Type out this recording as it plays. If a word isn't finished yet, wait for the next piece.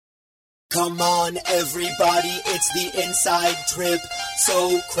Come on, everybody, it's the inside trip.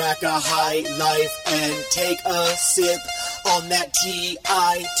 So crack a high life and take a sip on that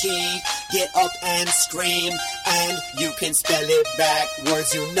T-I-T. Get up and scream, and you can spell it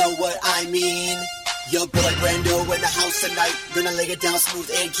backwards, you know what I mean. Your boy Brando in the house tonight, gonna lay it down smooth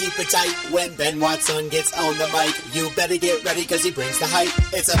and keep it tight. When Ben Watson gets on the mic, you better get ready cause he brings the hype.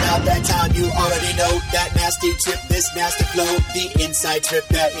 It's about that time, you already know, that nasty trip, this nasty flow. The inside trip,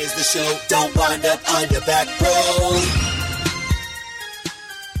 that is the show. Don't wind up on your back, bro.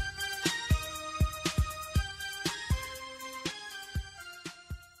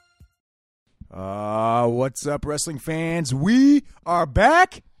 What's up, wrestling fans? We are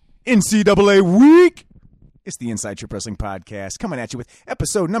back. NCAA week. It's the Inside Trip Wrestling Podcast coming at you with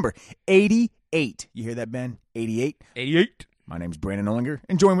episode number 88. You hear that, Ben? 88? 88. My name's Brandon Ollinger,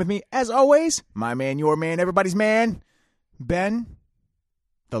 and join with me, as always, my man, your man, everybody's man, Ben,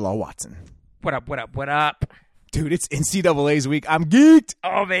 the Law Watson. What up, what up, what up? Dude, it's NCAA's week. I'm geeked.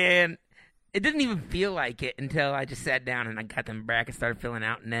 Oh, man. It didn't even feel like it until I just sat down and I got them brackets, started filling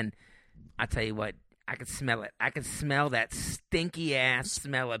out, and then I tell you what, I could smell it. I could smell that stinky-ass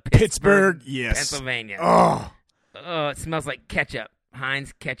smell of Pittsburgh, yes. Pennsylvania. Oh, it smells like ketchup,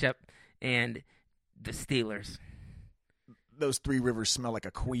 Heinz ketchup, and the Steelers. Those Three Rivers smell like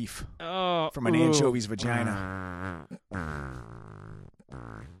a queef from an ooh. anchovy's vagina. Okay,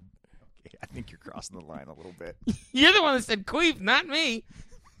 I think you're crossing the line a little bit. You're the one that said queef, not me.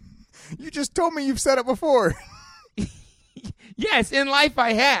 You just told me you've said it before. Yes, in life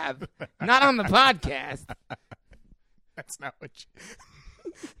I have. Not on the podcast. That's not what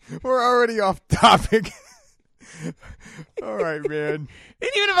you... We're already off topic. All right, man.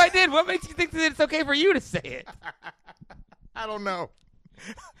 And even if I did, what makes you think that it's okay for you to say it? I don't know.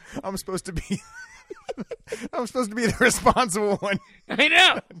 I'm supposed to be the responsible one. I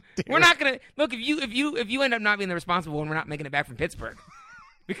know. We're not gonna look if you end up not being the responsible one, we're not making it back from Pittsburgh.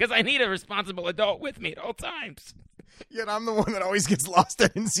 Because I need a responsible adult with me at all times. Yet I'm the one that always gets lost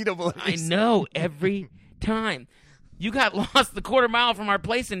at NCAA. I know, every time. You got lost the quarter mile from our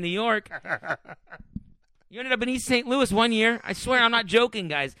place in New York. You ended up in East St. Louis one year. I swear, I'm not joking,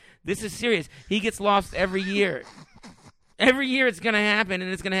 guys. This is serious. He gets lost every year. Every year it's going to happen,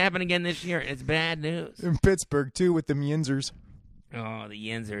 and it's going to happen again this year. It's bad news. In Pittsburgh, too, with the Yinzers. Oh, the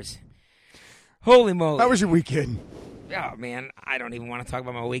Yinzers. Holy moly. How was your weekend? Oh, man, I don't even want to talk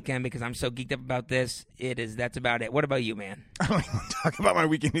about my weekend because I'm so geeked up about this. That's about it. What about you, man? I don't even want to talk about my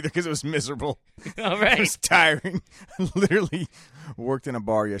weekend either because it was miserable. All right. It was tiring. I literally worked in a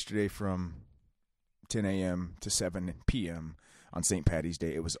bar yesterday from 10 a.m. to 7 p.m. on St. Patty's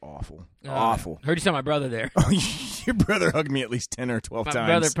Day. It was awful. Awful. Heard you saw my brother there. Oh, your brother hugged me at least 10 or 12 times. My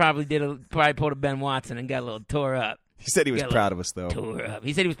brother probably pulled a Ben Watson and got a little tore up. He said he was proud of us, though. Tore up.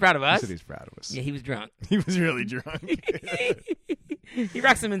 He said he was proud of us? He said he was proud of us. Yeah, he was drunk. He was really drunk. He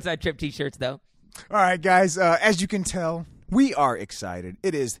rocks some Inside Trip t-shirts, though. All right, guys. As you can tell, we are excited.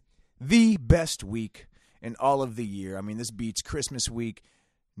 It is the best week in all of the year. I mean, this beats Christmas week,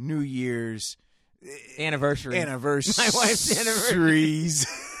 New Year's. Anniversary. My wife's anniversaries.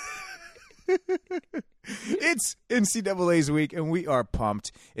 It's NCAA's week, and we are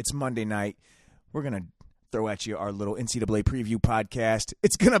pumped. It's Monday night. We're going to throw at you our little NCAA preview podcast.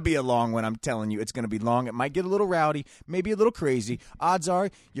 It's going to be a long one. I'm telling you, it's going to be long. It might get a little rowdy, maybe a little crazy. Odds are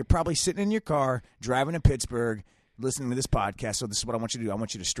you're probably sitting in your car, driving to Pittsburgh, listening to this podcast. So this is what I want you to do. I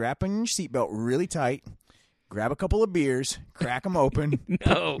want you to strap on your seatbelt really tight, grab a couple of beers, crack them open,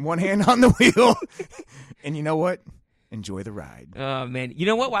 put one hand on the wheel, and you know what? Enjoy the ride. Oh, man. You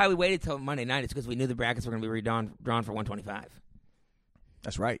know what? Why we waited till Monday night is because we knew the brackets were going to be drawn for 125.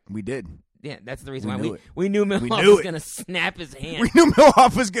 That's right. We did. Yeah, that's the reason why we we knew Milhoff was going to snap his hand. We knew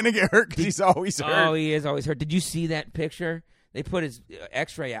Milhoff was going to get hurt because he's always hurt. Oh, he is always hurt. Did you see that picture? They put his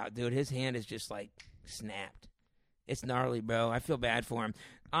x-ray out, dude. His hand is just like snapped. It's gnarly, bro. I feel bad for him.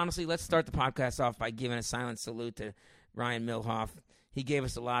 Honestly, let's start the podcast off by giving a silent salute to Ryan Milhoff. He gave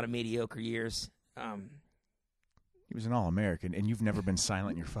us a lot of mediocre years. He was an All-American, and you've never been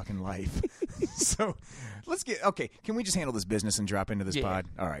silent in your fucking life. So let's can we just handle this business and drop into this pod?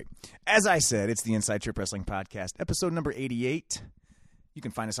 All right. As I said, it's the Inside Trip Wrestling Podcast, episode number 88. You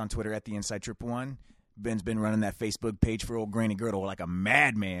can find us on Twitter at the Inside Trip 1. Ben's been running that Facebook page for old Granny Girdle like a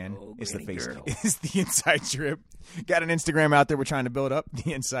madman. It's the Inside Trip. Got an Instagram out there we're trying to build up,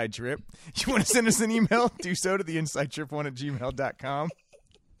 the Inside Trip. You want to send us an email? Do so to theinsidetrip1@gmail.com.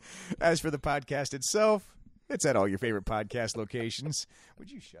 As for the podcast itself, it's at all your favorite podcast locations.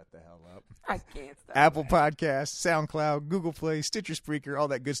 Would you shut the hell up? I can't stop. Apple Podcasts, SoundCloud, Google Play, Stitcher, Spreaker, all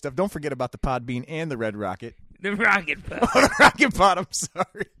that good stuff. Don't forget about the Podbean and the Red Rocket. The Rocket Pod. Oh, the Rocket Pod, I'm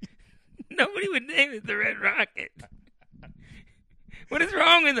sorry. Nobody would name it the Red Rocket. What is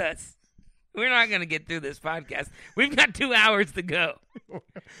wrong with us? We're not going to get through this podcast. We've got 2 hours to go.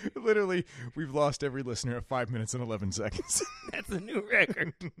 Literally, we've lost every listener at 5 minutes and 11 seconds. That's a new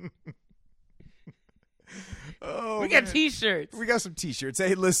record. Oh, we got T-shirts. We got some T-shirts.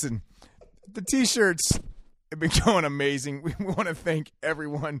 Hey, listen, the T-shirts have been going amazing. We want to thank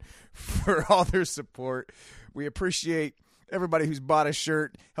everyone for all their support. We appreciate everybody who's bought a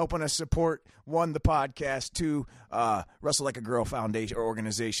shirt, helping us support, one, the podcast, two, Wrestle Like a Girl Foundation or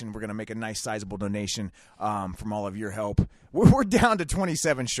organization. We're going to make a nice sizable donation from all of your help. We're down to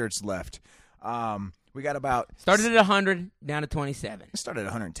 27 shirts left. We got about... Started at 100, down to 27. It started at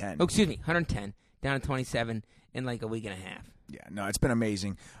 110. Oh, excuse me, 110, down to 27 in like a week and a half. Yeah, no, it's been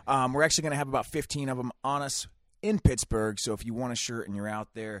amazing. We're actually going to have about 15 of them on us in Pittsburgh, so if you want a shirt and you're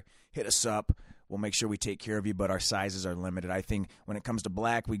out there, hit us up. We'll make sure we take care of you, but our sizes are limited. I think when it comes to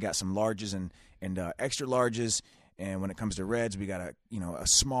black, we got some larges and extra larges, and when it comes to reds, we got a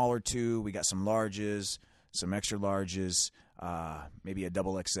smaller two. We got some larges, some extra larges, maybe a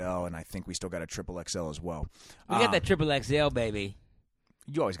double XL, and I think we still got a triple XL as well. We got that triple XL, baby.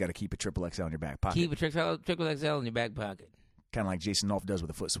 You always got to keep a triple XL in your back pocket. Keep a triple XL in your back pocket. Kind of like Jason Nolf does with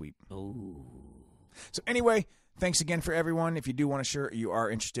a foot sweep. Ooh. So anyway, thanks again for everyone. If you do want a shirt or you are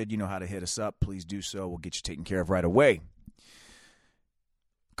interested, you know how to hit us up. Please do so. We'll get you taken care of right away.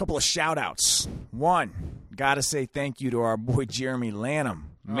 A couple of shout-outs. One, got to say thank you to our boy Jeremy Lanham.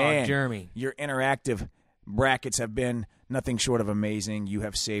 Man, Jeremy. Your interactive brackets have been nothing short of amazing. You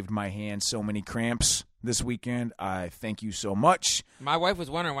have saved my hand so many cramps this weekend. I thank you so much. My wife was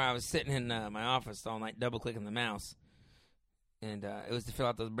wondering why I was sitting in my office all night double-clicking the mouse. And it was to fill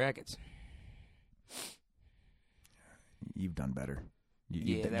out those brackets. You've done better.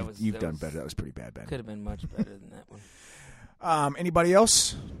 You've done better. That was pretty bad, Ben. Could have been much better than that one. Anybody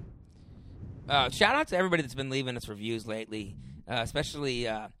else? Shout out to everybody that's been leaving us reviews lately, especially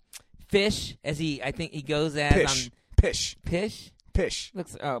Fish, as I think he goes as Pish. Pish.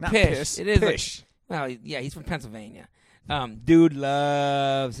 Looks Not Pish. Piss, It is Pish. well, yeah, he's from Pennsylvania. Dude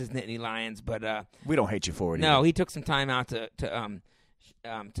loves his Nittany Lions, but we don't hate you for it. No, either. he took some time out to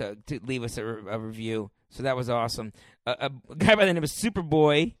leave us a review, so that was awesome. A guy by the name of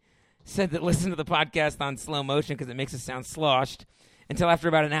Superboy said that listen to the podcast on slow motion because it makes us sound sloshed until after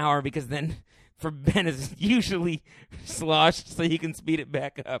about an hour, because then for Ben is usually sloshed, so he can speed it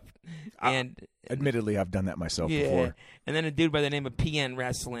back up. And admittedly, I've done that myself before. And then a dude by the name of PN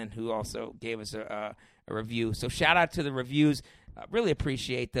Wrestling who also gave us a review. So shout out to the reviews. Really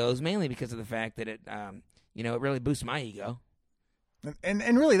appreciate those, mainly because of the fact that it really boosts my ego.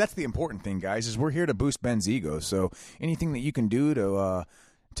 And really, that's the important thing, guys, is we're here to boost Ben's ego. So anything that you can do to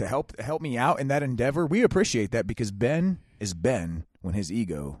help me out in that endeavor, we appreciate that, because Ben is Ben when his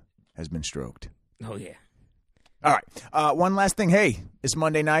ego has been stroked. Oh, yeah. All right. One last thing. Hey, it's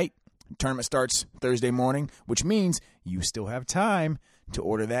Monday night. Tournament starts Thursday morning, which means you still have time to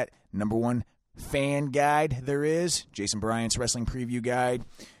order that #1 fan guide there is, Jason Bryant's Wrestling Preview Guide.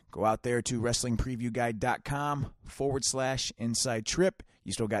 Go out there to wrestlingpreviewguide.com/inside trip.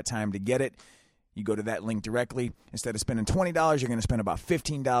 You still got time to get it. You go to that link directly. Instead of spending $20, you're going to spend about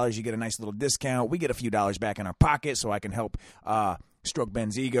 $15. You get a nice little discount. We get a few dollars back in our pocket, so I can help stroke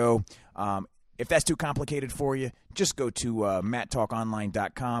Ben's ego. If that's too complicated for you, just go to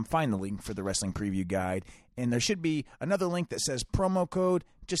matttalkonline.com, find the link for the Wrestling Preview Guide, and there should be another link that says promo code.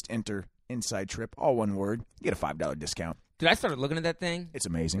 Just enter Inside Trip, all one word. You get a $5 discount. Dude, I started looking at that thing. It's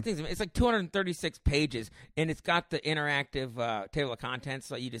amazing. It's like 236 pages, and it's got the interactive table of contents,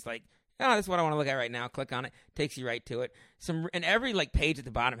 so you just like, oh, this is what I want to look at right now. Click on it. Takes you right to it. And every page at the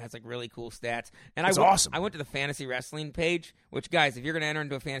bottom has really cool stats. And it's awesome. I went to the fantasy wrestling page, which, guys, if you're going to enter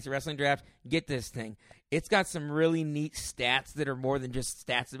into a fantasy wrestling draft, get this thing. It's got some really neat stats that are more than just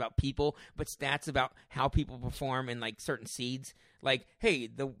stats about people, but stats about how people perform in certain seeds. Like, hey,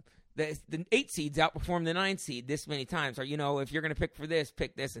 the 8 seeds outperform the 9 seed this many times. Or, if you're going to pick for this,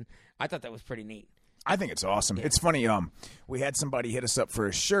 pick this. And I thought that was pretty neat. I think it's awesome. Yeah. It's funny. We had somebody hit us up for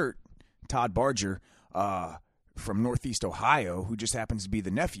a shirt, Todd Barger, from Northeast Ohio, who just happens to be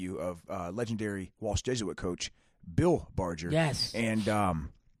the nephew of legendary Walsh Jesuit coach Bill Barger. Yes. And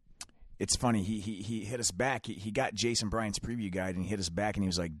it's funny. He hit us back. He got Jason Bryant's preview guide, and he hit us back, and he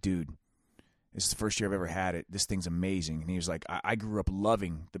was like, dude, this is the first year I've ever had it. This thing's amazing. And he was like, I grew up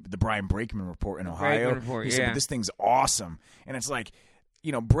loving the Brian Brakeman report in Ohio. He said, but this thing's awesome. And it's like,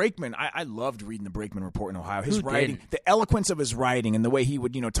 Brakeman, I loved reading the Brakeman report in Ohio. His writing, the eloquence of his writing and the way he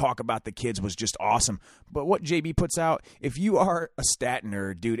would, talk about the kids was just awesome. But what JB puts out, if you are a stat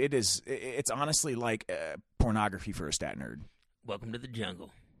nerd, dude, it's honestly like pornography for a stat nerd. Welcome to the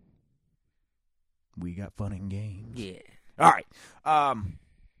jungle. We got fun and games. Yeah. All right.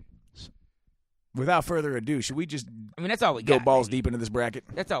 Without further ado, should we just that's all we go got. balls deep into this bracket?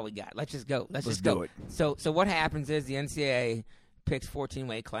 That's all we got. Let's just go. Let's just do go. it. So what happens is the NCAA picks 14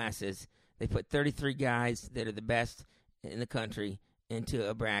 weight classes. They put 33 guys that are the best in the country into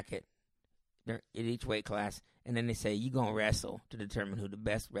a bracket in each weight class, and then they say, you're going to wrestle to determine who the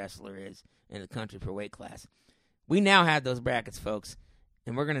best wrestler is in the country per weight class. We now have those brackets, folks,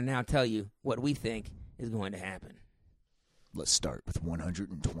 and we're going to now tell you what we think is going to happen. Let's start with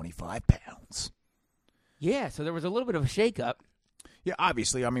 125 pounds. Yeah, so there was a little bit of a shakeup. Yeah,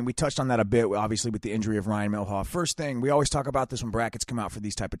 obviously. I mean, we touched on that a bit, obviously, with the injury of Ryan Milhoff. First thing, we always talk about this when brackets come out for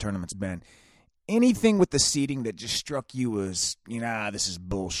these type of tournaments, Ben. Anything with the seeding that just struck you as, this is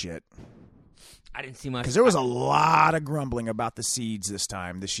bullshit? I didn't see much. Because there was a lot of grumbling about the seeds this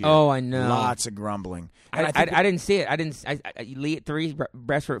year. Oh, I know. Lots of grumbling. And I didn't see it. Lee at 3,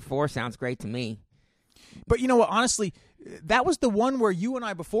 Bresser at 4 sounds great to me. But you know what? Honestly, that was the one where you and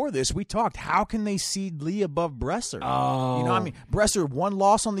I before this, we talked, how can they seed Lee above Bresser? Oh. Bresser, 1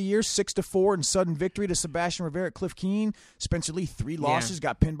 loss on the year, 6-4, and sudden victory to Sebastian Rivera at Cliff Keen. Spencer Lee, 3 losses,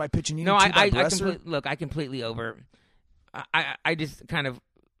 got pinned by Piccinini. No, 2 by Bresser. I completely I just kind of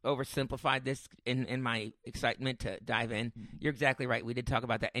oversimplified this in my excitement to dive in. You're exactly right. We did talk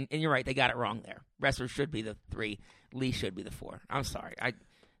about that. And you're right. They got it wrong there. Bresser should be the 3. Lee should be the 4. I'm sorry.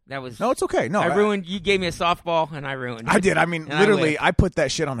 No, it's okay. No, I ruined. You gave me a softball, and I ruined it. I did. Literally, I put that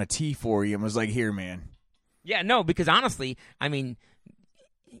shit on a tee for you and was like, "Here, man." Yeah, no, because honestly,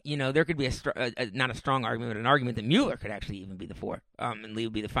 there could be not a strong argument, but an argument that Mueller could actually even be the 4, and Lee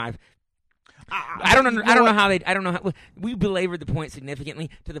would be the 5. I don't know how we belabored the point significantly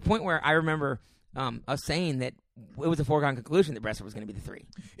to the point where I remember us saying that it was a foregone conclusion that Bresser was going to be the 3.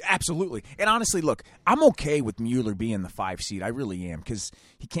 Absolutely. And honestly, look, I'm okay with Mueller being the 5 seed. I really am, because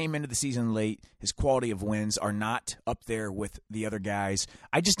he came into the season late. His quality of wins are not up there with the other guys.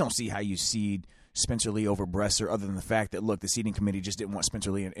 I just don't see how you seed Spencer Lee over Bresser, other than the fact that, look, the seeding committee just didn't want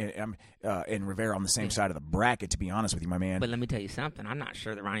Spencer Lee and Rivera on the same side of the bracket, to be honest with you, my man. But let me tell you something. I'm not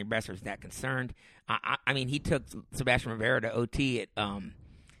sure that Ronnie Bresser is that concerned. He took Sebastian Rivera to OT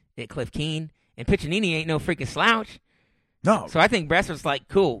at Cliff Keen. And Piccinini ain't no freaking slouch. No. So I think Bresser's like,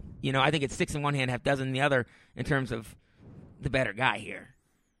 cool. I think it's 6 in one hand, half dozen in the other in terms of the better guy here.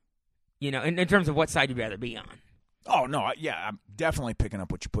 In terms of what side you'd rather be on. Oh, no. Yeah, I'm definitely picking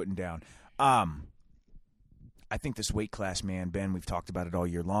up what you're putting down. I think this weight class, man, Ben, we've talked about it all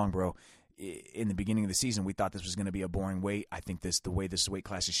year long, bro. In the beginning of the season, we thought this was going to be a boring weight. I think the way this weight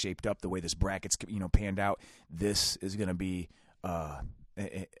class is shaped up, the way this bracket's panned out, this is going to be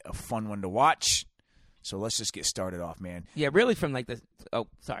a fun one to watch. So let's just get started off, man. Yeah, really from oh,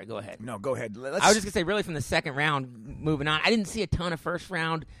 sorry, go ahead. No, go ahead. I was just going to say, really from the second round, moving on, I didn't see a ton of first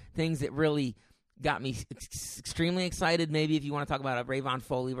round things that really got me extremely excited. Maybe if you want to talk about a Rayvon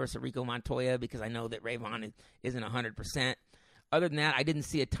Foley versus Rico Montoya, because I know that Rayvon isn't 100%. Other than that, I didn't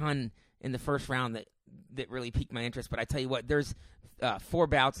see a ton in the first round that really piqued my interest. But I tell you what, there's 4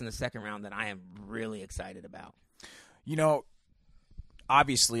 bouts in the second round that I am really excited about.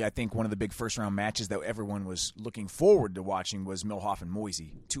 Obviously, I think one of the big first-round matches that everyone was looking forward to watching was Milhoff and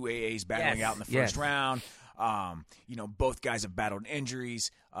Moisey. 2 AAs battling out in the first round. Both guys have battled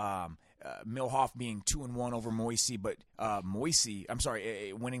injuries. Milhoff being 2-1 over Moisey, but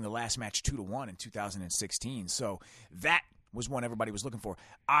winning the last match 2-1 in 2016. So that was one everybody was looking for.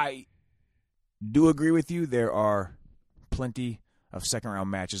 I do agree with you. There are plenty of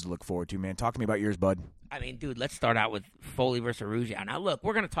second-round matches to look forward to, man. Talk to me about yours, bud. Dude, let's start out with Foley versus Arujau. Now, look,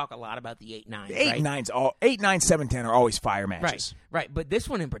 we're going to talk a lot about the 8-9. The 8-9s, 8-9, 7-10 are always fire matches. Right. But this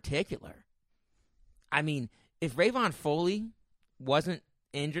one in particular, if Rayvon Foley wasn't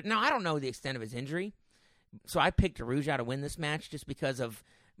injured, now I don't know the extent of his injury, so I picked Arujau to win this match just because of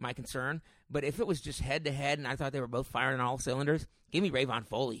my concern. But if it was just head-to-head and I thought they were both firing on all cylinders, give me Rayvon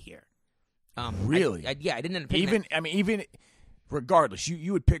Foley here. Really? I didn't end up picking even regardless,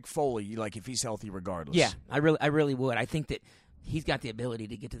 you would pick Foley if he's healthy regardless. Yeah, I really would. I think that he's got the ability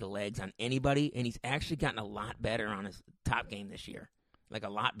to get to the legs on anybody, and he's actually gotten a lot better on his top game this year, a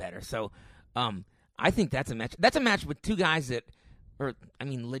lot better. So I think that's a match. That's a match with 2 guys that are,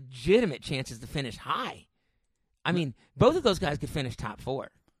 legitimate chances to finish high. Both of those guys could finish top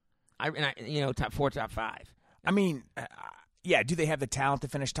 4. Top 4, top 5. Yeah, do they have the talent to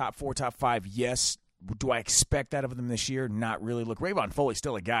finish top 4, top 5? Yes. Do I expect that of them this year? Not really. Look, Rayvon Foley's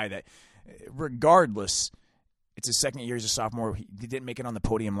still a guy that, regardless, it's his second year as a sophomore. He didn't make it on the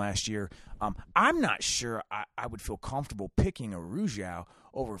podium last year. I'm not sure I would feel comfortable picking Arujau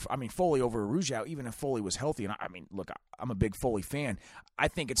Foley over Arujau, even if Foley was healthy. And look, I'm a big Foley fan. I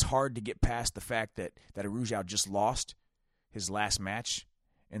think it's hard to get past the fact that Arujau just lost his last match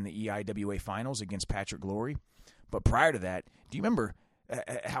in the EIWA finals against Patrick Glory. But prior to that, do you remember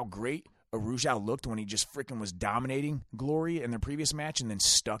how great Arujau looked when he just freaking was dominating Glory in their previous match and then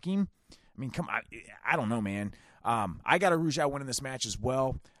stuck him? I mean, come on. I don't know, man. I got Arujau winning this match as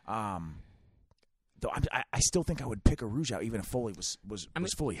well. Though I still think I would pick Arujau even if Foley was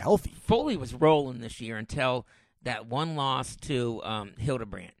fully healthy. Foley was rolling this year until that one loss to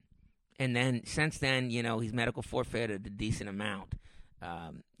Hildebrandt. And then since then, he's medical forfeited a decent amount,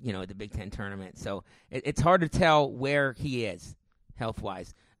 at the Big Ten tournament. So it's hard to tell where he is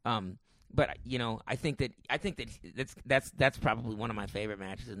health-wise. But I think that that's probably one of my favorite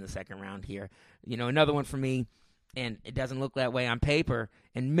matches in the second round here. Another one for me, and it doesn't look that way on paper.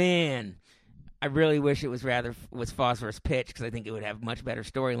 And man, I really wish it was Foz versus Pitch because I think it would have much better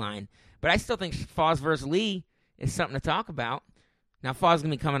storyline. But I still think Foz versus Lee is something to talk about. Now Foz is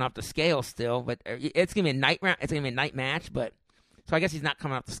gonna be coming off the scale still, but it's gonna be a night round. It's gonna be a night match, but so I guess he's not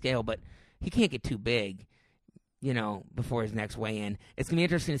coming off the scale, but he can't get too big. Before his next weigh-in. It's going to be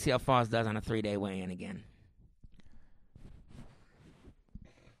interesting to see how Foz does on a 3-day weigh-in again.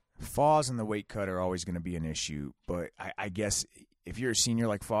 Foz and the weight cut are always going to be an issue, but I guess if you're a senior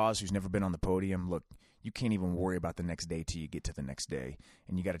like Foz who's never been on the podium, look, you can't even worry about the next day till you get to the next day,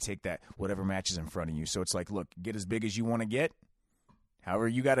 and you got to take that whatever match is in front of you. So it's like, look, get as big as you want to get. However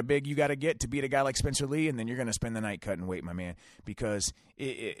you got to get to beat a guy like Spencer Lee, and then you're going to spend the night cutting weight, my man, because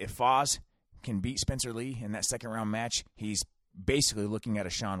if Foz can beat Spencer Lee in that second-round match, he's basically looking at a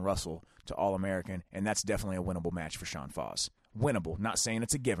Sean Russell to All-American, and that's definitely a winnable match for Sean Foz. Winnable. Not saying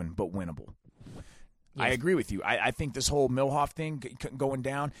it's a given, but winnable. Yes. I agree with you. I think this whole Milhoff thing going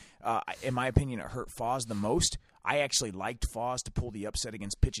down, in my opinion, it hurt Foz the most. I actually liked Foz to pull the upset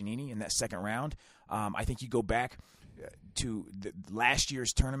against Piccinini in that second round. I think you go back to the last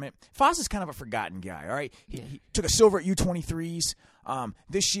year's tournament. Foz is kind of a forgotten guy, all right? He took a silver at U23s.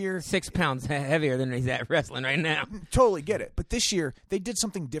 This year, 6 pounds heavier than he's at wrestling right now. Totally get it. But this year, they did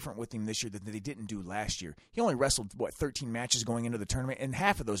something different with him this year that they didn't do last year. He only wrestled, 13 matches going into the tournament, and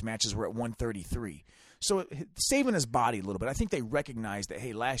half of those matches were at 133. So saving his body a little bit. I think they recognized that,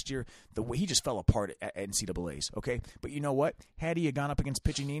 hey, last year, he just fell apart at NCAAs, okay? But you know what? Had he gone up against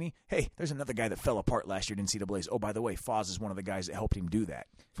Piccinini, hey, there's another guy that fell apart last year at NCAAs. Oh, by the way, Foz is one of the guys that helped him do that.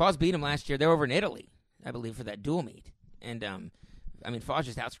 Foz beat him last year. They were over in Italy, I believe, for that dual meet. And, Foz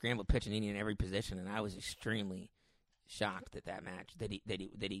just out-scrambled Piccinini in every position, and I was extremely shocked at that match that he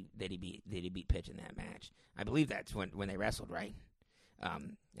beat Pitch in that match. I believe that's when they wrestled, right?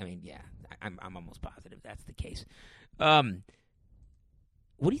 I'm almost positive that's the case. What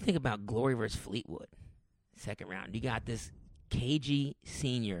do you think about Glory versus Fleetwood? Second round. You got this cagey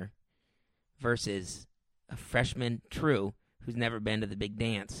senior versus a freshman true who's never been to the big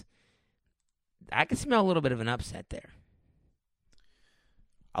dance. I can smell a little bit of an upset there.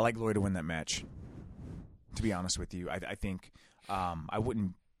 I like Glory to win that match. To be honest with you, I think I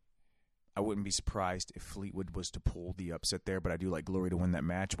wouldn't be surprised if Fleetwood was to pull the upset there, but I do like Glory to win that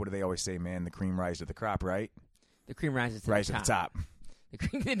match. What do they always say, man? The cream rises to the crop, right? The cream rises to the top.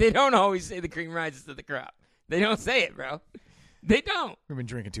 They don't always say the cream rises to the crop. They don't say it, bro. They don't. We've been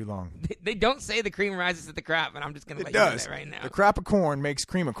drinking too long. They don't say the cream rises to the crop, and I'm just going to let you know that right now. The crop of corn makes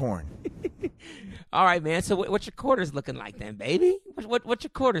cream of corn. All right, man. So what's your quarters looking like then, baby? What's your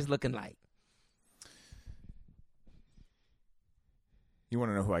quarters looking like? You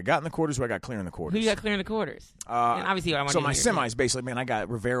want to know who I got in the quarters, who I got clear in the quarters? Who you got clear in the quarters? And obviously, I want so my semis, basically, man, I got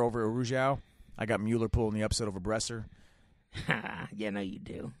Rivera over Arujau. I got Mueller pulling the upset over Bresser. Yeah, no, you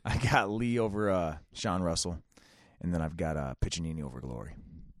do. I got Lee over Sean Russell. And then I've got Piccinini over Glory.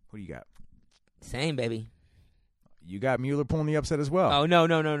 Who do you got? Same, baby. You got Mueller pulling the upset as well. Oh,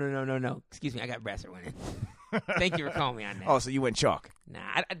 no. Excuse me, I got Bresser winning. Thank you for calling me on that. Oh, so you went chalk.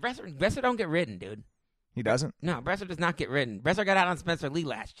 Nah, Bresser don't get ridden, dude. He doesn't? No, Bresser does not get ridden. Bresser got out on Spencer Lee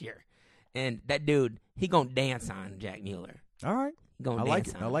last year. And that dude, he going to dance on Jack Mueller. All right.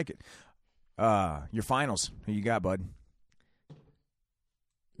 I like it. Your finals. Who you got, bud?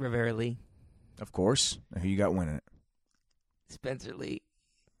 Rivera Lee. Of course. Who you got winning it? Spencer Lee.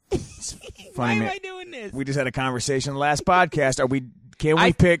 Funny, Why man. am I doing this? We just had a conversation last podcast. Can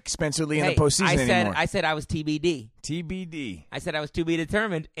we pick Spencer Lee in the postseason anymore? I said I was TBD. TBD. I said I was to be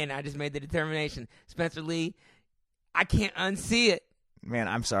determined, and I just made the determination. Spencer Lee, I can't unsee it. Man,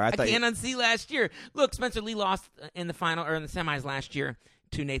 I'm sorry. I can't unsee last year. Look, Spencer Lee lost in the final or in the semis last year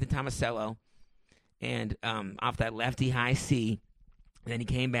to Nathan Tomasello, and off that lefty high C. And then he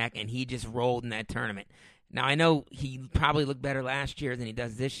came back, and he just rolled in that tournament. Now, I know he probably looked better last year than he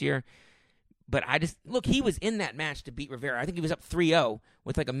does this year, but he was in that match to beat Rivera. I think he was up 3-0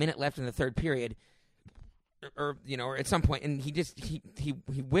 with like a minute left in the third period, or at some point, and he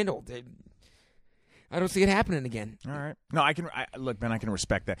windled. I don't see it happening again. All right. No, look, Ben, I can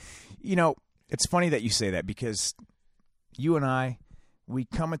respect that. It's funny that you say that because you and I, we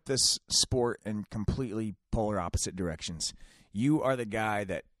come at this sport in completely polar opposite directions. You are the guy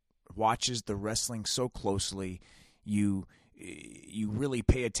that watches the wrestling so closely. You really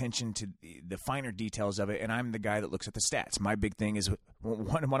pay attention to the finer details of it, and I'm the guy that looks at the stats. My big thing is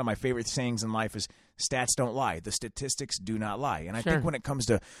one of my favorite sayings in life is stats don't lie. The statistics do not lie. And I think when it comes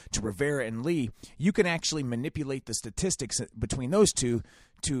to Rivera and Lee, you can actually manipulate the statistics between those two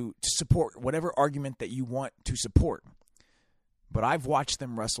to support whatever argument that you want to support. But I've watched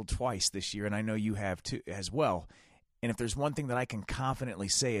them wrestle twice this year, and I know you have too as well. And if there's one thing that I can confidently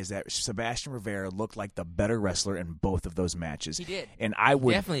say is that Sebastian Rivera looked like the better wrestler in both of those matches. He did. And I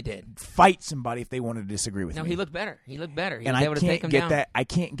would definitely did fight somebody if they wanted to disagree with me. No, he looked better. He looked better. He and was able to take him down. I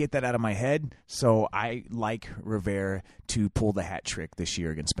can't get that out of my head, so I like Rivera to pull the hat trick this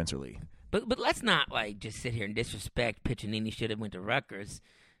year against Spencer Lee. But let's not just sit here and disrespect Piccinini should have went to Rutgers.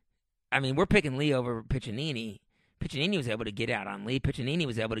 I mean, we're picking Lee over Piccinini. Piccinini was able to get out on Lee. Piccinini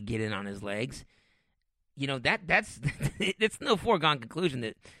was able to get in on his legs. That's it's no foregone conclusion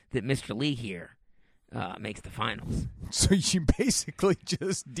that Mr. Lee here makes the finals. So you basically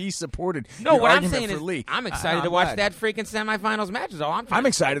just de-supported. No, your what I'm argument saying for is Lee. I'm excited to watch that freaking semifinals match. Is all I'm. I'm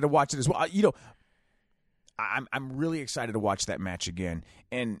excited to watch it as well. I'm really excited to watch that match again.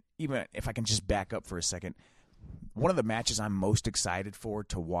 And even if I can just back up for a second, one of the matches I'm most excited for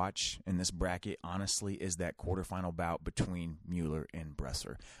to watch in this bracket, honestly, is that quarterfinal bout between Mueller and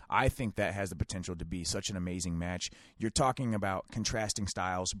Bresser. I think that has the potential to be such an amazing match. You're talking about contrasting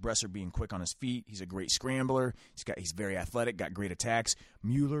styles. Bresser being quick on his feet. He's a great scrambler. He's very athletic, got great attacks.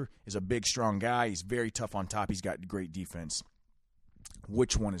 Mueller is a big, strong guy. He's very tough on top. He's got great defense.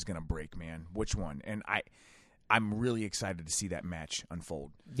 Which one is going to break, man? Which one? And I'm really excited to see that match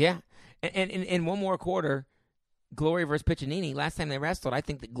unfold. Yeah. And in one more quarter, Glory versus Piccinini, last time they wrestled, I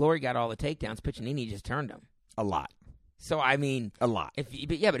think that Glory got all the takedowns. Piccinini just turned him. A lot. So, I mean. A lot. But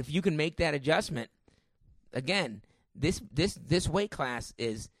if you can make that adjustment, again, this weight class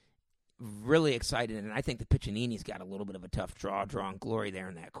is really exciting, and I think that Piccinini's got a little bit of a tough drawing Glory there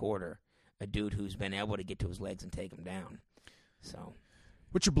in that quarter, a dude who's been able to get to his legs and take him down. So.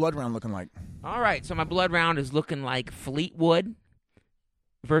 What's your blood round looking like? All right, so my blood round is looking like Fleetwood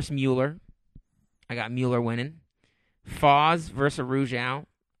versus Mueller. I got Mueller winning. Foz versus Arujau.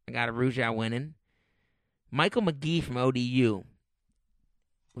 I got Arujau winning. Michael McGee from ODU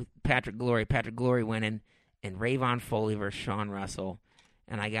with Patrick Glory winning. And Rayvon Foley versus Sean Russell.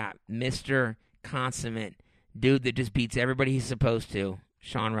 And I got Mr. Consummate, dude that just beats everybody he's supposed to,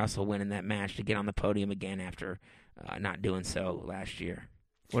 Sean Russell winning that match to get on the podium again after not doing so last year.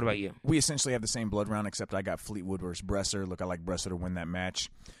 What about you? We essentially have the same blood round, except I got Fleetwood versus Bresser. Look, I like Bresser to win that match.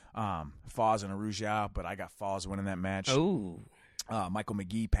 Foz and Arujau, but I got Foz winning that match. Oh. Michael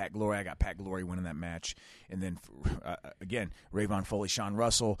McGee, Pat Glory. I got Pat Glory winning that match. And then, again, Rayvon Foley, Sean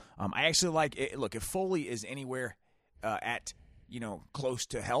Russell. I actually like it. Look, if Foley is anywhere at, close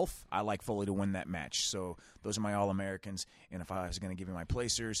to health, I like Foley to win that match. So those are my All-Americans. And if I was going to give you my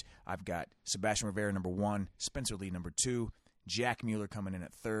placers, I've got Sebastian Rivera, number 1, Spencer Lee, number 2, Jack Mueller coming in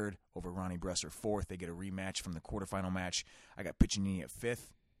at 3rd over Ronnie Bresser 4th. They get a rematch from the quarterfinal match. I got Piccinini at 5th,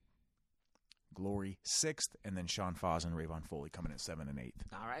 Glory 6th, and then Sean Foz and Rayvon Foley coming at 7th and 8th.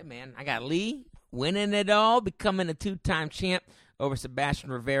 All right, man. I got Lee winning it all, becoming a 2-time champ over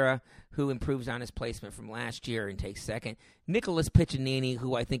Sebastian Rivera, who improves on his placement from last year and takes 2nd. Nicholas Piccinini,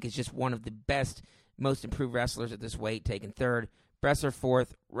 who I think is just one of the best, most improved wrestlers at this weight, taking 3rd. Bresser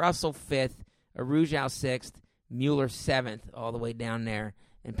 4th, Russell 5th, Arujau 6th, Mueller 7th, all the way down there,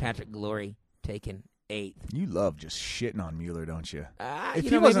 and Patrick Glory taking 8th. You love just shitting on Mueller, don't you? If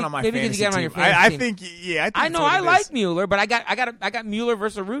he wasn't on my fantasy team, I think, yeah. I know I like Mueller, but I got Mueller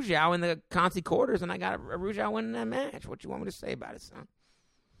versus Arujau in the Conci quarters, and I got Arujau winning that match. What you want me to say about it, son?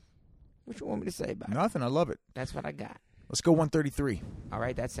 What you want me to say about it? Nothing. I love it. That's what I got. Let's go 133. All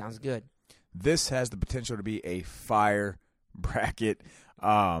right, that sounds good. This has the potential to be a fire bracket.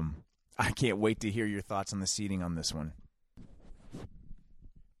 I can't wait to hear your thoughts on the seeding on this one.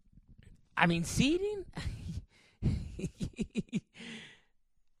 I mean, seeding?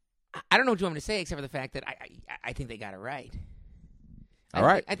 I don't know what you want me to say except for the fact that I think they got it right. All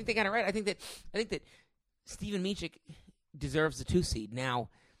right. I think they got it right. I think that Stephen Michik deserves the 2 seed. Now,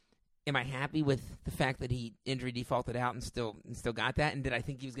 am I happy with the fact that he injury defaulted out and still got that? And did I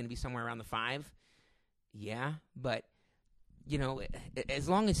think he was going to be somewhere around the 5? Yeah, but as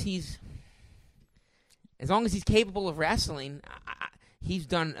long as he's capable of wrestling, he's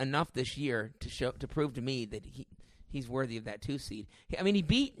done enough this year to prove to me that he's worthy of that 2 seed. I mean, he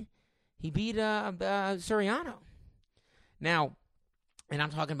beat Soriano. Now, and I'm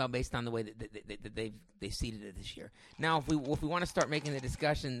talking about based on the way that they've seeded it this year. Now, if we want to start making the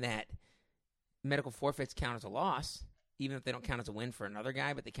discussion that medical forfeits count as a loss, even if they don't count as a win for another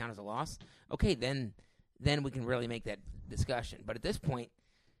guy, but they count as a loss, okay, then we can really make that discussion. But at this point,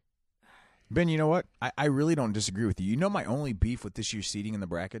 Ben, you know what? I really don't disagree with you. You know my only beef with this year's seeding in the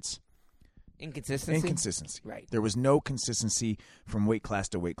brackets? Inconsistency. Right. There was no consistency from weight class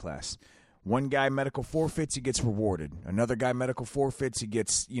to weight class. One guy medical forfeits, he gets rewarded. Another guy medical forfeits, he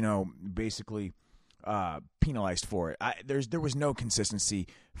gets, basically penalized for it. There was no consistency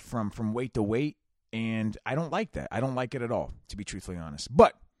from weight to weight, and I don't like that. I don't like it at all, to be truthfully honest.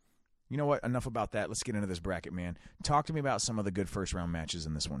 But you know what? Enough about that. Let's get into this bracket, man. Talk to me about some of the good first-round matches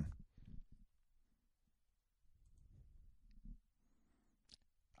in this one.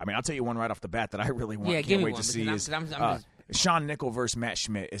 I mean, I'll tell you one right off the bat that I really can't wait to see is Sean Nickel versus Matt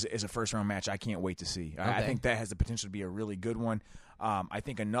Schmidt is a first-round match I can't wait to see. Okay. I think that has the potential to be a really good one. I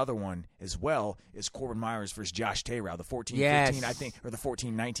think another one as well is Corbin Myers versus Josh Tayrao, the 14-15, I think, or the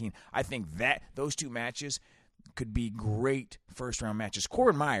 14-19. I think that those 2 matches could be great first-round matches.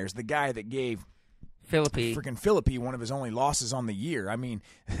 Corbin Myers, the guy that gave Philippi one of his only losses on the year. I mean,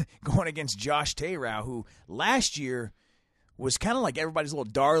 going against Josh Tayrao, who last year was kind of like everybody's little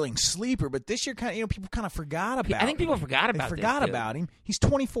darling sleeper, but this year people kind of forgot about him. I think people forgot about him. He's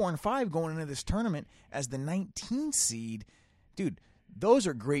 24-5 going into this tournament as the 19th seed. Dude, those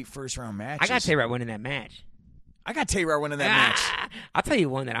are great first-round matches. I got Tayrao winning that match. match. I'll tell you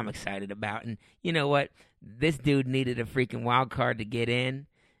one that I'm excited about, and you know what? This dude needed a freaking wild card to get in,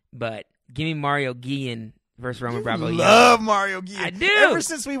 but give me Mario Guillen versus Roman Bravo. Love Mario Guillen. I do. Ever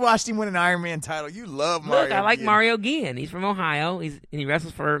since we watched him win an Ironman title, you love Mario Guillen. I like Mario Guillen. He's from Ohio. He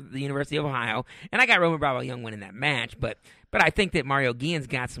wrestles for the University of Ohio. And I got Roman Bravo Young winning that match. But I think that Mario Guillen's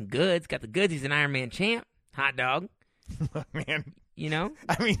got some goods. Got the goods. He's an Ironman champ. Hot dog. Man.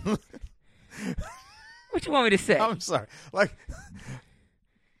 I mean. What you want me to say? I'm sorry. Like.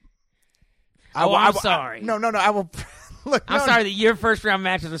 I'm sorry. No. I will. Look, I'm sorry that your first-round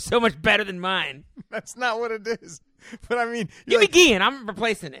matches are so much better than mine. That's not what it is. But, I mean... Give me Guillen. I'm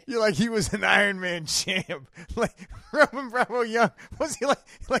replacing it. You're like, he was an Ironman champ. Like, Roman Bravo Young, was he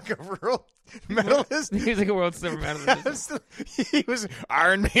like a world medalist? He was like a world silver medalist. He was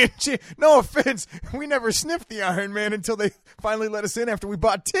Ironman champ. No offense. We never sniffed the Ironman until they finally let us in after we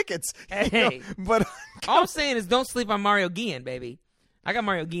bought tickets. Hey. But all I'm saying is don't sleep on Mario Guillen, baby. I got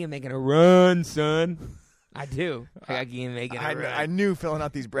Mario Guillen making a run, son. I do. I got Guillen making a run. I knew filling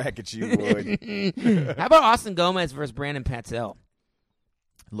out these brackets you would. How about Austin Gomez versus Brandon Patzel?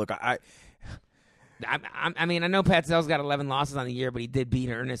 Look, I mean, I know Patzel's got 11 losses on the year, but he did beat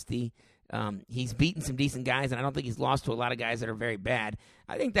Ernesty. He's beaten some decent guys, and I don't think he's lost to a lot of guys that are very bad.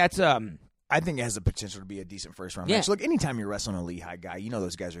 I think that's I think it has the potential to be a decent first-round match. Look, anytime you're wrestling a Lehigh guy, you know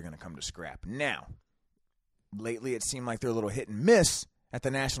those guys are going to come to scrap. Now, lately it seemed like they're a little hit and miss at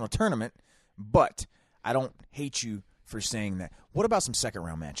the national tournament, but I don't hate you for saying that. What about some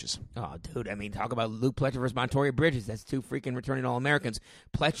second-round matches? Oh, dude, I mean, talk about Luke Pletcher versus Montoya Bridges. That's 2 freaking returning All-Americans.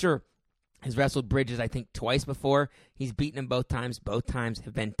 Pletcher has wrestled Bridges, I think, twice before. He's beaten him both times. Both times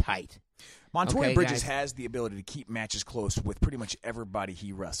have been tight. Montoya Bridges has the ability to keep matches close with pretty much everybody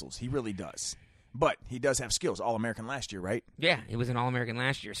he wrestles. He really does. But he does have skills. All-American last year, right? Yeah, he was an All-American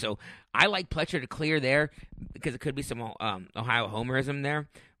last year. So I like Pletcher to clear there because it could be some Ohio homerism there.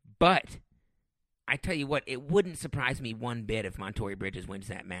 But I tell you what, it wouldn't surprise me one bit if Montoya Bridges wins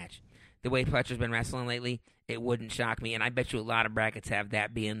that match. The way Pletcher's been wrestling lately, it wouldn't shock me. And I bet you a lot of brackets have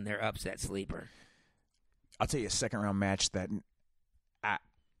that being their upset sleeper. I'll tell you a second-round match that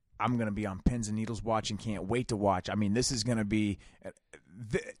I'm going to be on pins and needles watching. Can't wait to watch. I mean, this is going to be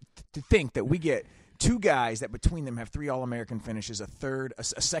to think that we get 2 guys that between them have 3 All-American finishes, a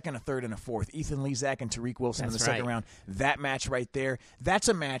second, a third, and a fourth. Ethan Lezak and Tariq Wilson in the second round. That match right there, that's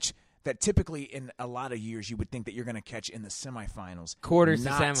a match that typically in a lot of years you would think that you're going to catch in the semifinals. Quarters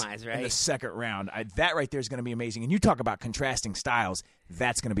to semis, right? In the second round. That right there is going to be amazing. And you talk about contrasting styles,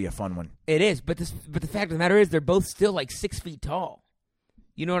 that's going to be a fun one. It is, but the fact of the matter is they're both still like 6 feet tall.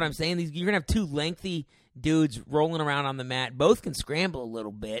 You know what I'm saying? You're going to have 2 lengthy dudes rolling around on the mat. Both can scramble a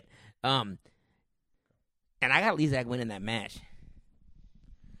little bit. And I got Lezak winning that match.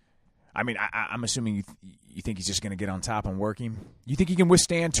 I mean, I'm assuming you think he's just going to get on top and work him? You think he can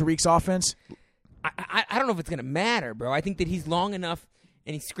withstand Tariq's offense? I don't know if it's going to matter, bro. I think that he's long enough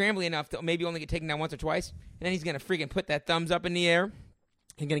and he's scrambling enough to maybe only get taken down once or twice, and then he's going to freaking put that thumbs up in the air.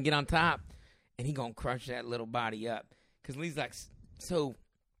 He's going to get on top, and he's going to crush that little body up. Because Lizak's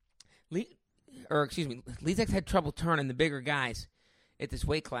Lizak's had trouble turning the bigger guys at this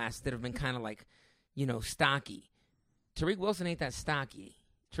weight class that have been kind of like, stocky. Tariq Wilson ain't that stocky.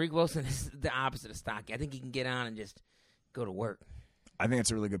 Tariq Wilson is the opposite of stocky. I think he can get on and just go to work. I think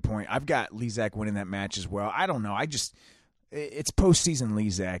that's a really good point. I've got Lizak winning that match as well. I don't know. It's postseason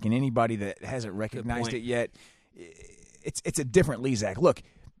Lizak, and anybody that hasn't recognized it yet, it's a different Lizak. Look,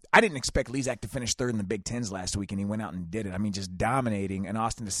 I didn't expect Lizak to finish third in the Big Tens last week, and he went out and did it. I mean, just dominating an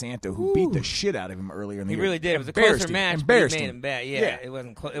Austin DeSanto who beat the shit out of him earlier in the year. He really did. It was a closer match, but he made him bad. Yeah. It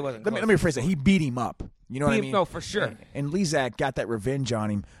wasn't close. Let me rephrase that. He beat him up. You know what I mean? No, for sure. And Lizak got that revenge on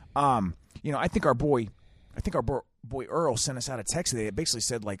him. I think our boy Earl sent us out a text today that basically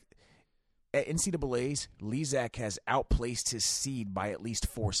said, like, at NCAA's, Lizak has outplaced his seed by at least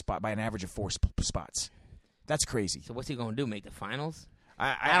by an average of 4 spots. That's crazy. So what's he going to do? Make the finals?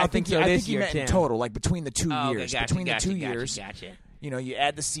 I don't think so. I think he meant in total, like between the 2 years. Okay, between the 2 years, gotcha. You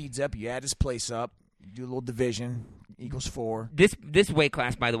add the seeds up, you add his place up, you do a little division, equals 4. This weight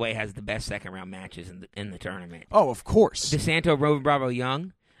class, by the way, has the best second round matches in the tournament. Oh, of course. DeSanto, Rover Bravo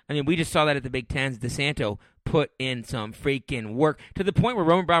Young. I mean, we just saw that at the Big Tens. DeSanto put in some freaking work to the point where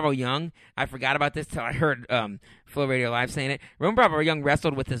Roman Bravo Young, I forgot about this till I heard Flow Radio Live saying it. Roman Bravo Young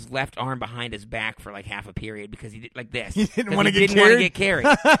wrestled with his left arm behind his back for like half a period because he did like this. He didn't want to get carried.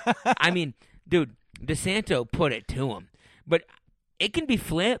 I mean, dude, DeSanto put it to him. But it can be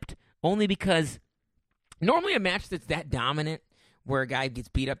flipped only because normally a match that's that dominant where a guy gets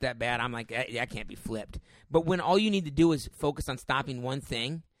beat up that bad, I'm like, that can't be flipped. But when all you need to do is focus on stopping one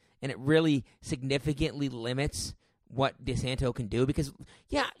thing, and it really significantly limits what DeSanto can do. Because,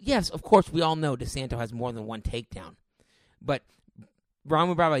 yes, of course, we all know DeSanto has more than one takedown. But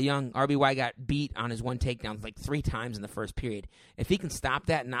Roman Bravo Young, RBY, got beat on his one takedown like 3 times in the first period. If he can stop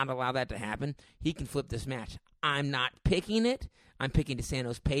that and not allow that to happen, he can flip this match. I'm not picking it. I'm picking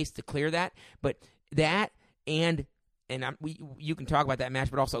DeSanto's pace to clear that. But that and you can talk about that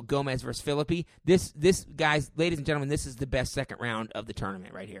match, but also Gomez versus Philippi. This, guys, ladies and gentlemen, this is the best second round of the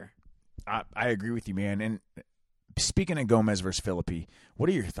tournament right here. I agree with you, man. And speaking of Gomez versus Philippi, what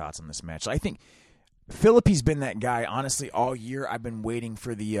are your thoughts on this match? I think Philippi's been that guy, honestly, all year. I've been waiting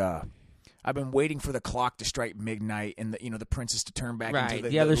for the clock to strike midnight and the princess to turn back into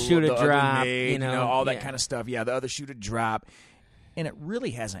the other shoe to drop, maid, all that kind of stuff. Yeah, the other shoe to drop. And it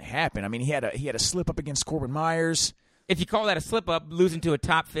really hasn't happened. I mean, he had a slip up against Corbin Myers. If you call that a slip-up, losing to a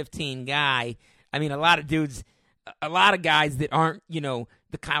top 15 guy, I mean, a lot of guys that aren't,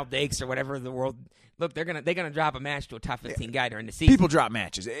 the Kyle Dakes or whatever of the world, look, they're gonna drop a match to a top 15 guy during the season. People drop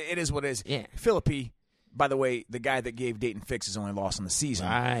matches. It is what it is. Yeah. Philippi, by the way, the guy that gave Dayton Fix his only loss in the season.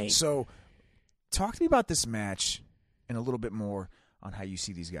 Right. So talk to me about this match and a little bit more on how you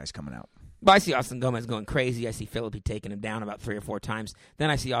see these guys coming out. Well, I see Austin Gomez going crazy. I see Philippi taking him down about 3 or 4 times. Then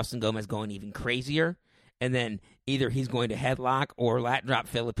I see Austin Gomez going even crazier. And then either he's going to headlock or lat drop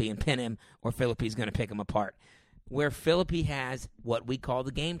Philippi and pin him, or Philippi's going to pick him apart. Where Philippi has what we call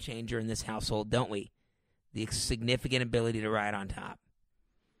the game changer in this household, don't we? The significant ability to ride on top.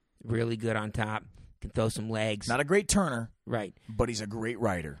 Really good on top. Can throw some legs. Not a great turner, right? But he's a great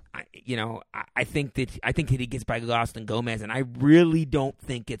rider. I think that he gets by Austin Gomez, and I really don't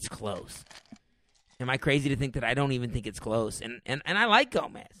think it's close. Am I crazy to think that I don't even think it's close? And I like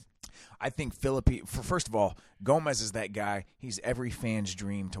Gomez. I think Philippi, first of all, Gomez is that guy. He's every fan's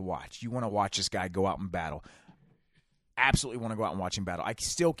dream to watch. You want to watch this guy go out and battle. Absolutely want to go out and watch him battle. I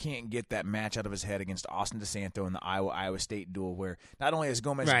still can't get that match out of his head against Austin DeSanto in the Iowa State duel, where not only is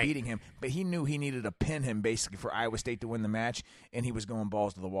Gomez beating him, but he knew he needed to pin him basically for Iowa State to win the match, and he was going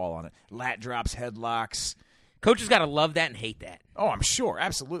balls to the wall on it. Lat drops, headlocks. Coach has got to love that and hate that. Oh, I'm sure.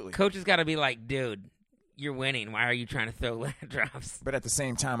 Absolutely. Coach has got to be like, dude, you're winning. Why are you trying to throw lat drops? But at the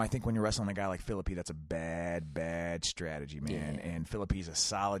same time, I think when you're wrestling a guy like Philippi, that's a bad strategy, man. Yeah. And Philippi's a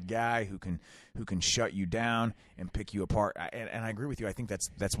solid guy who can shut you down and pick you apart. And I agree with you. I think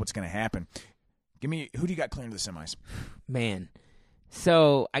that's what's going to happen. Who do you got clearing to the semis? Man.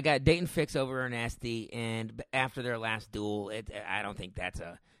 So I got Dayton Fix over Nasty, and after their last duel, I don't think that's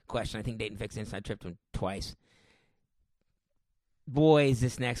a question. I think Dayton Fix inside tripped him twice. Boy, is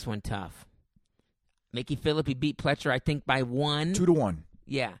this next one tough. Mickey Philippi beat Pletcher, I think, by 1. 2-1.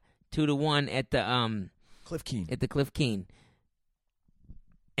 Yeah, 2-1 at the Cliff Keen. At the Cliff Keen.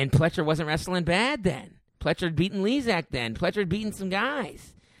 And Pletcher wasn't wrestling bad then. Pletcher had beaten Lizak then. Pletcher had beaten some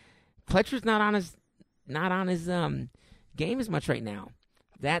guys. Pletcher's not on his game as much right now.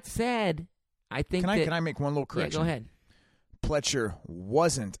 That said, I think Can I make one little correction? Yeah, go ahead. Pletcher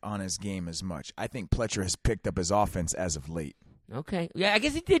wasn't on his game as much. I think Pletcher has picked up his offense as of late. Okay. Yeah, I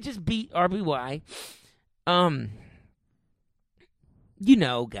guess he did just beat RBY. You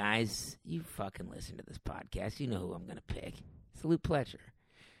know, guys, you fucking listen to this podcast. You know who I'm going to pick. It's Luke Pletcher.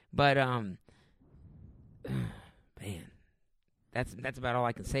 But, man, that's about all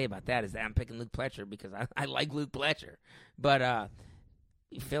I can say about that is that I'm picking Luke Pletcher because I like Luke Pletcher. But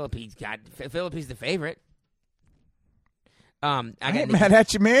Philippe's the favorite. I ain't mad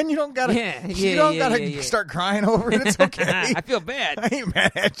at you, man. You don't gotta. You don't gotta start crying over it. It's okay. I feel bad. I ain't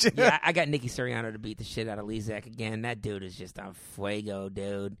mad at you. Yeah, I got Nicky Sirianno to beat the shit out of Lezak again. That dude is just a fuego,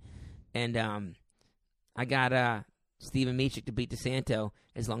 dude. And I got Steven Michik to beat DeSanto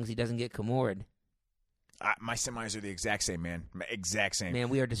as long as he doesn't get Kimura. My semis are the exact same, man. Exact same. Man,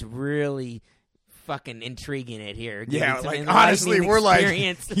 we are just really fucking intriguing it here. Yeah, like honestly, we're like,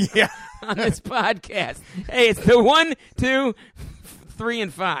 yeah, on this podcast. Hey, it's the 1, 2, 3,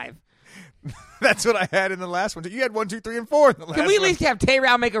 and 5. That's what I had in the last one. You had 1, 2, 3, and 4 in the last one. Can we at least have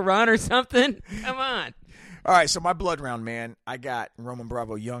Tay-Rao make a run or something? Come on. All right, so my blood round, man. I got Roman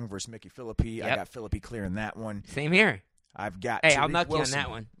Bravo Young versus Mickey Philippi. Yep. I got Philippi clearing that one. Same here. I've got Hey, Tariq I'll knock Wilson. you on that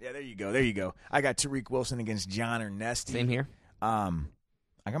one. Yeah, there you go. There you go. I got Tariq Wilson against John Ernesti. Same here.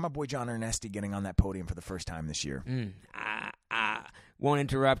 I got my boy John Ernesti getting on that podium for the first time this year. I won't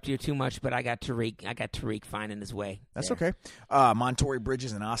interrupt you too much, but I got Tariq finding his way. That's there. okay. Montorie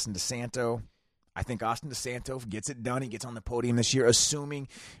Bridges and Austin DeSanto. I think Austin DeSanto gets it done. He gets on the podium this year, assuming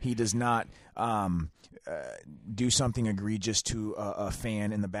he does not do something egregious to a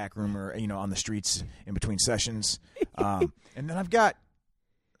fan in the back room or on the streets in between sessions. And then I got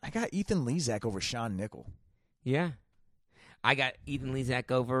Ethan Lezak over Sean Nickel. Yeah, I got Ethan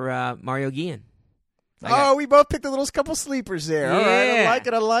Lezak over Mario Guillen. We both picked a little couple sleepers there. Yeah. All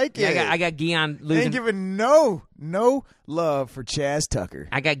right, I like it. Yeah, I got Guillen losing. Ain't giving no love for Chaz Tucker.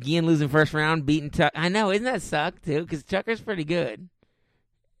 I got Guillen losing first round, beating Tucker. I know, isn't that suck too? Because Tucker's pretty good.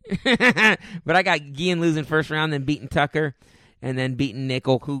 But I got Guillen losing first round, then beating Tucker, and then beating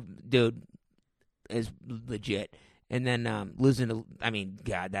Nickel, who, dude, is legit. And then losing to,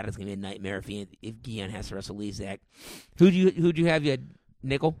 God, that is going to be a nightmare if Guillen has to wrestle Lezak. Who'd you have? You had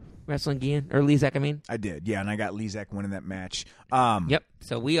Nickel wrestling Guillen? Or Lezak, I did, yeah, and I got Lezak winning that match. Yep,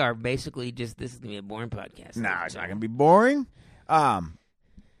 so we are basically this is going to be a boring podcast. Nah, it's not going to be boring.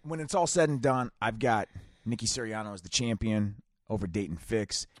 When it's all said and done, I've got Nicky Sirianno as the champion over Dayton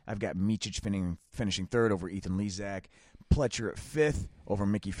Fix. I've got Michich finishing third over Ethan Lezak. Pletcher at fifth over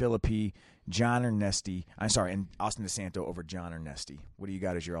Mickey Philippi. John Ernesti. And Austin DeSanto over John Ernesti. What do you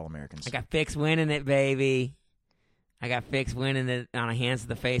got as your All-Americans? I got Fix winning it, baby. I got Fix winning it on a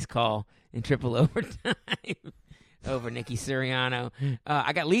hands-to-the-face call in triple overtime over Nicky Sirianno.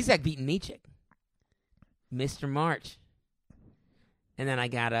 I got Lezak beating Michik. Mr. March. And then I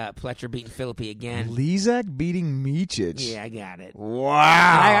got Pletcher beating Philippi again. Lezak beating Michich. Yeah, I got it. Wow.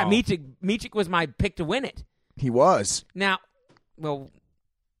 And I got Michik. Michik was my pick to win it. He was. Now, well,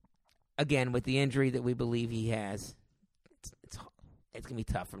 again, with the injury that we believe he has, it's going to be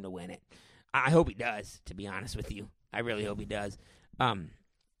tough for him to win it. I hope he does, to be honest with you. I really hope he does. And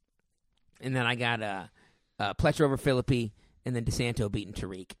then I got Pletcher over Philippi, and then DeSanto beating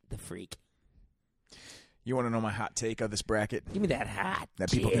Tariq, the freak. You want to know my hot take of this bracket? Give me that hot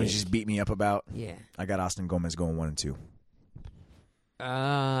that people can just beat me up about? Yeah. I got Austin Gomez going 1 and 2.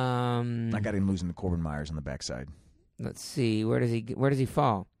 I got him losing to Corbin Myers on the backside. Let's see. Where does he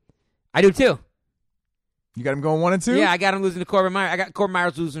fall? I do too. You got him going 1 and 2? Yeah, I got him losing to Corbin Myers. I got Corbin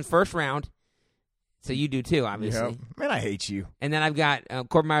Myers losing first round. So you do too, obviously. Yep. Man, I hate you. And then I've got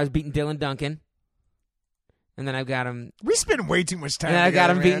Corbin Myers beating Dylan Duncan. And then I've got him. We spend way too much time together. And then I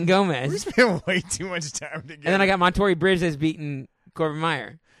got him beating Gomez. We spend way too much time together. And then I got Montorie Bridges beating Corbin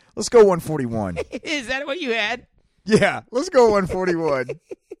Meyer. Let's go 141. Is that what you had? Yeah, let's go 141.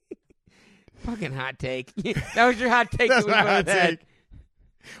 Fucking hot take. That was your hot take. That's my hot take.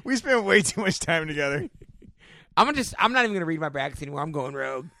 We spent way too much time together. I'm not even gonna read my brackets anymore. I'm going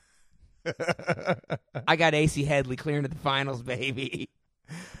rogue. I got AC Headley clearing to the finals, baby.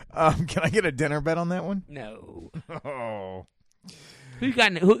 Can I get a dinner bet on that one? No. Oh. Who you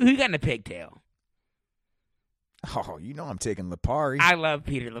got in the pigtail? Oh, I'm taking Lipari. I love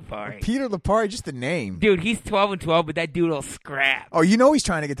Peter Lipari. Peter Lipari, just the name. Dude, he's 12-12, but that dude will scrap. Oh, he's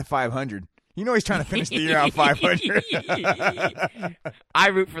trying to get to 500. He's trying to finish the year out 500. I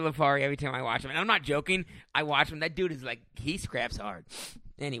root for Lipari every time I watch him. And I'm not joking. I watch him. That dude is he scraps hard.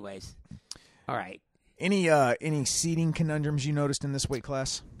 Anyways. All right. Any seating conundrums you noticed in this weight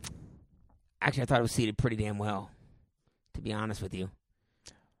class? Actually, I thought it was seated pretty damn well, to be honest with you.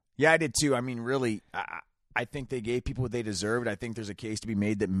 Yeah, I did too. I mean, really, I think they gave people what they deserved. I think there's a case to be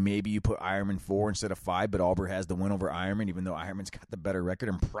made that maybe you put Ironman 4 instead of 5, but Auburn has the win over Ironman, even though Ironman's got the better record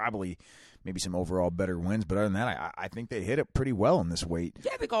and probably maybe some overall better wins. But other than that, I think they hit it pretty well in this weight.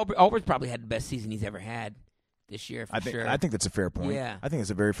 Yeah, I think Auburn's probably had the best season he's ever had this year, for sure. I think that's a fair point. Yeah. I think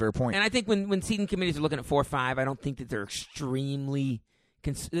it's a very fair point. And I think when seating committees are looking at 4-5, I don't think that they're extremely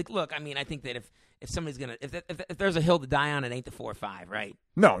look, I mean, I think that if somebody's going to – if there's a hill to die on, it ain't the 4-5, right?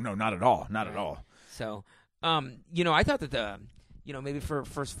 No, not at all. Not at all. So – I thought that maybe for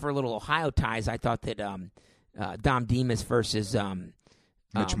a little Ohio ties, I thought that Dom Demas versus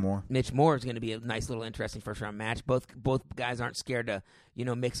Mitch Moore. Mitch Moore is going to be a nice little interesting first round match. Both guys aren't scared to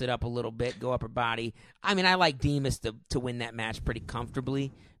mix it up a little bit, go upper body. I mean, I like Demas to win that match pretty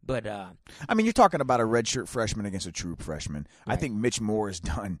comfortably, but I mean, you're talking about a redshirt freshman against a true freshman. Right. I think Mitch Moore has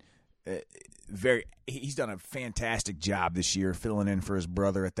done. He's done a fantastic job this year filling in for his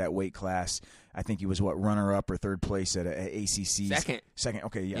brother at that weight class. I think he was runner up or third place at ACCs. Second.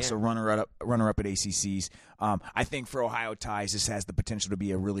 Okay, yeah. So runner up at ACCs. I think for Ohio ties, this has the potential to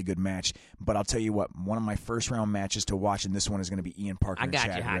be a really good match. But I'll tell you what, one of my first round matches to watch in this one is going to be Ian Parker. I got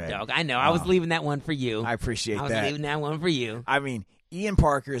and Chad you, hot Red. dog. I know. I was leaving that one for you. I appreciate that. I was leaving that one for you. I mean, Ian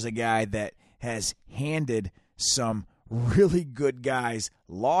Parker is a guy that has handed some really good guys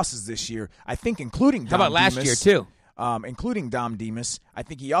losses this year, I think, including Dom How about last Demas, year, too? Including Dom Demas. I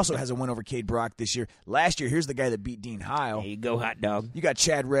think he also has a win over Cade Brock this year. Last year, here's the guy that beat Dean Heil. There you go, hot dog. You got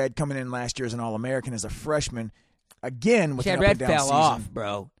Chad Red coming in last year as an All-American as a freshman. Again, with Chad an up Red and down fell season. off,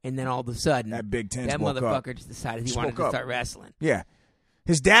 bro, and then all of a sudden, that Big Ten that woke motherfucker up. just decided he wanted to start wrestling. Yeah.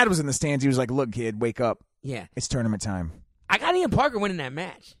 His dad was in the stands. He was like, look, kid, wake up. Yeah. It's tournament time. I got Ian Parker winning that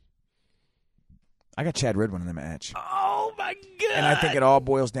match. I got Chad Red winning the match. Oh, my God. And I think it all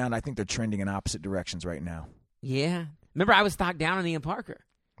boils down, I think they're trending in opposite directions right now. Yeah. Remember, I was stocked down on Ian Parker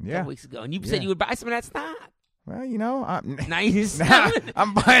a couple weeks ago, and you said you would buy some of that stock. Well, Now you just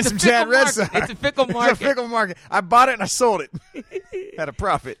I'm buying some Chad Red stock. It's a fickle market. It's a fickle market. I bought it and I sold it at a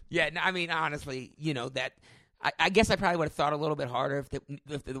profit. Yeah, no, I mean, honestly, that I guess I probably would have thought a little bit harder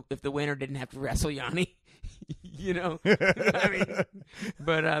if the winner didn't have to wrestle Yanni. I mean,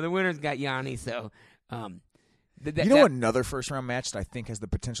 but the winner's got Yanni, so. Another first-round match that I think has the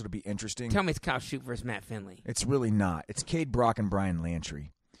potential to be interesting? Tell me it's Kyle Shoup versus Matt Finley. It's really not. It's Cade Brock and Brian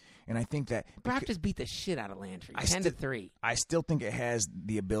Lantry. And I think that Brock just beat the shit out of Lantry, 10-3. I still think it has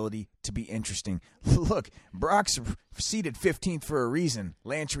the ability to be interesting. Look, Brock's seeded 15th for a reason.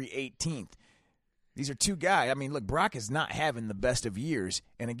 Lantry 18th. These are two guys. I mean, look, Brock is not having the best of years.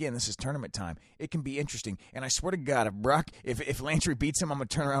 And again, this is tournament time. It can be interesting. And I swear to God, if Lantry beats him, I'm gonna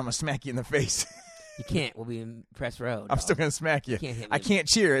turn around and I'm gonna smack you in the face. You can't. We'll be in Press Road. I'm still gonna smack you. Can't hit me. I can't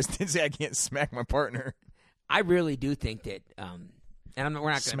cheer. I didn't say I can't smack my partner. I really do think that. And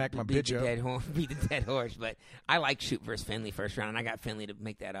we're not going to beat the dead horse, but I like Shoup versus Finley first round, and I got Finley to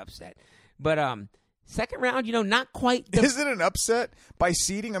make that upset. But second round, not quite. Is it an upset by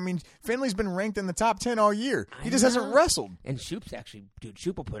seeding? I mean, Finley's been ranked in the top 10 all year. He just hasn't wrestled. And Shoup's actually,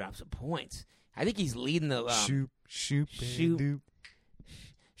 Shoup will put up some points. I think he's leading the Shoup.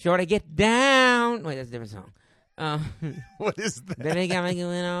 Shorty, get down. Wait, that's a different song. What is that? Baby got me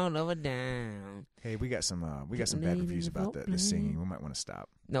going all over down. Hey, we got some bad reviews about the singing. We might want to stop.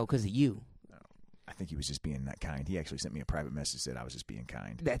 No, because of you. No, I think he was just being that kind. He actually sent me a private message that I was just being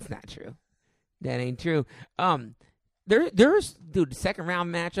kind. That's not true. That ain't true. There's second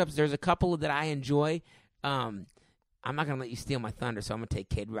round matchups. There's a couple that I enjoy. I'm not gonna let you steal my thunder, so I'm gonna take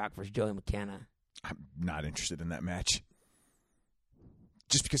Cade Rock versus Joey McKenna. I'm not interested in that match.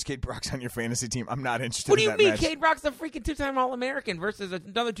 Just because Cade Brock's on your fantasy team, I'm not interested in that match. What do you mean? Cade Brock's a freaking two-time All-American versus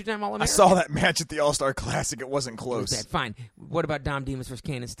another two-time All-American. I saw that match at the All-Star Classic. It wasn't close. Fine. What about Dom Demas versus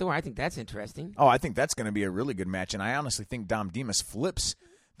Cannon Store? I think that's interesting. Oh, I think that's going to be a really good match, and I honestly think Dom Demas flips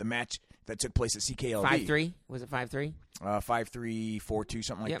the match that took place at CKLV. 5-3? Was it 5-3? 5-3, 4-2,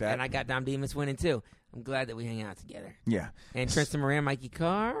 something like that. And I got Dom Demas winning, too. I'm glad that we hang out together. Yeah. And Tristan Moran, Mikey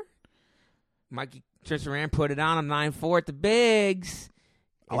Carr. Tristan Moran put it on him 9-4 at the Bigs.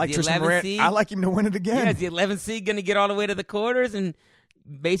 I like Tristan Moran. I like him to win it again. Yeah, is the 11th seed going to get all the way to the quarters and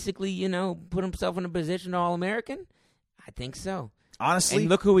basically, put himself in a position to All-American? I think so. Honestly. And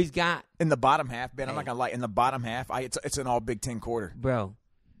look who he's got. In the bottom half, Ben, I'm not going to lie. In the bottom half, it's an all Big Ten quarter. Bro,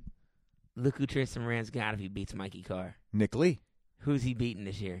 look who Tristan Moran's got if he beats Mikey Carr. Nick Lee. Who's he beating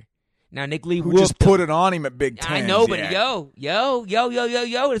this year? Now, Nick Lee who just put it on him at Big Ten. I know, but yo,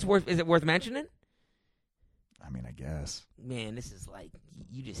 is it worth mentioning? I mean, I guess. Man, this is like,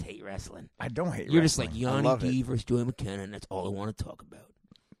 you just hate wrestling. I don't hate wrestling. You're just like Yanni D versus Joey McKenna, and that's all I want to talk about.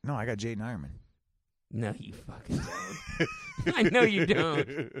 No, I got Jaden Ironman. No, you fucking don't. I know you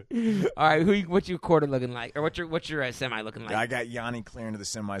don't. All right, what's your quarter looking like, or what's your semi looking like? I got Yanni clearing to the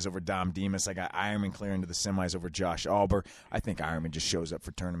semis over Dom Demas. I got Ironman clearing to the semis over Josh Alber. I think Ironman just shows up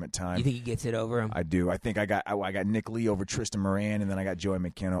for tournament time. You think he gets it over him? I do. I think I got Nick Lee over Tristan Moran, and then I got Joey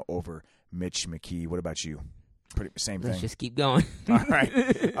McKenna over Mitch McKee. What about you? Same thing. Let's just keep going. All right.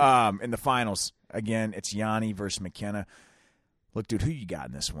 In the finals, again, it's Yanni versus McKenna. Look, dude, who you got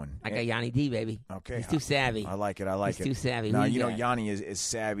in this one? I got Yanni D, baby. Okay. He's too savvy. I like it. He's too savvy. No, Yanni is as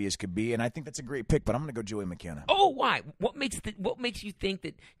savvy as could be, and I think that's a great pick, but I'm going to go Joey McKenna. Oh, why? What makes you think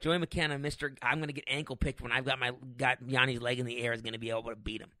that Joey McKenna, I'm going to get ankle picked when I've got Yanni's leg in the air, is going to be able to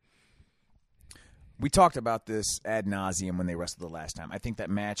beat him? We talked about this ad nauseum when they wrestled the last time. I think that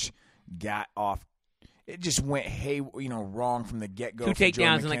match got off. It just went wrong from the get-go. 2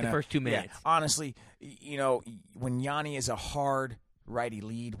 takedowns in like the first 2 minutes. Yeah, honestly, when Yanni is a hard righty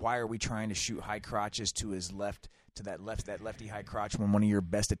lead, why are we trying to shoot high crotches to his left, that lefty high crotch when one of your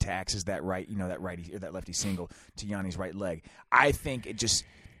best attacks is that right, that righty or that lefty single to Yanni's right leg? I think it just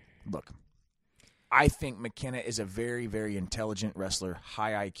I think McKenna is a very, very intelligent wrestler,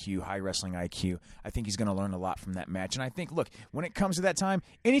 high IQ, high wrestling IQ. I think he's going to learn a lot from that match. And I think, look, when it comes to that time,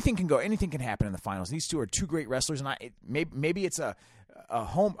 anything can go, anything can happen in the finals. These two are two great wrestlers, and maybe it's a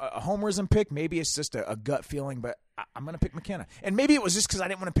homerism pick, maybe it's just a gut feeling, but I'm going to pick McKenna. And maybe it was just because I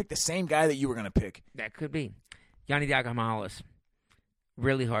didn't want to pick the same guy that you were going to pick. That could be. Yanni Diakomahalis,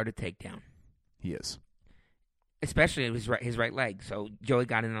 really hard to take down. He is. Especially his right leg. So Joey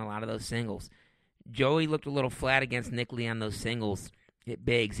got in a lot of those singles. Joey looked a little flat against Nick Lee on those singles at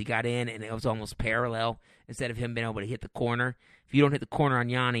Biggs. He got in, and it was almost parallel instead of him being able to hit the corner. If you don't hit the corner on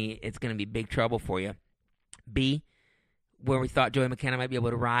Yanni, it's going to be big trouble for you. B, where we thought Joey McKenna might be able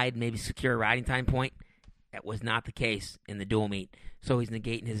to ride, maybe secure a riding time point, that was not the case in the dual meet. So he's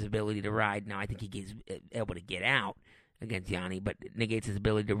negating his ability to ride. Now, I think he's able to get out against Yanni, but it negates his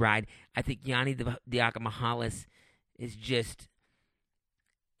ability to ride. I think Yanni Diakomahalis is just...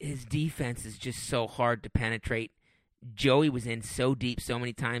 his defense is just so hard to penetrate. Joey was in so deep so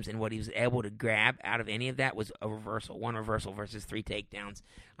many times, and what he was able to grab out of any of that was a reversal. 1 reversal versus 3 takedowns.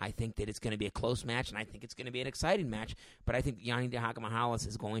 I think that it's going to be a close match, and I think it's going to be an exciting match. But I think Yanni Diakomahalis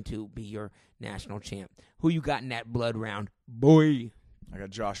is going to be your national champ. Who you got in that blood round? Boy. I got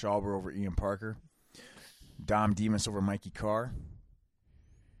Josh Alber over Ian Parker. Dom Demas over Mikey Carr.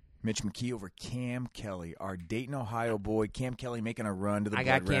 Mitch McKee over Cam Kelly, our Dayton, Ohio boy. Cam Kelly making a run to the blood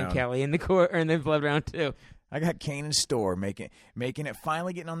round. I got Cam Kelly in the blood round too. I got Kane and Storr making it,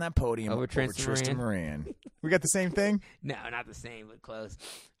 finally getting on that podium over Tristan Moran. We got the same thing? No, not the same, but close.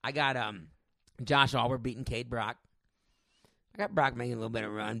 I got Josh Alber beating Cade Brock. I got Brock making a little bit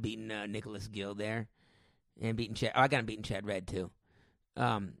of a run, beating Nicholas Gill there, and beating Chad. Oh, I got him beating Chad Red too.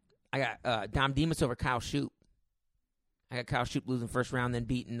 I got Dom Demas over Kyle Shoup. I got Kyle Shoup losing first round, then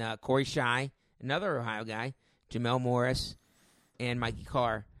beating Corey Shy, another Ohio guy, Jamel Morris, and Mikey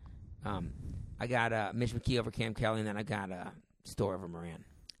Carr. I got Mitch McKee over Cam Kelly, and then I got Storr over Moran.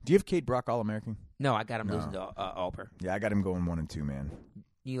 Do you have Cade Brock All-American? No, I got him losing to Alper. Yeah, I got him going 1 and 2, man.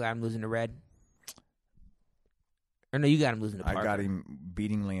 You got him losing to Red? Or no, you got him losing to Parker. I got him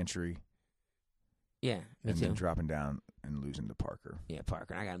beating Lantry. Yeah, me and too. Then dropping down and losing to Parker. Yeah,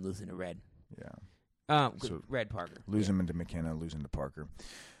 Parker. And I got him losing to Red. Yeah. So Red Parker. Losing him to McKenna, losing to Parker.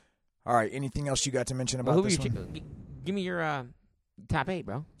 All right, anything else you got to mention about this one? Give me your top 8,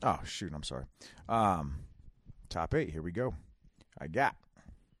 bro. Oh, shoot, I'm sorry. Top 8, here we go. I got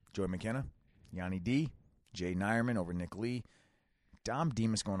Joey McKenna, Yanni D, Jay Nyerman over Nick Lee, Dom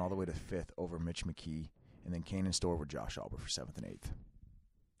Demas going all the way to 5th over Mitch McKee, and then Kane and Storr over Josh Alber for 7th and 8th.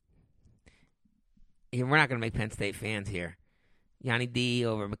 Yeah, we're not going to make Penn State fans here. Yanni D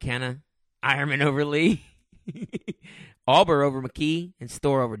over McKenna, Ironman over Lee, Alber over McKee, and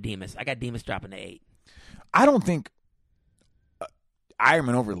Storr over Demas. I got Demas dropping to 8. I don't think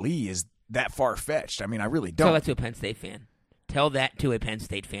Ironman over Lee is that far-fetched. I mean, I really don't. Tell that to a Penn State fan. Tell that to a Penn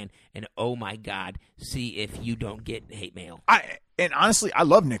State fan, and oh my God, see if you don't get hate mail. And honestly, I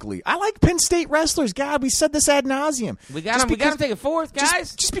love Nick Lee. I like Penn State wrestlers. God, we said this ad nauseum. We got him. We got him taking 4th,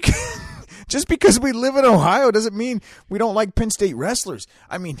 guys. Just because we live in Ohio doesn't mean we don't like Penn State wrestlers.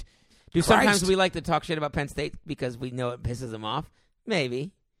 I mean, sometimes we like to talk shit about Penn State because we know it pisses them off?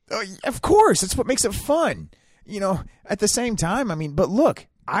 Maybe. Of course, that's what makes it fun. At the same time, I mean, but look,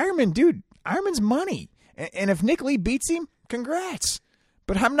 Ironman's money, and if Nick Lee beats him, congrats.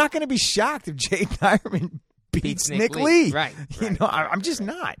 But I'm not going to be shocked if Jay Ironman beats Nick Lee. Right. I'm just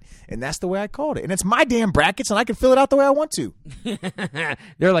not. And that's the way I called it. And it's my damn brackets, and I can fill it out the way I want to.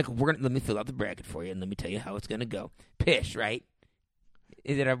 They're like, let me fill out the bracket for you, and let me tell you how it's going to go. Pish, right?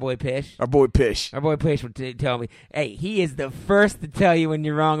 Is it our boy Pish? Our boy Pish. Our boy Pish would tell me, hey, he is the first to tell you when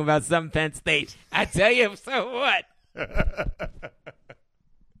you're wrong about some Penn State. I tell you, so what?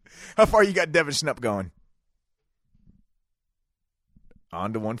 How far you got Devin Schnupp going?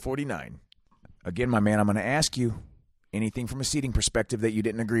 On to 149. Again, my man, I'm going to ask you anything from a seating perspective that you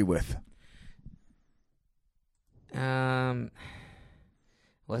didn't agree with.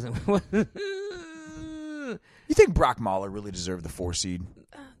 Wasn't. You think Brock Mahler really deserved the 4 seed?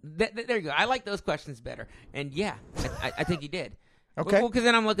 There you go. I like those questions better. And yeah, I think he did. Okay. Well, because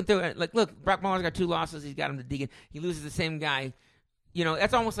then I'm looking through it. Like, look, Brock Mahler's got 2 losses. He's got him to Deegan. He loses the same guy. You know,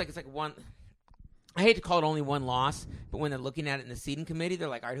 that's almost like it's like one. I hate to call it only one loss, but when they're looking at it in the seeding committee, they're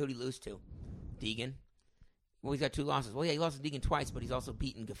like, all right, who'd he lose to? Deegan. Well, he's got 2 losses. Well, yeah, he lost to Deegan twice, but he's also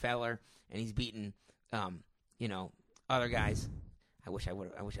beaten Gefeller, and he's beaten, other guys. I wish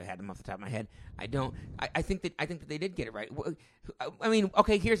I had them off the top of my head. I don't. I think that they did get it right. I mean,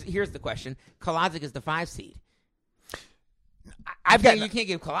 okay. Here's the question. Kolodzic is the 5 seed. You can't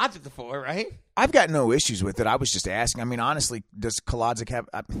give Kolodzic the 4, right? I've got no issues with it. I was just asking. I mean, honestly, does Kolodzic have?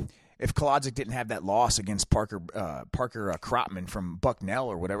 If Kolodzic didn't have that loss against Parker Krotman from Bucknell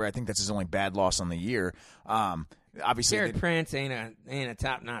or whatever, I think that's his only bad loss on the year. Obviously, Jared Prince ain't a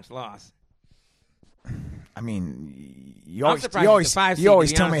top-notch loss. I mean, you always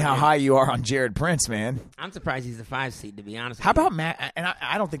tell me how high you are on Jared Prince, man. I'm surprised he's the 5 seed, to be honest with How you. about Matt? And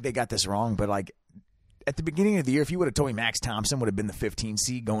I don't think they got this wrong, but like at the beginning of the year, if you would have told me Max Thompson would have been the 15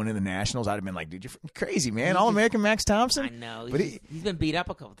 seed going into the Nationals, I'd have been like, dude, you're crazy, man. All-American Max Thompson? I know. But he's been beat up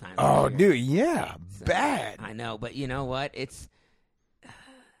a couple times. Oh, dude, yeah. So, bad. I know, but you know what? I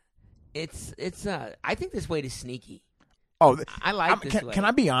think this weight is sneaky. Oh, I like this weight. Can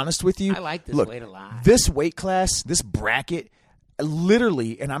I be honest with you? I like this weight a lot. This weight class, this bracket,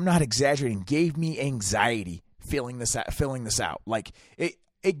 literally, and I'm not exaggerating, gave me anxiety filling this out. Like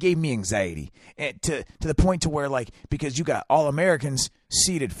it gave me anxiety, and to the point to where like because you got All Americans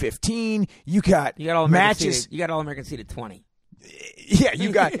seated 15, you got all matches. You got All Americans seated 20. Yeah,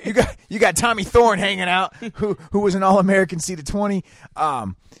 you got Tommy Thorne hanging out, who was an All American seated 20.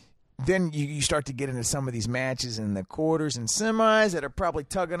 Then you start to get into some of these matches in the quarters and semis that are probably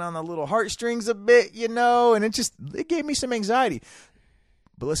tugging on the little heartstrings a bit, and it gave me some anxiety.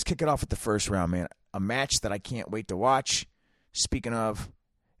 But let's kick it off with the first round, man. A match that I can't wait to watch, speaking of,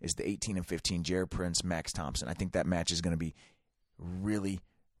 is the 18 and 15 Jared Prince, Max Thompson. I think that match is going to be really,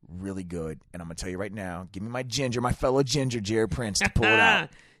 really good. And I'm going to tell you right now, give me my fellow ginger, Jared Prince, to pull it out.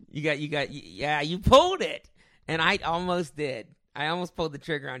 You pulled it. And I almost did. I almost pulled the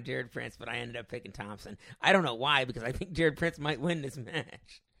trigger on Jared Prince, but I ended up picking Thompson. I don't know why, because I think Jared Prince might win this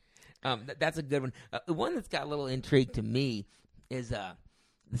match. That's a good one. The one that's got a little intrigue to me is the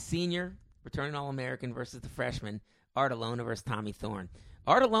senior returning All-American versus the freshman, Artolona versus Tommy Thorne.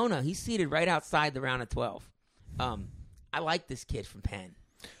 Artolona, he's seated right outside the round of 12. I like this kid from Penn.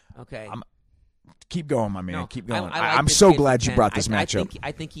 Okay. Keep going, my man. No, Keep going. I'm so glad you brought this matchup.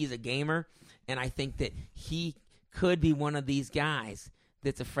 I think he's a gamer, and I think that he could be one of these guys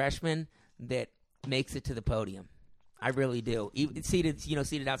that's a freshman that makes it to the podium. I really do.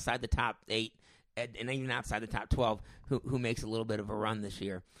 Seated outside the top 8 and even outside the top 12, who makes a little bit of a run this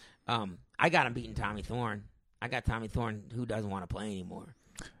year. I got him beating Tommy Thorne. I got Tommy Thorne who doesn't want to play anymore.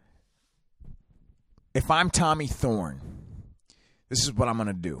 If I'm Tommy Thorne, this is what I'm going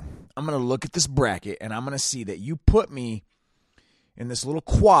to do. I'm going to look at this bracket, and I'm going to see that you put me in this little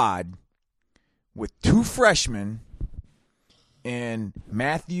quad with 2 freshmen and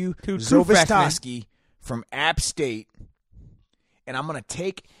Matthew Zovistoski from App State. And I'm going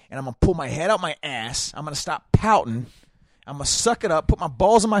to pull my head out my ass. I'm going to stop pouting. I'm going to suck it up, put my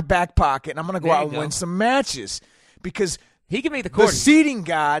balls in my back pocket, and I'm going to go out and win some matches. Because he can make the seeding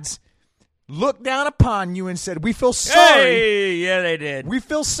gods looked down upon you and said, we feel sorry. Hey, yeah, they did. We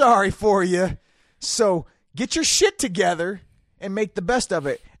feel sorry for you. So get your shit together and make the best of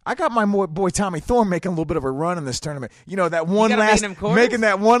it. I got my boy Tommy Thorne making a little bit of a run in this tournament. Making that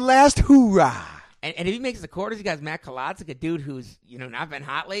one last hoorah. And if he makes the quarters, you got Matt Kolodzic, a dude who's not been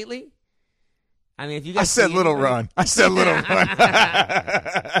hot lately. I mean, if you guys I said little run. All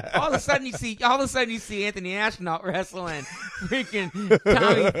of a sudden you see Anthony Astronaut wrestling freaking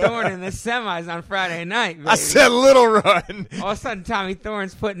Tommy Thorne in the semis on Friday night. Baby. I said little run. All of a sudden Tommy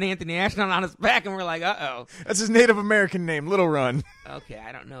Thorne's putting Anthony Astronaut on his back, and we're like, uh-oh. That's his Native American name, Little Run. Okay,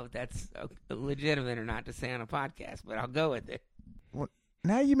 I don't know if that's legitimate or not to say on a podcast, but I'll go with it. Well,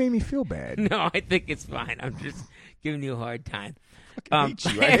 now you made me feel bad. No, I think it's fine. I'm just giving you a hard time. I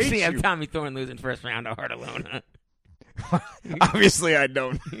hate you. Have Tommy Thorne losing first round to Artolona. Obviously, I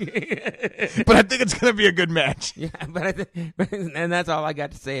don't. But I think it's going to be a good match. Yeah, and that's all I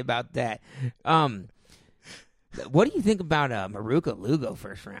got to say about that. What do you think about Maruka Lugo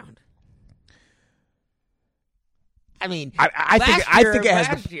first round? I mean, I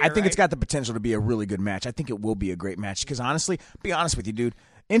think it's got the potential to be a really good match. I think it will be a great match because honestly, be honest with you, dude,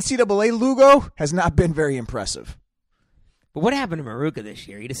 NCAA Lugo has not been very impressive. But what happened to Maruka this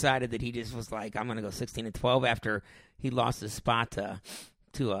year? He decided that he just was like, I'm going to go 16-12 after he lost his spot to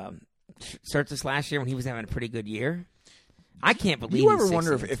Surtis last year when he was having a pretty good year. I can't believe. You ever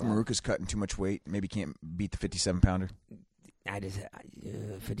wonder if Maruka's cutting too much weight, maybe can't beat the 57-pounder? I just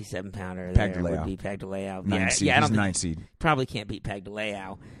 57-pounder Pagdaleo would be Pagdaleo. He's 9th seed. Probably can't beat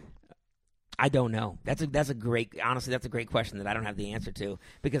Pagdaleo. I don't know. That's a great question that I don't have the answer to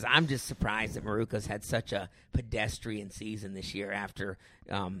because I'm just surprised that Maruka's had such a pedestrian season this year after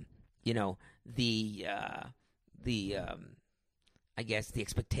I guess the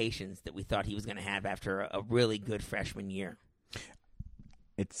expectations that we thought he was going to have after a really good freshman year.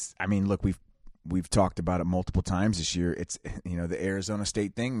 Look, we've talked about it multiple times this year. It's the Arizona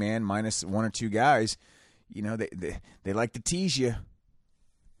State thing, man, minus one or two guys, they like to tease you.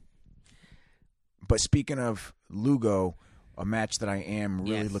 But speaking of Lugo, a match that I am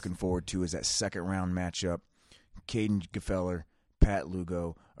really looking forward to is that second round matchup. Caden Gefeller, Pat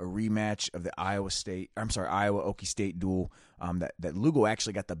Lugo, a rematch of the Iowa Okie State duel. That Lugo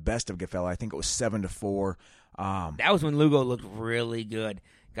actually got the best of Gefeller. I think it was 7-4. That was when Lugo looked really good.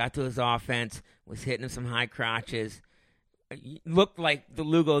 Got to his offense, was hitting some high crotches. Looked like the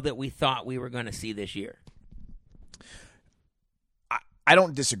Lugo that we thought we were going to see this year. I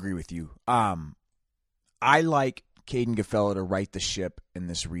don't disagree with you. I like Caden Gefeller to right the ship in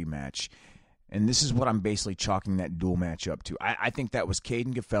this rematch. And this is what I'm basically chalking that duel match up to. I think that was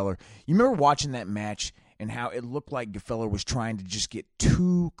Caden Gefeller. You remember watching that match and how it looked like Gefeller was trying to just get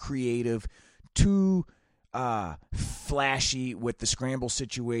too creative, too flashy with the scramble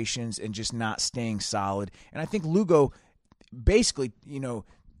situations and just not staying solid. And I think Lugo basically,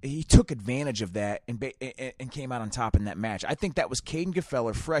 he took advantage of that and came out on top in that match. I think that was Caden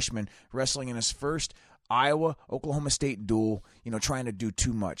Gefeller, freshman, wrestling in his first Iowa-Oklahoma State duel, trying to do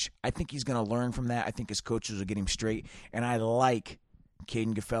too much. I think he's going to learn from that. I think his coaches will get him straight. And I like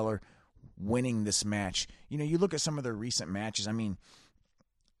Caden Gefeller winning this match. You look at some of their recent matches. I mean,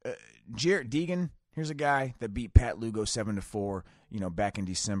 Jarrett Deegan, here's a guy that beat Pat Lugo 7-4, back in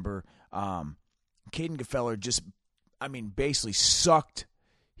December. Caden Gefeller just, basically sucked.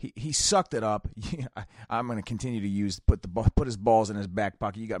 He sucked it up. I'm going to continue to put his balls in his back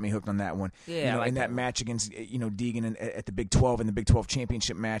pocket. You got me hooked on that one. Yeah, in that match against Deegan at the Big 12 in the Big 12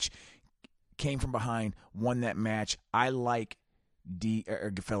 championship match, came from behind, won that match. I like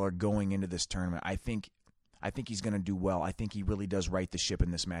Gefeller going into this tournament. I think he's going to do well. I think he really does right the ship in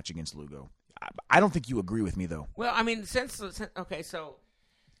this match against Lugo. I don't think you agree with me though. Well, so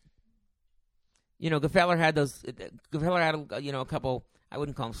Gefeller had those. Gefeller had a couple. I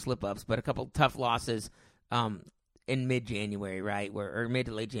wouldn't call them slip-ups, but a couple tough losses in mid-January, right, or mid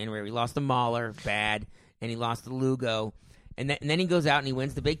to late January. He lost to Mahler, bad, and he lost to Lugo. And then he goes out and he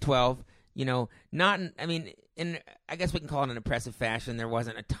wins the Big 12. In I guess we can call it an impressive fashion. There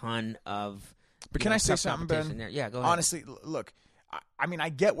wasn't a ton of But can I say something, Ben? There. Yeah, go ahead. Honestly, look, I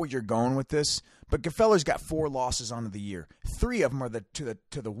get where you're going with this, but Gefeller's got 4 losses on the year. 3 of them are to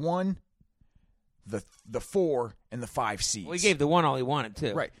the 1, the 4, and the 5 seeds. Well, he gave the 1 all he wanted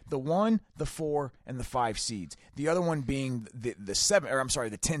too. Right, the 1, the 4, and the 5 seeds. The other one being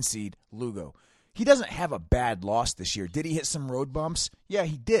the 10 seed Lugo. He doesn't have a bad loss this year. Did he hit some road bumps? Yeah,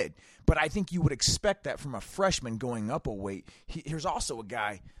 he did. But I think you would expect that from a freshman going up a weight. Here's also a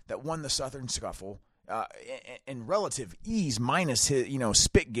guy that won the Southern Scuffle in relative ease, minus his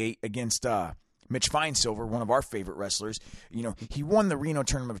Spitgate against Mitch Feinsilver, one of our favorite wrestlers. He won the Reno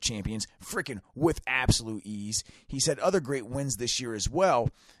Tournament of Champions freaking with absolute ease. He's had other great wins this year as well.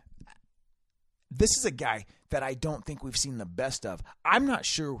 This is a guy that I don't think we've seen the best of. I'm not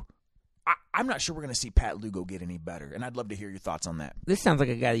sure we're going to see Pat Lugo get any better, and I'd love to hear your thoughts on that. This sounds like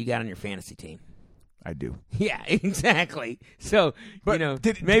a guy that you got on your fantasy team. I do. Yeah, exactly. So,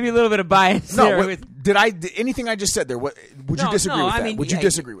 maybe a little bit of bias there. Did anything I just said there, would you disagree with that? Would you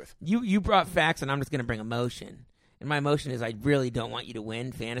disagree with? You brought facts, and I'm just going to bring emotion. And my emotion is I really don't want you to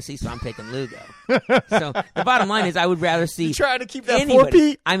win fantasy, so I'm picking Lugo. So the bottom line is I would rather see you trying to keep that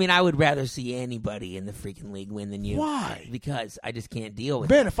anybody. 4P? I would rather see anybody in the freaking league win than you. Why? Because I just can't deal with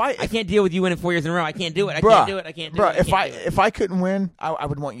Ben, it. I can't deal with you winning 4 years in a row. I can't do it. I can't do it. If I couldn't win, I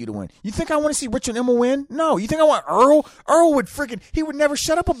would want you to win. You think I want to see Richard Emmel win? No. You think I want Earl? Earl would he would never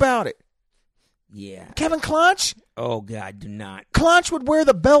shut up about it. Yeah. Kevin Clonch? Oh, God, do not. Clonch would wear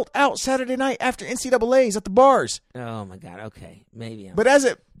the belt out Saturday night after NCAAs at the bars. Oh, my God. Okay. Maybe. But as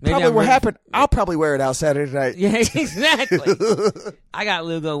it probably will happen, I'll probably wear it out Saturday night. Yeah, exactly. I got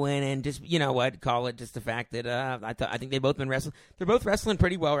Lugo winning. Just, you know what? Call it just the fact that I think they've both been wrestling. They're both wrestling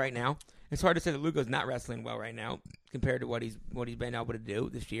pretty well right now. It's hard to say that Lugo's not wrestling well right now compared to what he's been able to do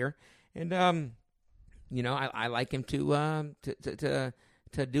this year. And, you know, I like him to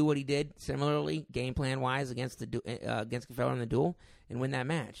do what he did similarly, game plan wise, against Gefeller in the duel and win that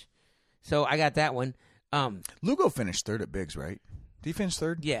match. So I got that one. Lugo finished third at Biggs, right? Did he finish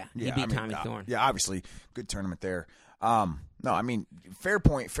third? Yeah, he beat Tommy Thorne. Yeah, obviously, good tournament there. No, I mean, fair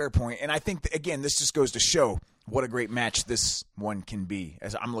point. And I think again, this just goes to show what a great match this one can be.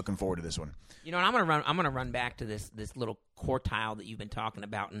 As I'm looking forward to this one. You know, and I'm gonna run back to this little quartile that you've been talking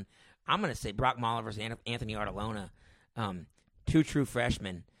about, and I'm gonna say Brock Mahler versus Anthony Artelona. Two true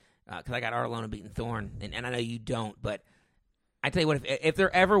freshmen, because I got Artelona beating Thorne, and I know you don't, but I tell you what, if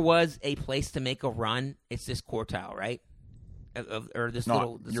there ever was a place to make a run, it's this quartile, right? Or this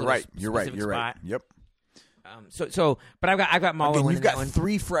little. You're right. Spot. Yep. But I've got Mahler winning you've got that one.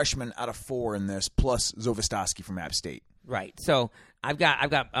 3 freshmen out of 4 in this, plus Zovistoski from App State. Right. So I've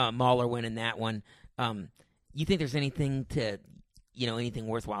got Mahler winning that one. You think there's anything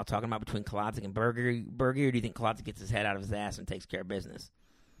worthwhile talking about between Kolodzik and Berger, or do you think Kolodzik gets his head out of his ass and takes care of business?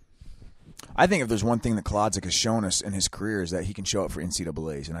 I think if there's one thing that Kolodzik has shown us in his career is that he can show up for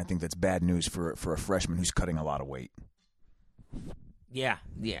NCAAs, and I think that's bad news for a freshman who's cutting a lot of weight. Yeah,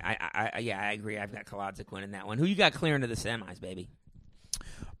 I agree. I've got Kolodzik winning that one. Who you got clearing to the semis, baby?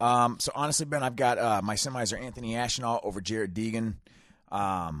 So honestly, Ben, I've got my semis are Anthony Ashenall over Jared Deegan.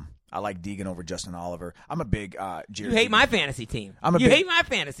 I like Deegan over Justin Oliver. I'm a big Jared. You hate my fantasy team. Hate my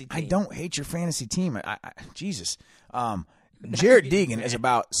fantasy team. I don't hate your fantasy team. Jesus. Jared Deegan is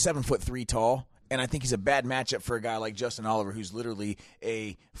about 7'3" tall, and I think he's a bad matchup for a guy like Justin Oliver, who's literally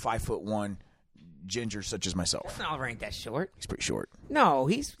a 5'1" ginger such as myself. Justin Oliver ain't that short. He's pretty short. No,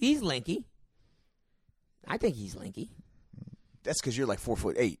 he's lanky. I think he's lanky. That's because you're like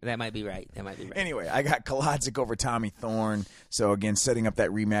 4'8". That might be right. Anyway, I got Kolodzik over Tommy Thorne. So again, setting up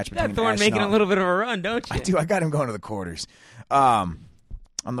that rematch between you got Thorne making a little bit of a run, don't you? I do. I got him going to the quarters.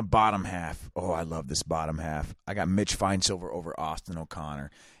 On the bottom half, I love this bottom half. I got Mitch Finesilver over Austin O'Connor.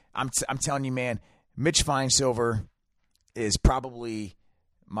 I'm telling you, man, Mitch Finesilver is probably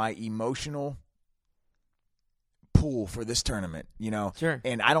my emotional pool for this tournament. You know, sure.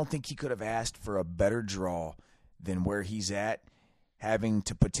 And I don't think he could have asked for a better draw than where he's at, having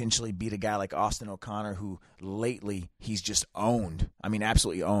to potentially beat a guy like Austin O'Connor, who lately he's just owned. I mean,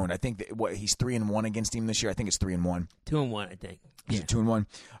 absolutely owned. I think that he's 3-1 against him this year. I think it's 3-1. 2-1, I think. He's a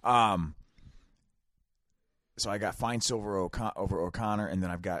 2-1. So I got Finesilver over O'Connor, and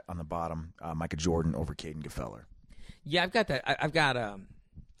then I've got on the bottom Micah Jordan over Caden Gefeller. Yeah, I've got that. I've got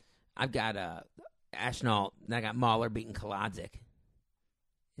Ashnall, and I got Mahler beating Kolodzik.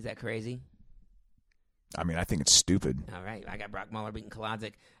 Is that crazy? I mean, I think it's stupid. All right. I got Brock Mahler beating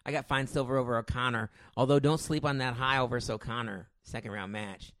Kolodzik. I got Finesilver over O'Connor, although don't sleep on that high over O'Connor second-round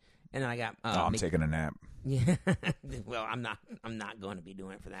match. And then I got I'm taking a nap. Yeah. Well, I'm not going to be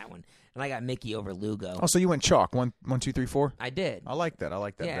doing it for that one. And I got Mickey over Lugo. Oh, so you went chalk. 1, 2, 3, 4? I did. I like that.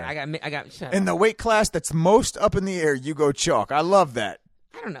 Yeah, I got shut in up. The weight class that's most up in the air, you go chalk. I love that.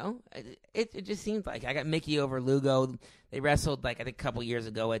 I don't know. It just seems like I got Mickey over Lugo. They wrestled I think a couple years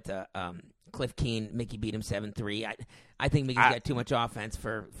ago at Cliff Keen. Mickey beat him 7-3. I think Mickey's got too much offense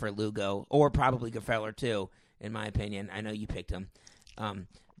for Lugo, or probably Gefeller too, in my opinion. I know you picked him.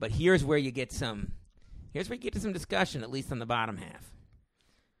 But here's where you get to some discussion, at least on the bottom half.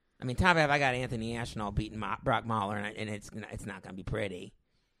 I mean, top half, I got Anthony Ashenall beating Brock Mahler, and it's not going to be pretty.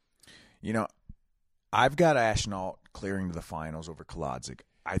 You know, I've got Ashenall clearing to the finals over Kolodzik.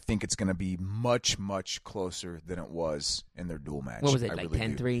 I think it's going to be much, much closer than it was in their dual match. What was it,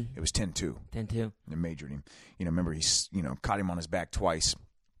 10-3? It was 10-2. 10-2. It majored him. Remember, he's caught him on his back twice.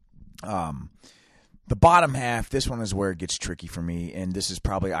 The bottom half, this one is where it gets tricky for me, and this is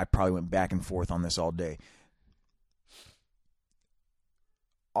I probably went back and forth on this all day.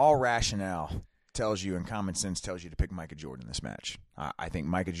 All rationale tells you, and common sense tells you to pick Micah Jordan in this match. I think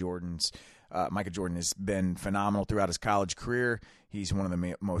Micah Jordan has been phenomenal throughout his college career. He's one of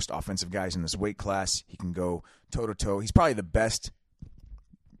the most offensive guys in this weight class. He can go toe-to-toe. He's probably the best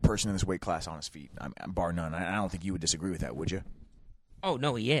person in this weight class on his feet, bar none. I don't think you would disagree with that, would you? Oh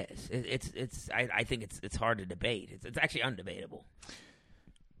no, he is. I think it's hard to debate. It's actually undebatable.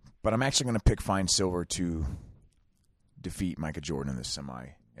 But I'm actually going to pick Finesilver to defeat Micah Jordan in this semi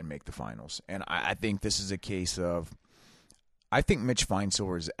and make the finals. And I think this is a case of I think Mitch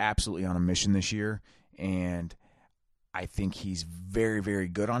Feinsilver is absolutely on a mission this year, and I think he's very, very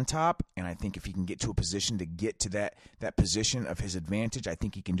good on top, and I think if he can get to a position to get to that position of his advantage, I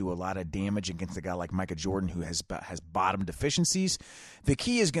think he can do a lot of damage against a guy like Micah Jordan who has bottom deficiencies. The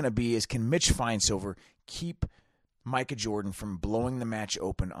key is going to be can Mitch Feinsilver keep Micah Jordan from blowing the match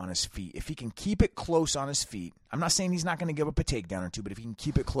open on his feet? If he can keep it close on his feet, I'm not saying he's not going to give up a takedown or two, but if he can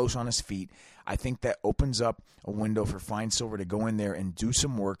keep it close on his feet, I think that opens up a window for Feinsilver to go in there and do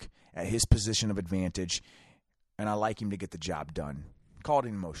some work at his position of advantage, and I like him to get the job done. Call it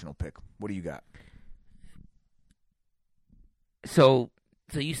an emotional pick. What do you got? So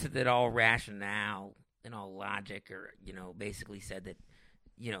you said that all rationale and all logic, or basically said that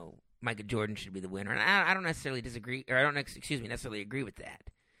Micah Jordan should be the winner, and I don't necessarily disagree, or I don't necessarily agree with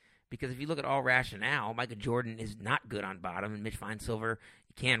that, because if you look at all rationale, Micah Jordan is not good on bottom, and Mitch Feinsilver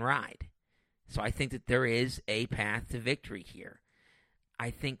can ride. So I think that there is a path to victory here.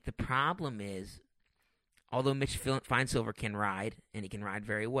 I think the problem is, although Mitch Feinsilver can ride, and he can ride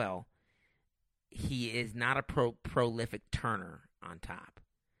very well, he is not a prolific turner on top.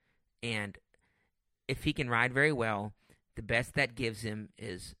 And if he can ride very well, the best that gives him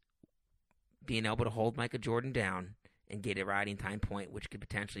is being able to hold Micah Jordan down and get a riding time point, which could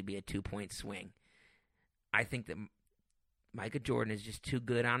potentially be a 2-point swing. I think that Micah Jordan is just too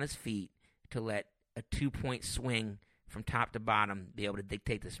good on his feet to let a 2-point swing from top to bottom be able to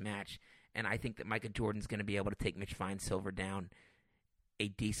dictate this match. And I think that Micah Jordan's going to be able to take Mitch Feinsilver down a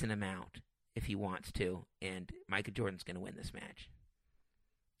decent amount if he wants to, and Micah Jordan's going to win this match.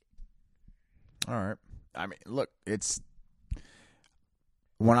 All right. I mean, look,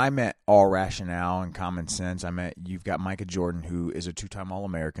 when I met all rationale and common sense, you've got Micah Jordan, who is a 2-time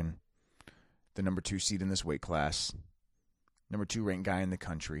All-American, the number 2 seed in this weight class, number 2 ranked guy in the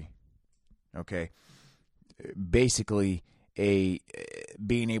country. Okay, basically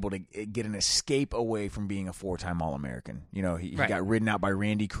being able to get an escape away from being a 4-time All-American. He got ridden out by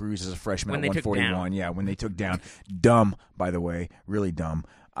Randy Cruz as a freshman at 141. Yeah, when they took down. Dumb, by the way, really dumb.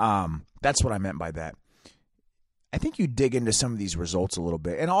 That's what I meant by that. I think you dig into some of these results a little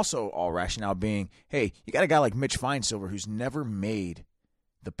bit, and also all rationale being, hey, you got a guy like Mitch Feinsilver who's never made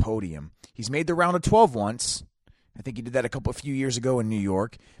the podium. He's made the round of 12 once. I think he did that a few years ago in New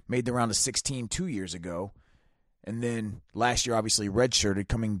York. Made the round of 16 2 years ago. And then last year, obviously, redshirted,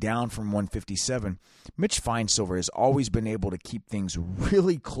 coming down from 157. Mitch Feinsilver has always been able to keep things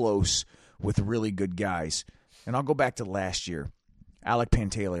really close with really good guys. And I'll go back to last year. Alec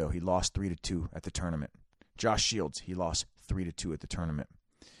Pantaleo, he lost 3-2 at the tournament. Josh Shields, he lost 3-2 at the tournament.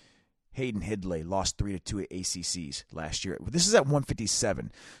 Hayden Hidlay lost 3-2 at ACCs last year. This is at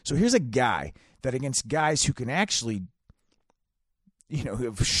 157. So here's a guy that against guys who can actually, who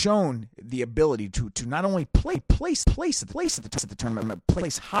have shown the ability to not only place at the tournament, but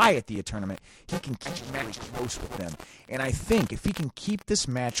place high at the tournament, he can keep a match close with them. And I think if he can keep this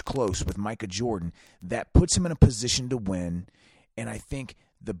match close with Micah Jordan, that puts him in a position to win. And I think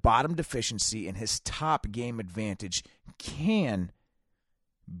the bottom deficiency and his top game advantage can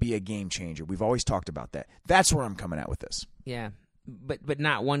be a game changer. We've always talked about that. That's where I'm coming at with this. Yeah, but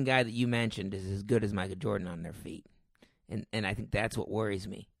not one guy that you mentioned is as good as Micah Jordan on their feet. And I think that's what worries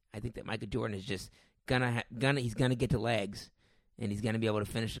me. I think that Micah Jordan is just he's gonna get to legs, and he's gonna be able to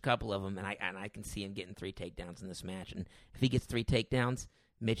finish a couple of them. And I can see him getting 3 takedowns in this match. And if he gets 3 takedowns,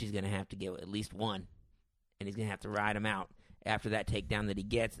 Mitch is gonna have to get at least 1, and he's gonna have to ride him out after that takedown that he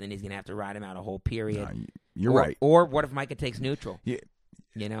gets. Then he's gonna have to ride him out a whole period. You're right. Or what if Micah takes neutral? Yeah.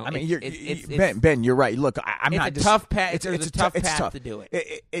 I mean, Ben, you're right. Look, I'm not. It's a tough path. It's a tough path to do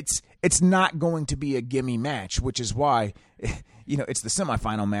it. It's not going to be a gimme match, which is why, it's the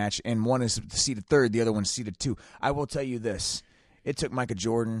semifinal match, and one is seeded 3rd, the other one's seeded 2. I will tell you this: it took Micah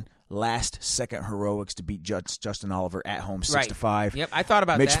Jordan last-second heroics to beat Justin Oliver at home 6-5. Yep, I thought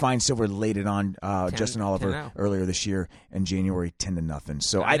about Mitch that. Feinsilver laid it on Justin Oliver earlier this year in January, 10-0.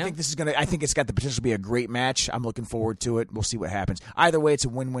 So I think I think it's got the potential to be a great match. I'm looking forward to it. We'll see what happens. Either way, it's a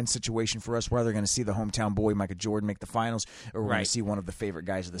win-win situation for us. We're either going to see the hometown boy Micah Jordan make the finals, or we're going to see one of the favorite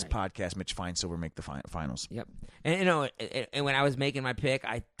guys of this podcast, Mitch Feinsilver, make the finals. Yep. And and when I was making my pick,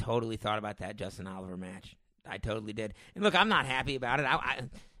 I totally thought about that Justin Oliver match. I totally did. And look, I'm not happy about it.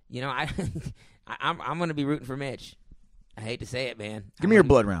 I'm going to be rooting for Mitch. I hate to say it, man. Give me your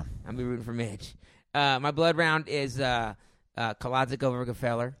blood round. I'm going to be rooting for Mitch. My blood round is Kolodzic over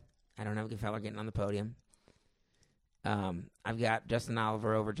Gefeller. I don't have Gefeller getting on the podium. I've got Justin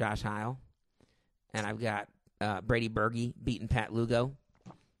Oliver over Josh Heil. And I've got Brady Berge beating Pat Lugo.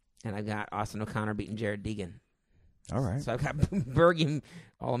 And I've got Austin O'Connor beating Jared Deegan. All right. So I've got Bergie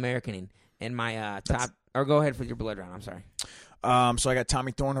All-American in my top. Or go ahead for your blood round. I'm sorry. So I got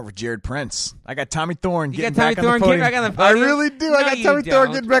Tommy Thorne over Jared Prince. I got Tommy Thorne getting Tommy back Thorne on the podium. getting back on the podium? I really do. No, I got you Tommy Thorne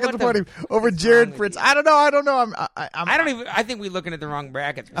don't. getting back on the podium over Jared Prince. I don't know. I don't even. I think we're looking at the wrong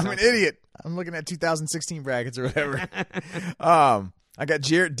brackets. I'm an idiot. I'm looking at 2016 brackets or whatever. I got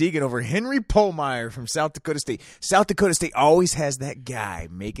Jarrett Deegan over Henry Pohlmeyer from South Dakota State. South Dakota State always has that guy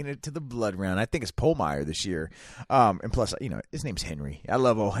making it to the blood round. I think it's Pohlmeyer this year. And plus, his name's Henry. I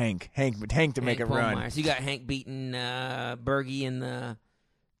love old Hank. Hank to make a Pohlmeyer. run. So you got Hank beating Bergie in the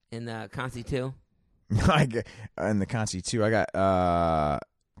Conci too. In the Conci too, I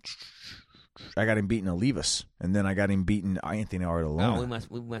got him beating Olivas, and then I got him beating Anthony Artolona. Oh,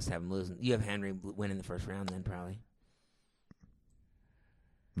 we must have him losing. You have Henry winning the first round, then probably.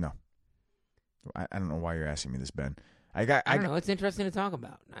 No, I don't know why you're asking me this, Ben. I don't know. It's interesting to talk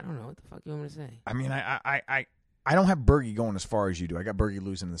about. I don't know what the fuck you want me to say. I mean, I don't have Bergie going as far as you do. I got Bergie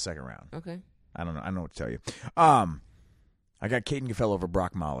losing in the second round. Okay. I don't know. I don't know what to tell you. I got Caden Gaffell over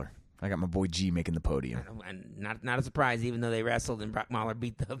Brock Mahler. I got my boy G making the podium. And not a surprise, even though they wrestled and Brock Mahler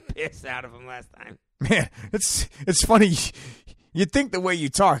beat the piss out of him last time. Man, it's funny. You'd think the way you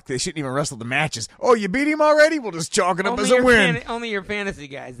talk, they shouldn't even wrestle the matches. Oh, you beat him already? We'll just chalk it up as a win. Only your fantasy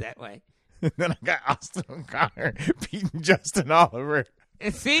guys that way. And then I got Austin O'Connor beating Justin Oliver.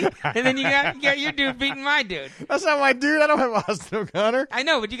 And see? And then you got your dude beating my dude. That's not my dude. I don't have Austin O'Connor. I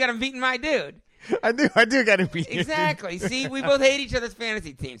know, but you got him beating my dude. I do got him beating. Exactly. See, we both hate each other's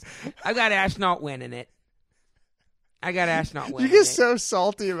fantasy teams. I've got Ashnault winning it. You get so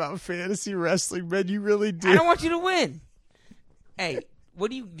salty about fantasy wrestling, man. You really do. I don't want you to win. Hey,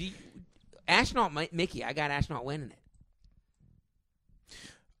 what do you Ashnault, Mickey, I got Ashnault winning it.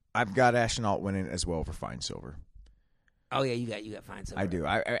 I've got Ashnault winning it as well for Fine Silver. Oh yeah, you got Fine Silver. I do.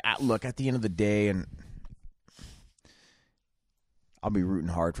 I look at the end of the day, and I'll be rooting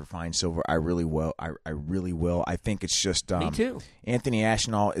hard for Fine Silver. I really will. I really will. I think it's just me too. Anthony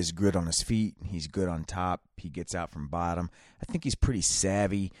Ashnault is good on his feet. He's good on top. He gets out from bottom. I think he's pretty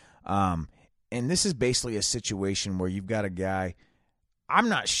savvy. And this is basically a situation where you've got a guy. I'm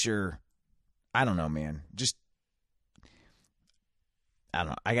not sure. I don't know, man. I don't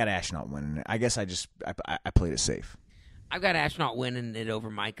know. I got Ashnault winning it. I guess I played it safe. I've got Ashnault winning it over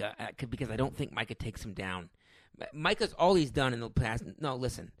Micah because I don't think Micah takes him down. Micah's all he's done in the past. No,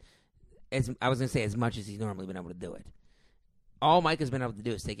 listen. I was going to say as much as he's normally been able to do it. All Micah's been able to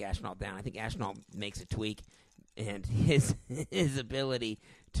do is take Ashnault down. I think Ashnault makes a tweak, and his ability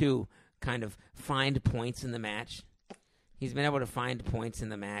to kind of find points in the match. He's been able to find points in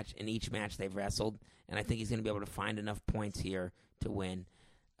the match, in each match they've wrestled, and I think he's going to be able to find enough points here to win.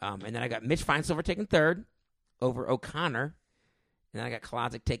 And then I got Mitch Feinsilver taking third over O'Connor. And then I got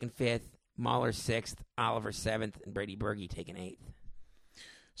Kolodzic taking fifth, Mahler sixth, Oliver seventh, and Brady Bergie taking eighth.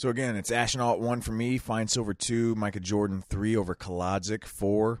 So again, it's Ashnault 1 for me, Fine Silver 2, Micah Jordan 3 over Kolodzic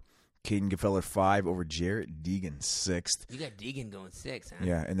 4, Caden Gafeller 5 over Jarrett Deegan 6th. You got Deegan going 6, huh?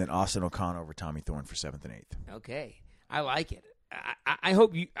 Yeah, and then Austin O'Connor over Tommy Thorne for 7th and 8th. Okay, I like it. I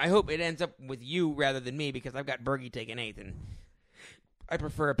hope it ends up with you rather than me because I've got Bergie taking 8th, and I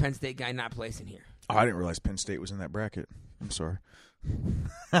prefer a Penn State guy not placing here. Oh, I didn't realize Penn State was in that bracket. I'm sorry.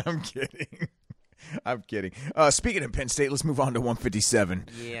 I'm kidding. I'm kidding. Speaking of Penn State, let's move on to 157.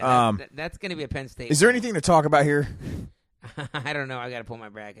 Yeah, that's going to be a Penn State. Is there anything to talk about here? I don't know. I got to pull my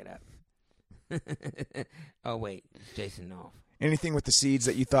bracket up. Oh, wait. Jason Knopf. Anything with the seeds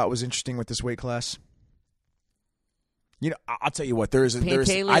that you thought was interesting with this weight class? You know, I'll tell you what. I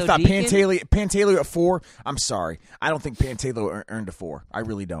thought Pantaleo at 4. I'm sorry. I don't think Pantaleo earned a 4. I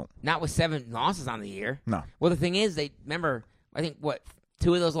really don't. Not with 7 losses on the year. No. Well, the thing is, remember, I think,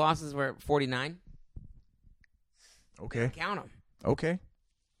 2 of those losses were 49? Okay. Count them. Okay.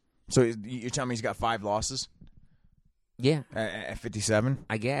 So you're telling me he's got 5 losses? Yeah. At 57?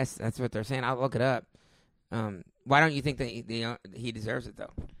 I guess. That's what they're saying. I'll look it up. Why don't you think that he deserves it,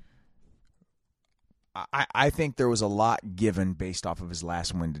 though? I think there was a lot given based off of his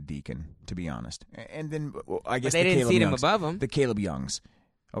last win to Deacon, to be honest. And then I guess they didn't seed him above him. The Caleb Youngs.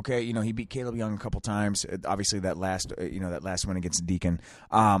 Okay, he beat Caleb Young a couple times. Obviously, that last win against Deacon.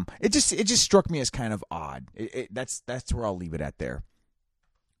 It just struck me as kind of odd. That's where I'll leave it at there.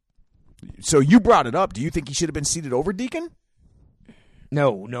 So you brought it up. Do you think he should have been seeded over Deacon?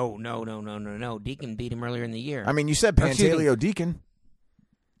 No. Deacon beat him earlier in the year. I mean, you said Pantaleo Deacon.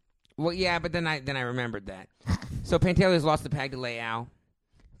 Well, yeah, but then I remembered that. So Pantaleo's lost to Pag de Leao.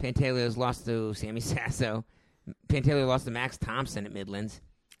 Pantaleo's lost to Sammy Sasso. Pantaleo lost to Max Thompson at Midlands.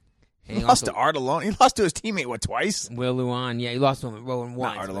 And he lost to Artolona. He lost to his teammate, twice? Will Luan. Yeah, he lost to him at Rowan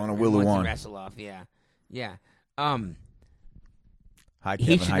once. Not Artolona, Will Luan. Wrestle off, yeah. Hi, He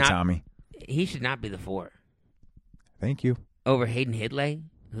Kevin. should Hi, not- Tommy. He should not be the 4 Thank you. over Hayden Hidlay,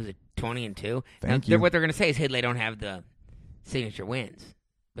 who's a 20-2. Thank Now, you. what they're going to say is Hidlay don't have the signature wins,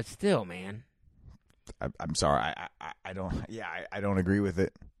 but still, man. I'm sorry. I don't. Yeah, I don't agree with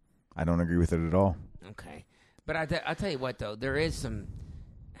it. I don't agree with it at all. Okay, but I'll tell you what though, there is some.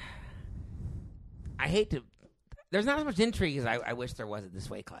 I hate to. There's not as much intrigue as I wish there was at this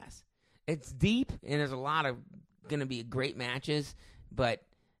weight class. It's deep, and there's a lot of going to be great matches. But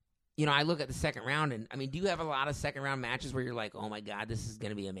you know, I look at the second round, and I mean, do you have a lot of second round matches where you're like, oh my god, this is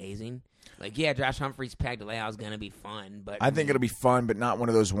going to be amazing? Like, yeah, Josh Humphreys Pagdaleo is going to be fun, but I think it'll be fun, but not one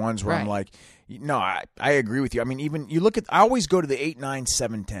of those ones where I'm Right. like, no, I agree with you. I mean, even you look at, I always go to the 8-9,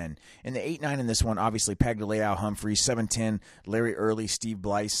 7-10. And the 8-9 in this one, obviously, Pagdaleo, Humphreys, 7-10, Larry Early, Steve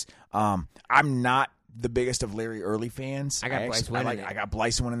Blyce. I'm not the biggest of Larry Early fans. I got Blyce winning it. I got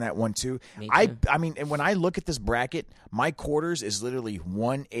Blyce winning that one too. Me too. I mean, and when I look at this bracket, my quarters is literally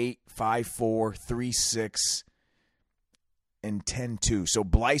 1-8, 5-4, 3-6, and 10-2. So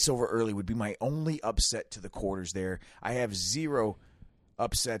Blyce over Early would be my only upset to the quarters there. I have 0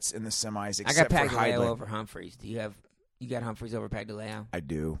 upsets in the semis I got except for Pagdaleo Heidler. over Humphreys. Do you have? You got Humphreys over Pagdaleo? I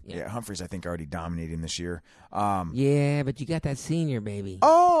do. Yeah. Yeah, Humphreys I think already dominating this year. Yeah, but you got that senior baby.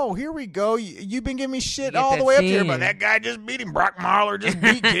 Oh, here we go. You've been giving me shit You get all the that way up here, senior. but that guy just beat him. Brock Marler just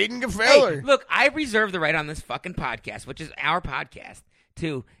beat Caden Gefeller. Hey, look, I reserve the right on this fucking podcast, which is our podcast,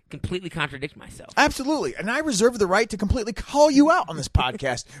 to completely contradict myself. Absolutely. And I reserve the right to completely call you out on this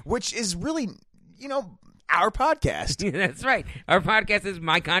podcast, which is really, our podcast. That's right. Our podcast is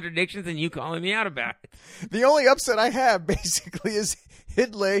my contradictions and you calling me out about it. The only upset I have basically is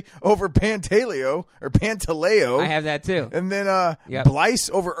Hidlay over Pantaleo. I have that too. And then Yep. Blyce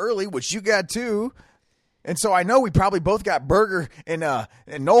over Early, which you got too. And so I know we probably both got Berger and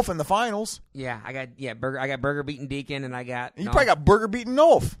Nolf in the finals. Yeah, I got Berger. I got Berger beating Deacon, and I got. You probably got Berger beating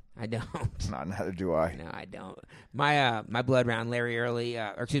Nolf. I don't. No, neither do I. No, I don't. My blood round, Larry Early,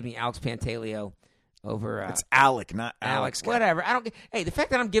 Alex Pantaleo over. It's Alec, not Alex. Whatever. I don't. Hey, the fact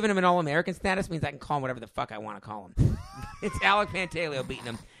that I'm giving him an All-American status means I can call him whatever the fuck I want to call him. It's Alec Pantaleo beating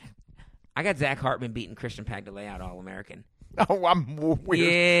him. I got Zach Hartman beating Christian Pagdaleo out All-American. Oh, I'm weird.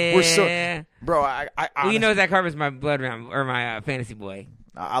 Yeah. We're so, bro. I Well, you know Zach Hartman's my blood round or my fantasy boy.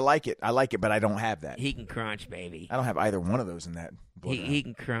 I like it. I like it, but I don't have that. He can crunch, baby. I don't have either one of those in that. He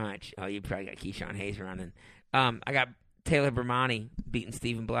can crunch. Oh, you probably got Keyshawn Hayes running. I got Taylor Bermani beating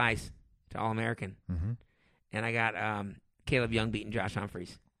Stephen Blyce to All-American. Mm-hmm. And I got Caleb Young beating Josh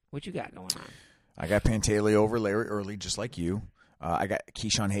Humphreys. What you got going on? I got Pantaleo over Larry Early, just like you. I got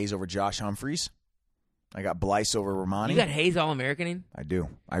Keyshawn Hayes over Josh Humphreys. I got Blyce over Romani. You got Hayes All-Americaning? I do.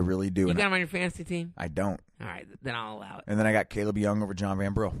 I really do. You And got him on your fantasy team? I don't. All right, then I'll allow it. And then I got Caleb Young over John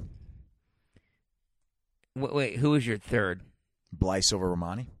Van Brill. Wait, who was your third? Blyce over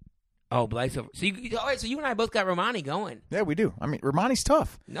Romani. Oh, Blyce over. So all right, so you and I both got Romani going. Yeah, we do. I mean, Romani's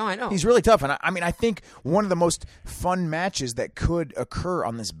tough. No, I know. He's really tough. And I think one of the most fun matches that could occur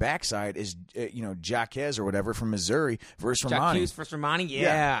on this backside is, Jaquez or whatever from Missouri versus Romani. Jacques versus Romani?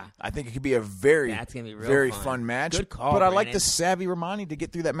 Yeah. I think it could be a very, That's gonna be real very fun. fun match. Good call, But I like Brandon. the savvy Romani to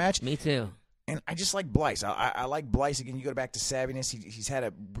get through that match. Me too. And I just like Blyce. I like Blyce again. You go back to savviness. He's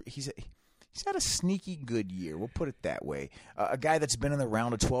had a sneaky good year. We'll put it that way. A guy that's been in the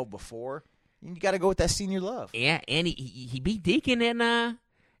round of 12 before. You got to go with that senior love. Yeah, and he beat Deacon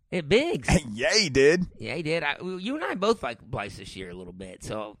at Biggs. Yeah, he did. Yeah, he did. You and I both like Blyce this year a little bit,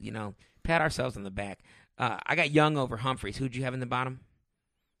 so pat ourselves on the back. I got Young over Humphreys. Who'd you have in the bottom?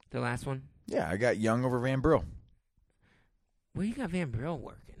 The last one. Yeah, I got Young over Van Brill. Where you got Van Brill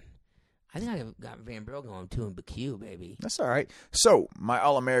working? I think I got Van Brill going 2 in BQ, baby. That's all right. So my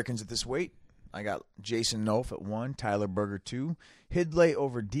All-Americans at this weight, I got Jason Nolf at 1, Tyler Berger 2, Hidlay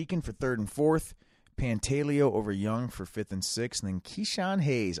over Deacon for 3rd and 4th, Pantaleo over Young for 5th and 6th, and then Keyshawn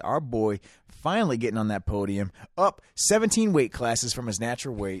Hayes, our boy, finally getting on that podium, up 17 weight classes from his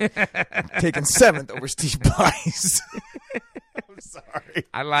natural weight, taking 7th over Steve Blyce. I'm sorry.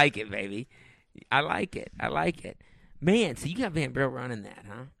 I like it, baby. I like it. Man, so you got Van Brill running that,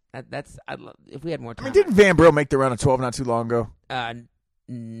 huh? I'd love if we had more time. I mean, didn't Van Brill make the round of 12 not too long ago?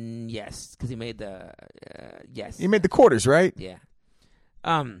 Yes, because he made the yes. He made the quarters, right? Yeah.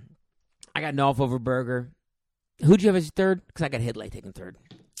 I got Nolf over Berger. Who'd you have as your third? Because I got Hidlay taking third.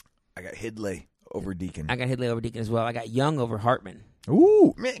 I got Hidlay over Deacon. I got Hidlay over Deacon as well. I got Young over Hartman.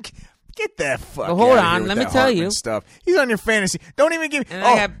 Ooh, man, get that fuck. Well, hold outta here on, with let me that tell Hartman you. stuff. He's on your fantasy. Don't even give. And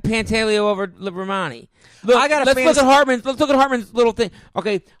I got Pantaleo over Romani. Look, I got a let's fantasy- look at Hartman's little thing.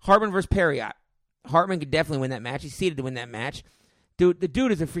 Okay, Hartman versus Perriott. Hartman could definitely win that match. He's seeded to win that match. Dude, the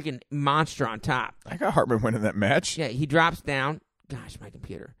dude is a freaking monster on top. I got Hartman winning that match. Yeah, he drops down. Gosh, my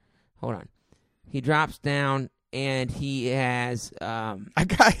computer. Hold on. He drops down, and he has... I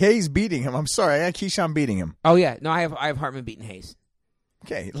got Hayes beating him. I'm sorry. I got Keyshawn beating him. Oh, yeah. No, I have Hartman beating Hayes.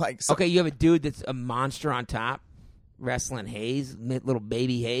 Okay, Okay, you have a dude that's a monster on top, wrestling Hayes, little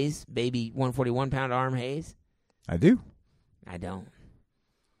baby Hayes, baby 141-pound arm Hayes. I do. I don't.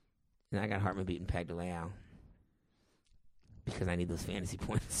 And I got Hartman beating Pagdaleao because I need those fantasy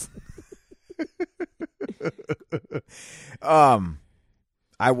points.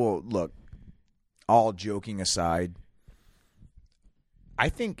 I will look. All joking aside, I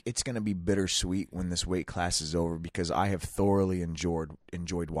think it's going to be bittersweet when this weight class is over because I have thoroughly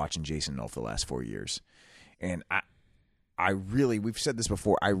enjoyed watching Jason Nolf the last 4 years, and I really, we've said this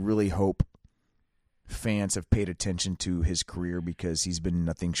before, I really hope fans have paid attention to his career because he's been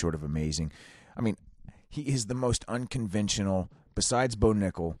nothing short of amazing. I mean, he is the most unconventional, besides Bo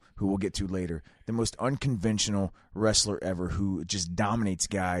Nickel, who we'll get to later, the most unconventional wrestler ever who just dominates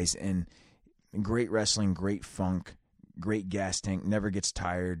guys and great wrestling, great funk, great gas tank, never gets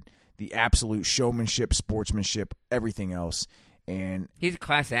tired, the absolute showmanship, sportsmanship, everything else. And he's a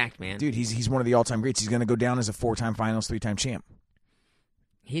class act, man. Dude, he's one of the all-time greats. He's going to go down as a 4-time finals, 3-time champ.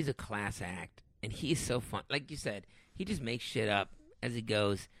 He's a class act, and he's so fun. Like you said, he just makes shit up as he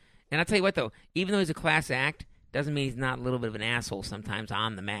goes. And I'll tell you what, though, even though he's a class act, doesn't mean he's not a little bit of an asshole sometimes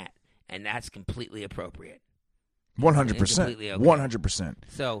on the mat, and that's completely appropriate. 100%. Okay. 100%.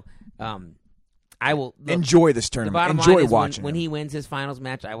 So, I will enjoy this tournament. Enjoy watching. When he wins his finals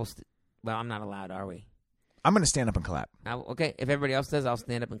match, I will. Well, I'm not allowed, are we? I'm going to stand up and clap. Okay, if everybody else does, I'll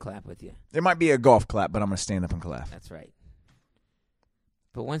stand up and clap with you. There might be a golf clap, but I'm going to stand up and clap. That's right.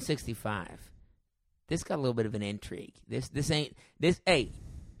 But 165, this got a little bit of an intrigue. This ain't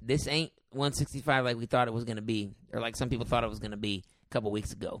 165 like we thought it was going to be, or like some people thought it was going to be a couple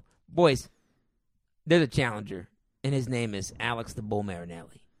weeks ago. Boys, there's a challenger, and his name is Alex the Bull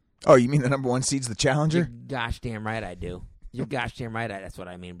Marinelli. Oh, you mean the number one seed's the challenger? You're gosh damn right I do. You're gosh damn right that's what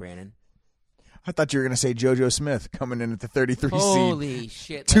I mean, Brandon. I thought you were going to say JoJo Smith coming in at the 33 seed. Holy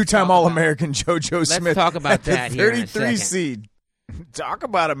shit. 2-time All-American JoJo Smith. Let's talk about that here in a 33 second. seed. Talk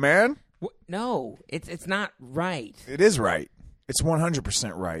about it, man. No, it's not right. It is right. It's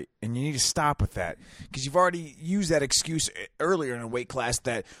 100% right. And you need to stop with that. Because you've already used that excuse earlier in a weight class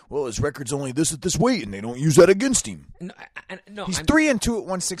that, well, his record's only this at this weight, and they don't use that against him. No, He's 3-2 at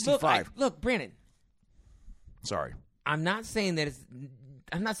 165. Look, Brandon. Sorry. I'm not saying that it's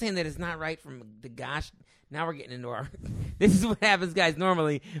not right from the gosh. Now we're getting into our. This is what happens, guys.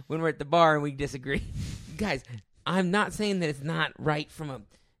 Normally when we're at the bar and we disagree, guys. I'm not saying that it's not right from a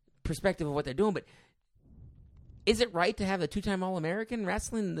perspective of what they're doing, but is it right to have a 2-time All-American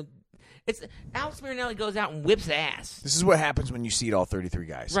wrestling? It's Alex Marinelli goes out and whips ass. This is what happens when you seed all 33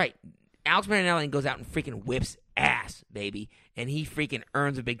 guys. Right. Alex Marinelli goes out and freaking whips ass, baby, and he freaking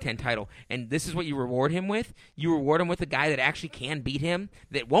earns a Big Ten title. And this is what you reward him with? You reward him with a guy that actually can beat him,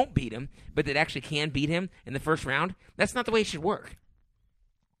 that won't beat him, but that actually can beat him in the first round? That's not the way it should work.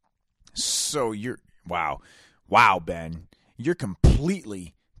 So you're... Wow, Ben. You're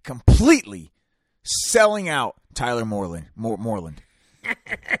completely selling out Tyler Moreland.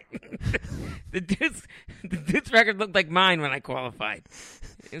 The dude's record looked like mine when I qualified.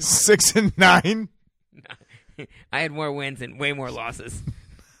 6-9. I had more wins and way more losses.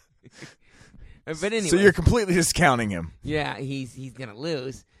 But anyway, so you're completely discounting him. Yeah, he's gonna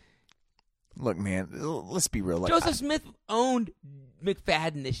lose. Look, man, let's be real. Joseph Smith owned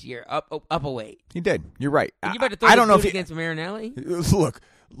McFadden this year, up a weight. He did. You're right. You better throw I don't know if against Marinelli. Look,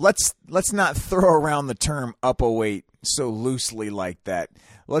 let's not throw around the term up a weight so loosely like that.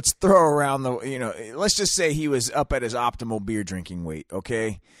 Let's throw around let's just say he was up at his optimal beer drinking weight,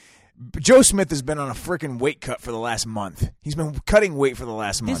 okay? Joe Smith has been on a freaking weight cut for the last month. He's been cutting weight for the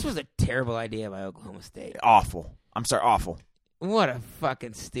last month. This was a terrible idea by Oklahoma State. Awful. I'm sorry, awful. What a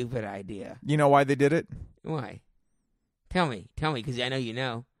fucking stupid idea. You know why they did it? Why? Tell me, because I know you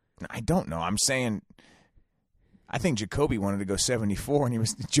know. I don't know. I'm saying I think Jacoby wanted to go 74,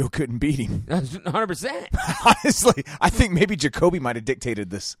 and Joe couldn't beat him. 100%. Honestly, I think maybe Jacoby might have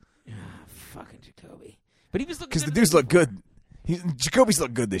dictated this. Fucking Jacoby. But he was looking because the dudes look good. Jacoby's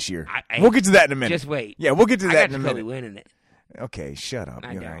look good this year. We'll get to that in a minute. Just wait. Yeah, we'll get to that in a minute. Jacoby winning it. Okay, shut up.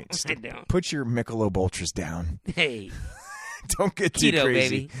 I You're don't. right. I don't. Put your Michelob Ultras down. Hey. Don't get too Keto,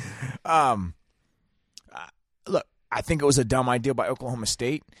 crazy. Baby. Look, I think it was a dumb idea by Oklahoma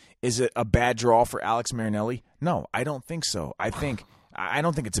State. Is it a bad draw for Alex Marinelli? No, I don't think so. I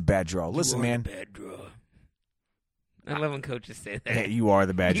don't think it's a bad draw. Listen, man. Bad draw. I love when coaches say that. Hey, you are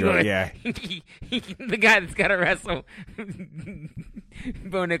the bad draw. Yeah. The guy that's got to wrestle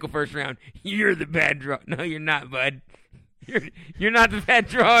Bo Nickel first round. You're the bad draw. No, you're not, bud. You're not the bad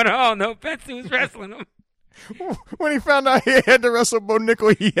draw at all. No offense, who was wrestling him. When he found out he had to wrestle Bo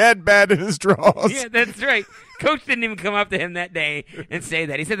Nickel, he had bad in his draws. Yeah, that's right. Coach didn't even come up to him that day and say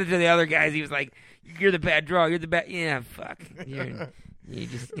that. He said that to the other guys. He was like, "You're the bad draw. You're the bad." Yeah, fuck. You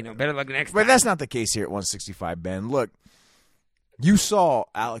just, better luck next time. But that's not the case here at 165, Ben. Look, you saw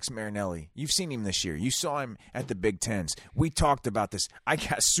Alex Marinelli. You've seen him this year. You saw him at the Big Tens. We talked about this. I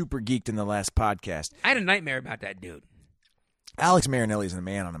got super geeked in the last podcast. I had a nightmare about that dude. Alex Marinelli is a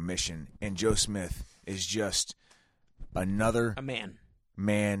man on a mission, and Joe Smith is just another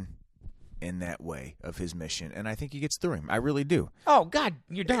man in that way of his mission, and I think he gets through him. I really do. Oh God,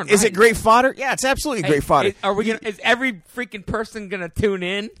 you're darn right. Is it great fodder? Yeah, it's absolutely great fodder. Is every freaking person gonna tune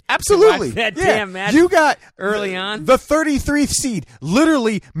in? Absolutely. To watch that damn match. You got early on the 33rd seed,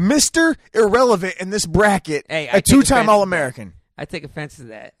 literally Mr. Irrelevant in this bracket, a two-time All-American. I take offense to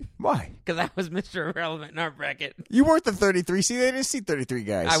that. Why? Because I was Mr. Irrelevant in our bracket. You weren't the 33 seed. They didn't seed 33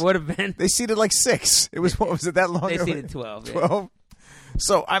 guys. I would have been. They seeded like 6. It was, what was it, that long They ago? seeded 12. 12? Yeah.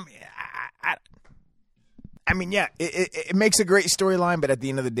 So, I mean, yeah, it makes a great storyline, but at the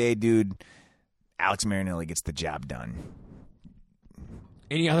end of the day, dude, Alex Marinelli gets the job done.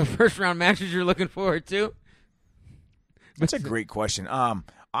 Any other first-round matches you're looking forward to? That's a great question.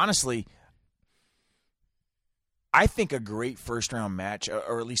 Honestly, I think a great first-round match,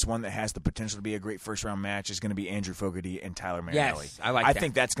 or at least one that has the potential to be a great first-round match, is going to be Andrew Fogarty and Tyler Marinelli. Yes, I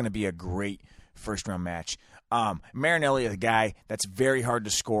think that's going to be a great first-round match. Marinelli is a guy that's very hard to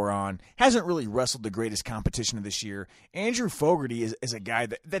score on, hasn't really wrestled the greatest competition of this year. Andrew Fogarty is a guy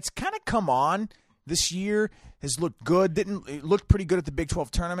that's kind of come on this year, has looked good, looked pretty good at the Big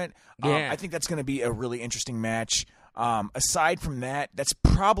 12 tournament. Yeah. I think that's going to be a really interesting match. Aside from that, that's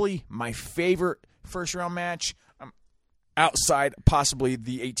probably my favorite first-round match. Outside possibly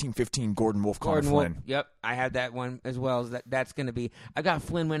the 1815 Gordon Wolf Connor Flynn. Yep, I had that one as well. That's going to be. I got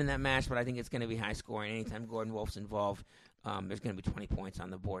Flynn winning that match, but I think it's going to be high scoring. Anytime Gordon Wolf's involved, there's going to be 20 points on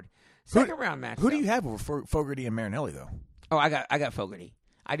the board. Second round match. Who do you have over Fogarty and Marinelli though? Oh, I got Fogarty.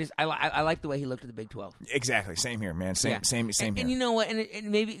 I like the way he looked at the Big 12. Exactly, same here, man. Same here. And you know what? And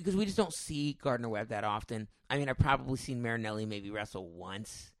maybe because we just don't see Gardner Webb that often. I mean, I've probably seen Marinelli maybe wrestle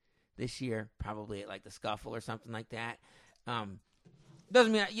once this year, probably at like the Scuffle or something like that.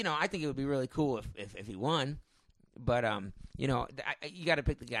 Doesn't mean I think it would be really cool if he won, but you got to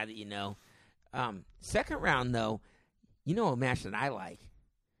pick the guy that you know. Second round though, a match that I like,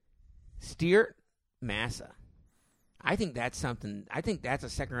 Steer Massa. I think that's something. I think that's a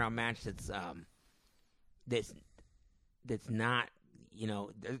second round match that's not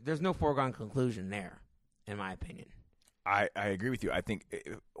there's no foregone conclusion there, in my opinion. I agree with you. I think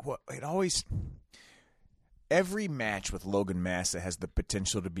it always. Every match with Logan Massa has the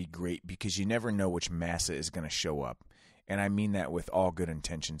potential to be great because you never know which Massa is going to show up. And I mean that with all good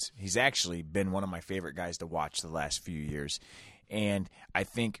intentions. He's actually been one of my favorite guys to watch the last few years. And I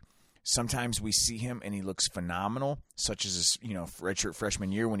think sometimes we see him and he looks phenomenal, such as his redshirt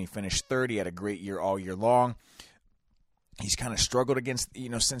freshman year when he finished third. He had a great year all year long. He's kind of struggled against,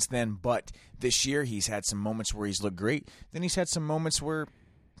 since then. But this year he's had some moments where he's looked great. Then he's had some moments where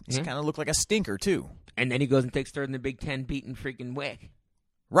he's kind of looked like a stinker too. And then he goes and takes third in the Big Ten, beating freaking Wick.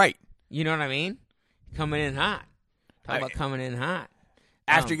 Right. You know what I mean? Coming in hot. Talk about coming in hot.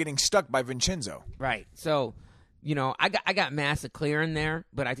 After getting stuck by Vincenzo. Right. So, I got Massa clear in there,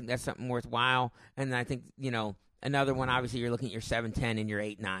 but I think that's something worthwhile. And I think, another one, obviously, you're looking at your 7-10 and your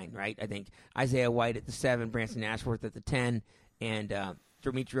 8-9, right? I think Isaiah White at the 7, Branson Ashworth at the 10, and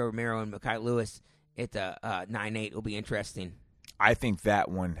Demetrio Romero and Mekhi Lewis at the 9-8 will be interesting. I think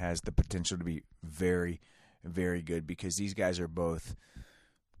that one has the potential to be very, very good because these guys are both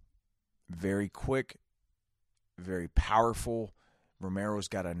very quick, very powerful. Romero's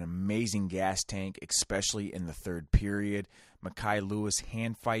got an amazing gas tank, especially in the third period. Mekhi Lewis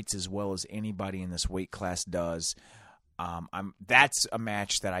hand fights as well as anybody in this weight class does. That's a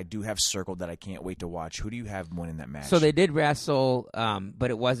match that I do have circled that I can't wait to watch. Who do you have winning that match? So they did wrestle, but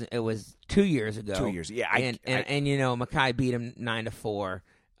it wasn't. It was 2 years ago. 2 years, yeah. And Mekhi beat him 9-4.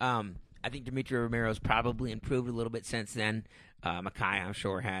 I think Demetrio Romero's probably improved a little bit since then. Mekhi, I'm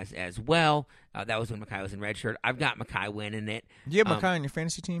sure, has as well. That was when Mekhi was in red shirt. I've got Mekhi winning it. Do you have Mekhi on your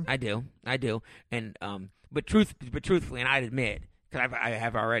fantasy team? I do. And but truthfully, and I'd admit, because I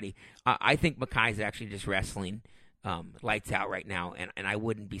have already, I think Mekhi's actually just wrestling lights out right now, and I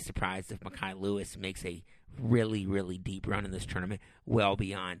wouldn't be surprised if Mekhi Lewis makes a really, really deep run in this tournament, well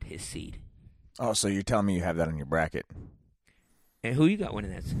beyond his seed. Oh, so you're telling me you have that on your bracket? And who you got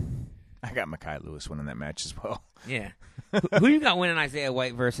winning this? I got Mekhi Lewis winning that match as well. Yeah. Who you got winning Isaiah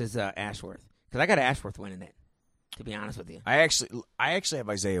White versus Ashworth? Because I got Ashworth winning it, to be honest with you. I actually have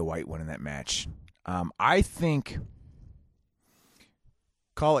Isaiah White winning that match. I think,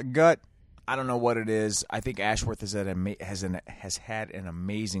 call it gut. I don't know what it is. I think Ashworth has had an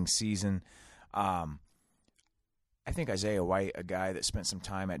amazing season. I think Isaiah White, a guy that spent some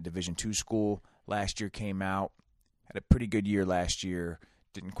time at Division II school last year, came out, had a pretty good year last year,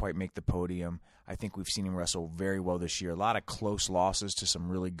 didn't quite make the podium. I think we've seen him wrestle very well this year. A lot of close losses to some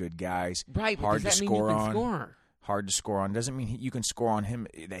really good guys. Right, but hard does to that score mean you can on. score? Hard to score on. Doesn't mean you can score on him,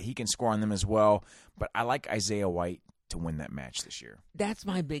 that he can score on them as well. But I like Isaiah White to win that match this year. That's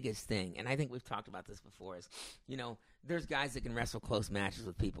my biggest thing, and I think we've talked about this before, is, there's guys that can wrestle close matches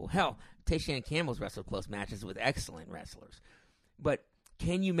with people. Hell, Tayshaun Campbell's wrestled close matches with excellent wrestlers. But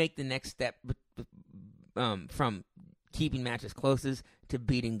can you make the next step from keeping matches closest to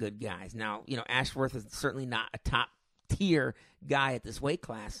beating good guys? Now, Ashworth is certainly not a top-tier guy at this weight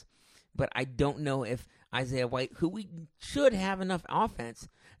class, but I don't know if Isaiah White, who we should have enough offense,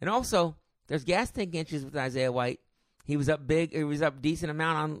 and also there's gas tank inches with Isaiah White. He was up big. He was up decent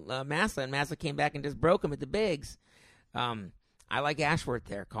amount on Massa, and Massa came back and just broke him at the bigs. I like Ashworth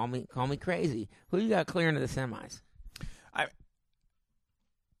there. Call me crazy. Who you got clearing to the semis?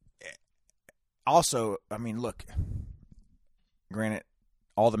 Look, granted,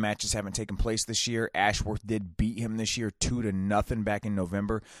 all the matches haven't taken place this year. Ashworth did beat him this year 2-0 back in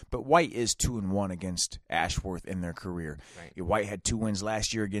November, but White is 2-1 against Ashworth in their career. Right. White had 2 wins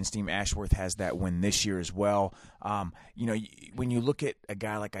last year against him. Ashworth has that win this year as well. When you look at a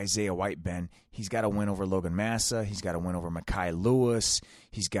guy like Isaiah White, Ben, he's got a win over Logan Massa. He's got a win over Mekhi Lewis.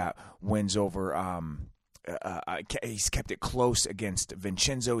 He's got wins over he's kept it close against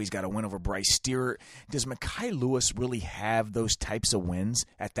Vincenzo. He's got a win over Bryce Stewart. Does Mekhi Lewis really have those types of wins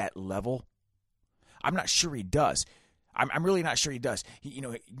at that level? I'm not sure he does. I'm really not sure he does.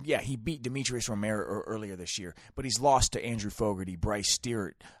 He beat Demetrius Romero earlier this year, but he's lost to Andrew Fogarty, Bryce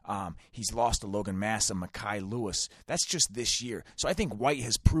Stewart. He's lost to Logan Massa, Mekhi Lewis. That's just this year. So I think White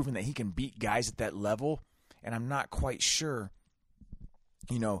has proven that he can beat guys at that level, and I'm not quite sure,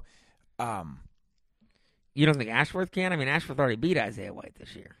 You don't think Ashworth can? Ashworth already beat Isaiah White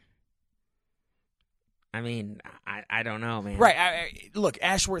this year. I don't know, man. Right. Look,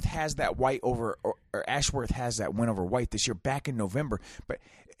 Ashworth has that White over, or Ashworth has that win over White this year back in November. But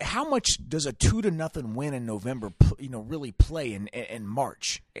how much does a 2-0 win in November, really play in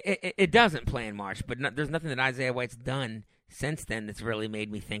March? It doesn't play in March, but there's nothing that Isaiah White's done since then that's really made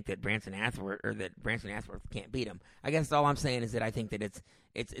me think that Branson Ashworth can't beat him. I guess all I'm saying is that I think that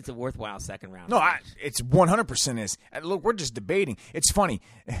it's a worthwhile second round. No, it's 100% is. Look, we're just debating. It's funny.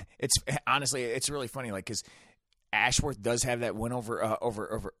 It's really funny, because Ashworth does have that win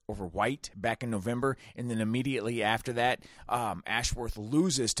over White back in November, and then immediately after that, Ashworth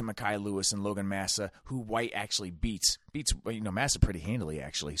loses to Mekhi Lewis and Logan Massa, who White actually beats Massa pretty handily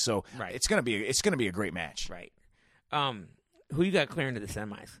actually. So right. It's gonna be a great match. Right. Who you got clearing to the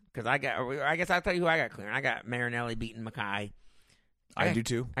semis? Because I guess I'll tell you who I got clearing. I got Marinelli beating Mekhi. I do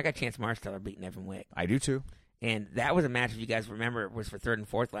too. I got Chance Marsteller beating Evan Wick. I do too. And that was a match, if you guys remember, it was for 3rd and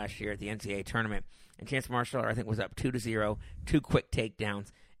 4th last year at the NCAA tournament. And Chance Marsteller, I think, was up 2-0, 2 quick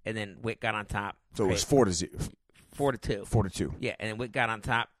takedowns, and then Wick got on top. So it was 4-0. 4-2. 4-2. Yeah, and then Wick got on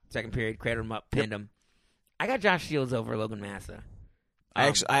top, second period, cradled him up, pinned him. I got Josh Shields over Logan Massa.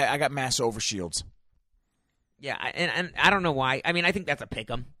 I got Massa over Shields. Yeah, and I don't know why. I think that's a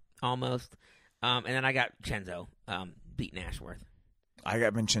pick-em, almost. And then I got Chenzo beating Ashworth. I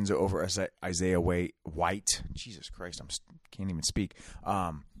got Vincenzo over Isaiah White. Jesus Christ, can't even speak.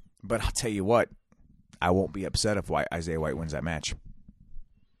 But I'll tell you what, I won't be upset if Isaiah White wins that match.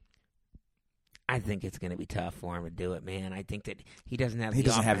 I think it's going to be tough for him to do it, man. I think that he doesn't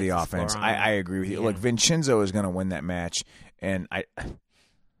have the offense. I agree with you. Yeah. Look, Vincenzo is going to win that match, and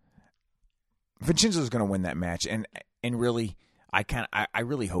Vincenzo is going to win that match, and really, I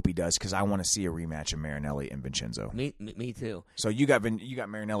really hope he does, because I want to see a rematch of Marinelli and Vincenzo. Me too. So you got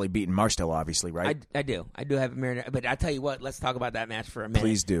Marinelli beating Marsteller, obviously, right? I do have Marinelli, but I tell you what, let's talk about that match for a minute.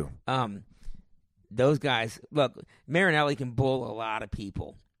 Please do. Those guys, look, Marinelli can bull a lot of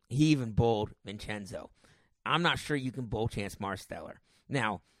people. He even bulled Vincenzo. I'm not sure you can bull Chance Marsteller.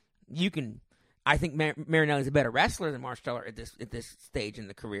 Now, you can. I think Marinelli's a better wrestler than Marsteller at this stage in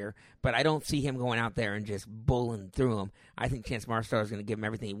the career, but I don't see him going out there and just bulling through him. I think Chance Marsteller is going to give him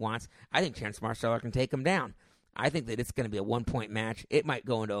everything he wants. I think Chance Marsteller can take him down. I think that it's going to be a 1-point match. It might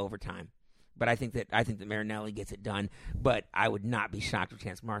go into overtime, But I think that Marinelli gets it done. But I would not be shocked if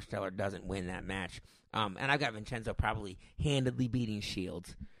Chance Marsteller doesn't win that match. And I've got Vincenzo probably handedly beating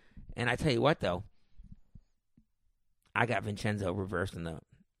Shields. And I tell you what, though, I got Vincenzo reversed in the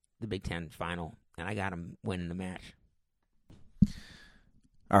Big Ten final, and I got him winning the match.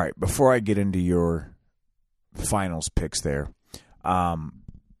 All right, before I get into your finals picks there,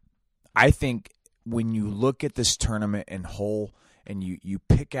 I think when you look at this tournament in whole and you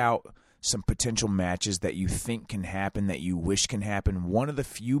pick out some potential matches that you think can happen, that you wish can happen, one of the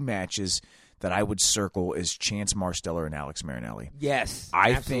few matches that I would circle is Chance Marsteller and Alex Marinelli. Yes,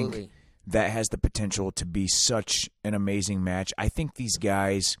 I absolutely. think that has the potential to be such an amazing match. I think these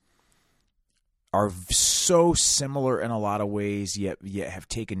guys are so similar in a lot of ways, yet have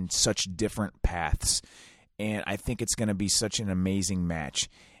taken such different paths. And I think it's going to be such an amazing match.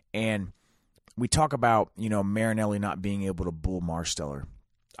 And we talk about, Marinelli not being able to bull Marsteller.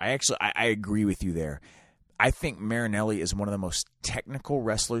 I agree with you there. I think Marinelli is one of the most technical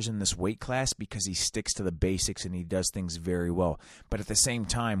wrestlers in this weight class because he sticks to the basics and he does things very well. But at the same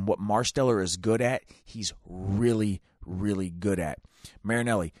time, what Marsteller is good at, he's really, really good at.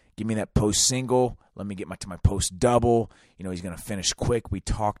 Marinelli, give me that post single. Let me get to my post double. He's going to finish quick. We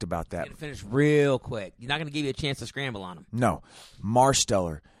talked about that. He's going to finish real quick. He's not going to give you a chance to scramble on him. No.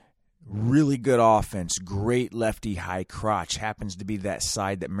 Marsteller, really good offense. Great lefty high crotch. Happens to be that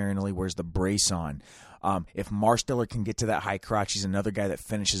side that Marinelli wears the brace on. If Marsteller can get to that high crotch, he's another guy that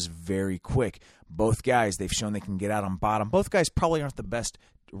finishes very quick. Both guys, they've shown they can get out on bottom. Both guys probably aren't the best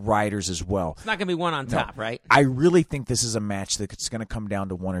riders as well. It's not going to be one on top, right? I really think this is a match that's going to come down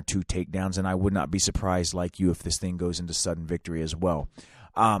to one or two takedowns, and I would not be surprised, like you, if this thing goes into sudden victory as well.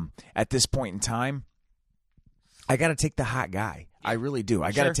 At this point in time, I got to take the hot guy. I really do.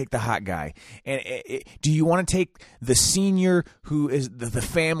 I got to take the hot guy. And do you want to take the senior who is the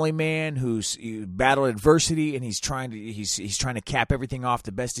family man who's battled adversity and he's trying to cap everything off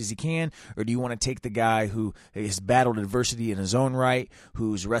the best as he can, or do you want to take the guy who has battled adversity in his own right,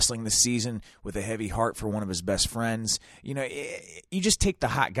 who's wrestling this season with a heavy heart for one of his best friends? You just take the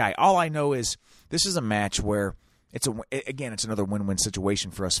hot guy. All I know is this is a match where it's another win-win situation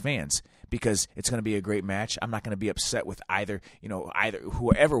for us fans because it's going to be a great match. I'm not going to be upset with either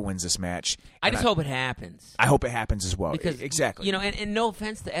whoever wins this match. I just hope it happens. I hope it happens as well. Because, exactly. And no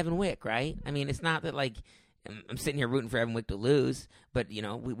offense to Evan Wick, right? I mean, it's not that like I'm sitting here rooting for Evan Wick to lose, but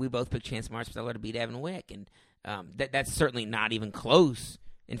we both picked Chance Marsteller to beat Evan Wick, and that's certainly not even close.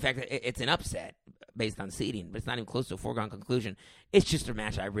 In fact, it's an upset based on seeding, but it's not even close to a foregone conclusion. It's just a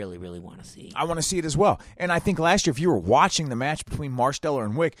match I really, really want to see. I want to see it as well. And I think last year, if you were watching the match between Marsteller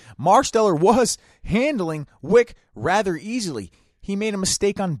and Wick, Marsteller was handling Wick rather easily. He made a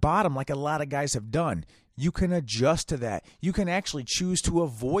mistake on bottom like a lot of guys have done. You can adjust to that. You can actually choose to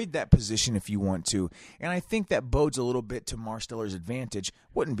avoid that position if you want to. And I think that bodes a little bit to Marsteller's advantage.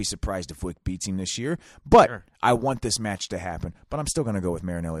 Wouldn't be surprised if Wick beats him this year. But sure, I want this match to happen. But I'm still going to go with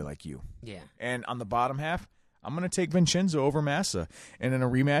Marinelli like you. Yeah. And on the bottom half, I'm going to take Vincenzo over Massa. And in a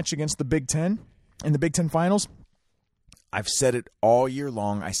rematch against the Big Ten, in the Big Ten Finals, I've said it all year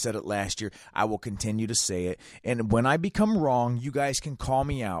long. I said it last year. I will continue to say it. And when I become wrong, you guys can call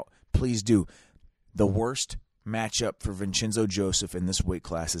me out. Please do. The worst matchup for Vincenzo Joseph in this weight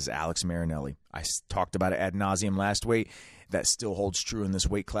class is Alex Marinelli. I talked about it ad nauseum last week. That still holds true in this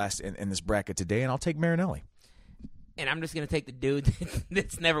weight class in this bracket today, and I'll take Marinelli. And I'm just going to take the dude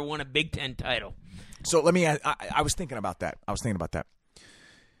that's never won a Big Ten title. So let me I was thinking about that.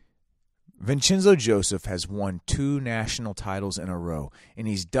 Vincenzo Joseph has won 2 national titles in a row, and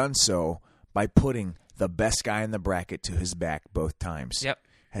he's done so by putting the best guy in the bracket to his back both times. Yep.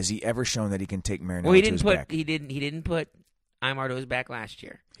 Has he ever shown that he can take Marinelli to his back? He didn't put Imar to his back last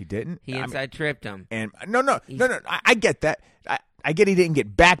year. He didn't? He inside tripped him. And no. I get that. I get he didn't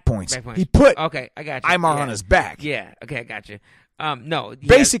get back points. Back points. He put okay, I got you. Imar on his back. Yeah, okay, I got you. No.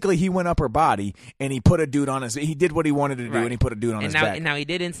 Basically, he went upper body, and he put a dude on his... He did what he wanted to do, and he put a dude on his back. And now he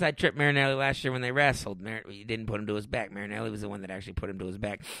did inside trip Marinelli last year when they wrestled. He didn't put him to his back. Marinelli was the one that actually put him to his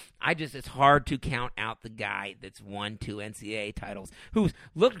back. It's hard to count out the guy that's won 2 NCAA titles, who's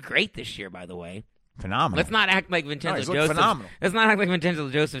looked great this year, by the way. Phenomenal. Let's not act like Vincenzo Joseph. Phenomenal. Let's not act like Vincenzo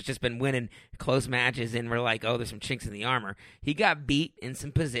Joseph's just been winning close matches, and we're like, oh, there's some chinks in the armor. He got beat in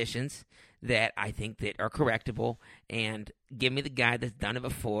some positions that I think that are correctable, and give me the guy that's done it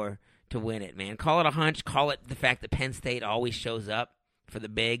before to win it, man. Call it a hunch. Call it the fact that Penn State always shows up for the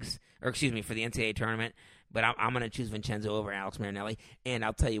bigs, for the NCAA tournament. But I'm going to choose Vincenzo over Alex Marinelli. And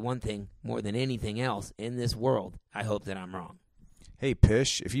I'll tell you one thing, more than anything else in this world, I hope that I'm wrong. Hey,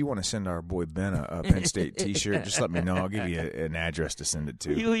 Pish, if you want to send our boy Ben a Penn State T-shirt, just let me know. I'll give you an address to send it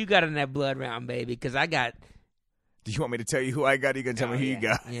to. Who you got in that blood round, baby? Because I got. Do you want me to tell you who I got? Or you going to tell me who you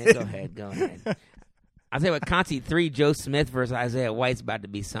got? Yeah, go ahead. I'll tell you what, Conti 3, Joe Smith versus Isaiah White's about to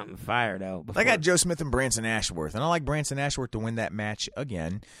be something fire, though. I got Joe Smith and Branson Ashworth, and I like Branson Ashworth to win that match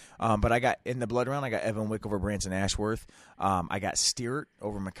again. But I got, in the blood round, I got Evan Wick over Branson Ashworth. I got Steert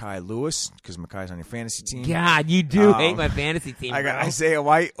over Mekhi Lewis, because Mekhi's on your fantasy team. God, you do hate my fantasy team, I got bro. Isaiah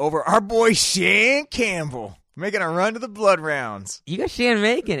White over our boy Shan Campbell, making a run to the blood rounds. You got Shan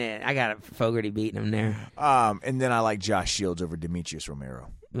making it. I got Fogarty beating him there. And then I like Josh Shields over Demetrius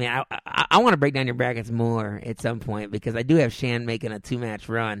Romero. I mean, I want to break down your brackets more at some point because I do have Shan making a 2-match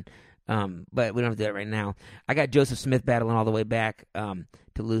run, but we don't have to do it right now. I got Joseph Smith battling all the way back to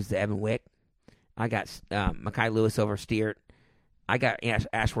lose to Evan Wick. I got Mekhi Lewis over Steert. I got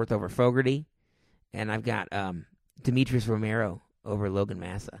Ashworth over Fogarty. And I've got Demetrius Romero over Logan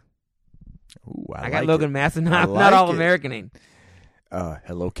Massa. Ooh, I got Logan Massa, not All-Americaning.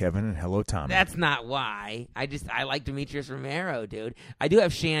 Hello, Kevin, and hello, Tommy. That's not why. I like Demetrius Romero, dude. I do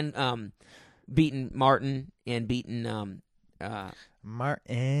have Shan beating Martin and beating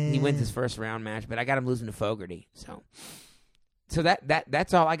Martin. He wins his first round match, but I got him losing to Fogarty. So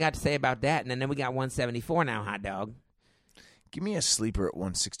that's all I got to say about that. And then we got 174 now, hot dog. Give me a sleeper at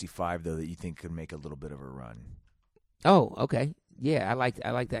 165 though that you think could make a little bit of a run. Oh, okay. Yeah, I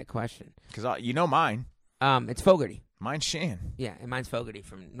like that question. Because you know mine. It's Fogarty. Mine's Shan. Yeah, and mine's Fogarty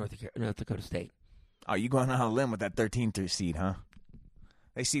from North Dakota State. Oh, you going on a limb with that 13th seed, huh?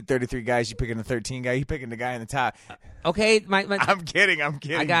 They seed 33 guys. You picking the 13 guy. You picking the guy in the top. Okay, I'm kidding.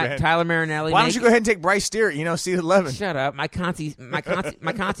 I got Ben. Tyler Marinelli. Why don't you go ahead and take Bryce Steert? Seed 11. Shut up. My Conti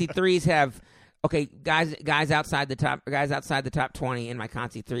threes have guys outside the top 20, and my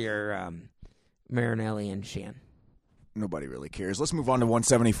Conti 3 are Marinelli and Shan. Nobody really cares. Let's move on to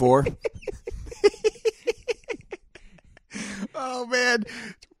 174. Oh, man.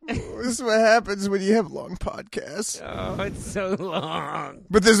 This is what happens when you have long podcasts. Oh, it's so long.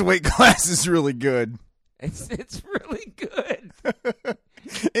 But this weight class is really good. It's really good.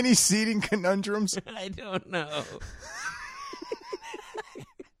 Any seating conundrums? I don't know.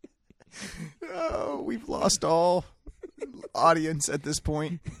 Oh, we've lost all audience at this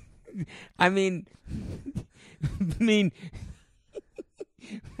point. I mean, Miles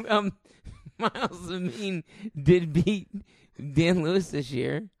Amin did beat Dan Lewis this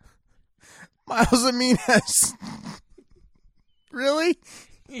year. Miles Amin has... Really?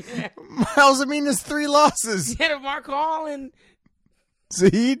 Yeah. Miles Amin has 3 losses. He had Mark Hall and...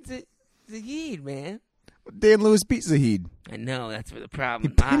 Zahid? Zahid, man. Dan Lewis beat Zahid. I know, that's where the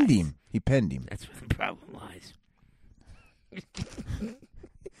problem lies. He penned him. That's where the problem lies.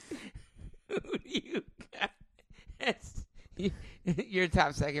 Who do you got? Your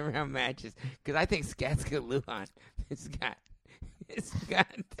top second round matches, because I think Skatska Lujan it's got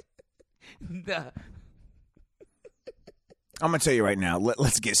the. I'm gonna tell you right now.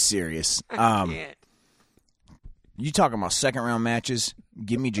 Let's get serious. I can't. You talking about second round matches?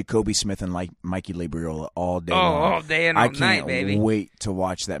 Give me Jacoby Smith and Mikey Labriola all day long. All day and all night, baby. I can't wait to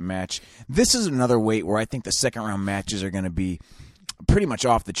watch that match. This is another weight where I think the second round matches are going to be pretty much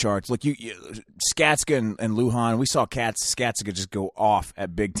off the charts. Look, Skatska and Lujan, we saw Skatska just go off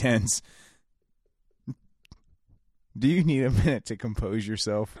at Big Tens. Do you need a minute to compose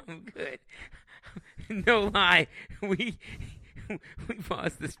yourself? I'm good. No lie, we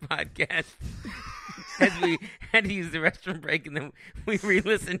paused this podcast as we had to use the restroom break, and then we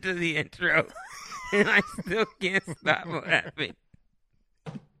re-listened to the intro, and I still can't stop laughing.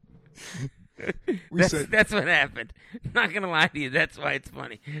 That's what happened. I'm not gonna lie to you. That's why it's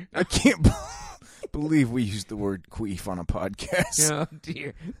funny. I can't believe we used the word queef on a podcast. Oh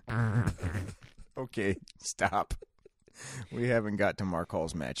dear. Okay, stop. We haven't got to Mark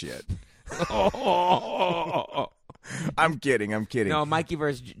Hall's match yet. I'm kidding. No, Mikey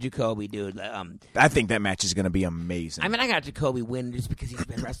versus Jacoby, dude. I think that match is going to be amazing. I mean, I got Jacoby winning just because he's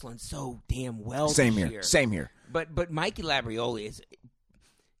been wrestling so damn well. Same this here. year. Same here. But Mikey Labriola is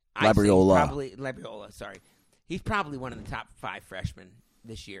Labriola. Sorry, he's probably one of the top 5 freshmen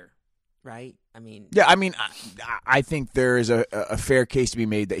this year, right? I mean, yeah. I mean, I think there is a fair case to be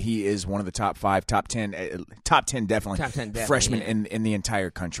made that he is one of the top 5, top 10 definitely freshmen in the entire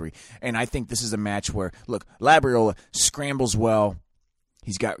country. And I think this is a match where, look, Labriola scrambles well.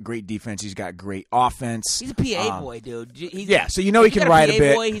 He's got great defense. He's got great offense. He's a PA boy, dude. So you know he can ride a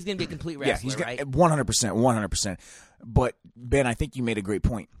bit. Boy, he's going to be a complete wrestler, he's right? 100%. But, Ben, I think you made a great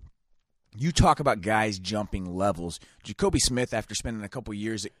point. You talk about guys jumping levels. Jacoby Smith, after spending a couple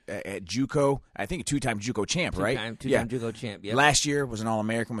years at JUCO, I think a two-time JUCO champ, right? Two-time JUCO champ, yeah. Last year was an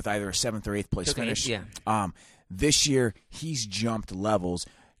All-American with either a 7th or 8th place finish. This year, he's jumped levels,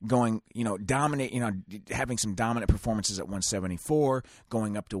 going, having some dominant performances at 174,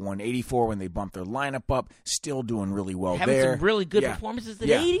 going up to 184 when they bumped their lineup up, still doing really well having there. Having some really good performances at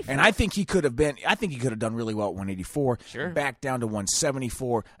 84. And I think he could have done really well at 184. Sure. Back down to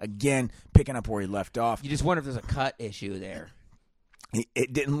 174, again, picking up where he left off. You just wonder if there's a cut issue there.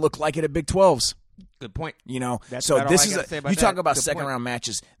 It didn't look like it at Big 12s. Good point. So this is you talk about second-round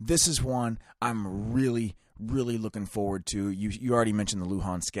matches. This is one I'm really looking forward to. You already mentioned the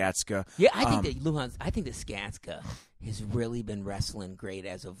Lujan Skatska. Yeah, I think that Skatska has really been wrestling great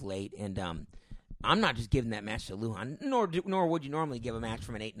as of late, and I'm not just giving that match to Lujan, nor would you normally give a match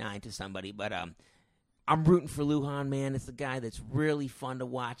from an 8-9 to somebody, but I'm rooting for Lujan, man. It's a guy that's really fun to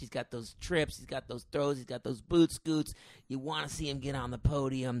watch. He's got those trips, he's got those throws, he's got those boot scoots. You want to see him get on the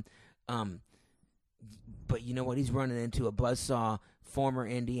podium. But you know what? He's running into a buzzsaw, former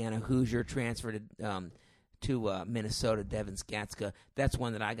Indiana Hoosier, transferred to Minnesota, Devin Skatska. That's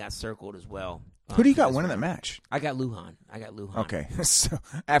one that I got circled as well. Who do you got winning that match? I got Lujan. Okay. So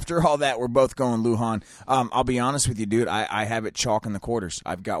after all that, we're both going Lujan. I'll be honest with you, dude. I have it chalk in the quarters.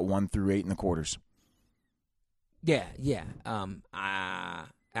 I've got 1 through 8 in the quarters. Yeah.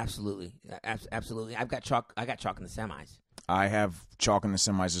 Absolutely. Absolutely. I got chalk in the semis. I have chalk in the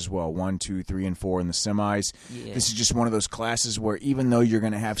semis as well. 1, 2, 3, and 4 in the semis. Yeah. This is just one of those classes where even though you're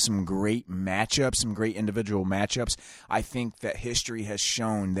going to have some great matchups, some great individual matchups, I think that history has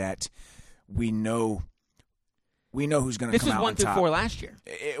shown that we know who's going to come out on top. This was 1 through 4 last year.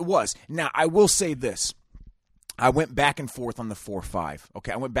 It was. Now, I will say this. I went back and forth on the 4-5.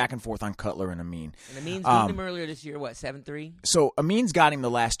 Okay, I went back and forth on Cutler and Amin. And Amin's beat him earlier this year, 7-3? So Amin's got him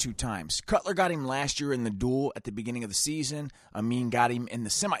the last 2 times. Cutler got him last year in the duel at the beginning of the season. Amin got him in the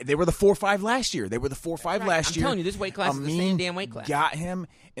semi. They were the 4-5 last year. Last year. I'm telling you, this weight class is the same damn weight class. Got him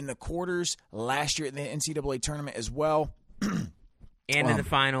in the quarters last year at the NCAA tournament as well. And in the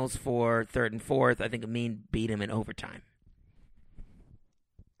finals for 3rd and 4th, I think Amin beat him in overtime.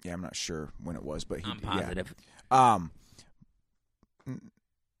 Yeah, I'm not sure when it was, but I'm positive. Yeah.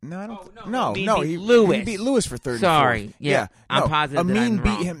 No, I don't. No, he beat Lewis for 3rd. Sorry, and 4th. yeah, I'm positive. Amin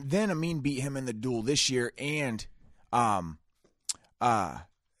beat him. Then Amin beat him in the duel this year, and again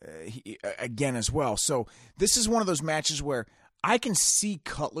as well. So this is one of those matches where I can see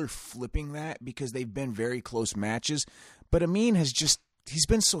Cutler flipping that because they've been very close matches, but Amin he's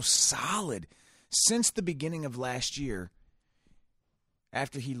been so solid since the beginning of last year.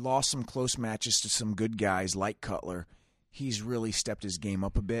 After he lost some close matches to some good guys like Cutler, he's really stepped his game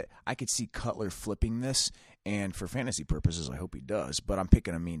up a bit. I could see Cutler flipping this, and for fantasy purposes, I hope he does. But I'm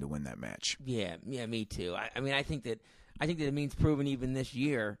picking Amin to win that match. Yeah, me too. I mean, I think that Amin's proven even this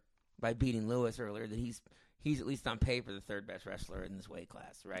year by beating Lewis earlier that he's at least on paper the 3rd best wrestler in this weight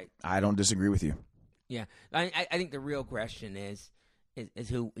class, right? I don't disagree with you. Yeah, I think the real question is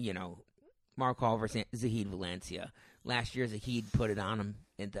who, Mark Hall versus Zahid Valencia. Last year, Zahid put it on him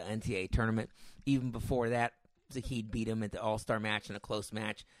in the NCAA tournament. Even before that, Zahid beat him at the All-Star match in a close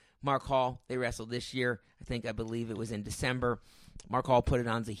match. Mark Hall, they wrestled this year. I believe it was in December. Mark Hall put it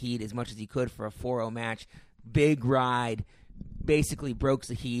on Zahid as much as he could for a 4-0 match. Big ride. Basically broke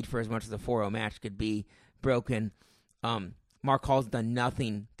Zahid for as much as a 4-0 match could be broken. Mark Hall's done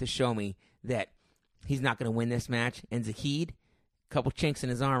nothing to show me that he's not going to win this match. And Zahid, a couple chinks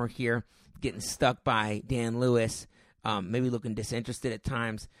in his armor here, getting stuck by Dan Lewis. Maybe looking disinterested at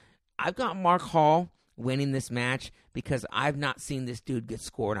times. I've got Mark Hall winning this match because I've not seen this dude get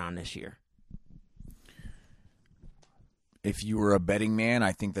scored on this year. If you were a betting man,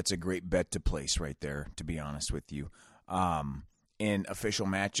 I think that's a great bet to place right there, to be honest with you. In official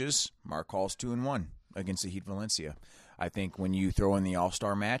matches, Mark Hall's 2-1 against Zahid Valencia. I think when you throw in the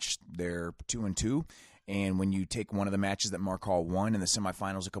All-Star match, they're 2-2. And when you take one of the matches that Mark Hall won in the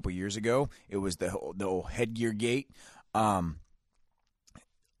semifinals a couple years ago, it was the old headgear gate. Look,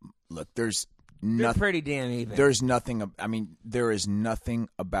 there's nothing. They're pretty damn even. There's nothing. I mean, there is nothing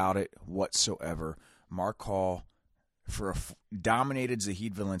about it whatsoever. Mark Hall dominated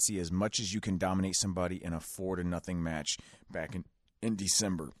Zahid Valencia as much as you can dominate somebody in a 4-0 match back in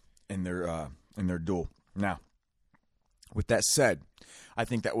December in their duel. Now, with that said, I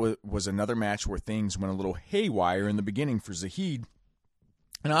think that was another match where things went a little haywire in the beginning for Zahid.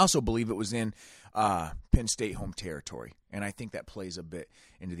 And I also believe it was in Penn State home territory. And I think that plays a bit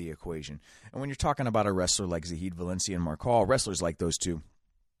into the equation. And when you're talking about a wrestler like Zahid Valencia and Mark Hall, wrestlers like those two,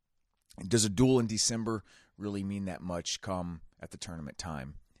 does a duel in December really mean that much come at the tournament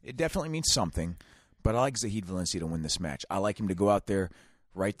time? It definitely means something, but I like Zahid Valencia to win this match. I like him to go out there,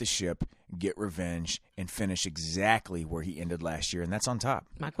 right the ship, get revenge, and finish exactly where he ended last year, and that's on top.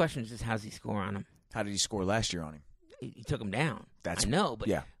 My question is just how's he score on him? How did he score last year on him? He took him down. I know, but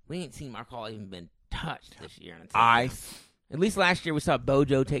yeah. we ain't seen Mark Hall even been touched this year. At least last year we saw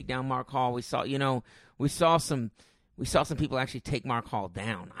Bojo take down Mark Hall. We saw some people actually take Mark Hall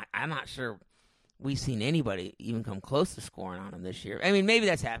down. I'm not sure we've seen anybody even come close to scoring on him this year. I mean, maybe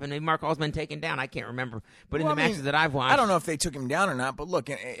that's happened. Maybe Mark Hall's been taken down. I can't remember. But in the matches that I've watched, I don't know if they took him down or not. But look,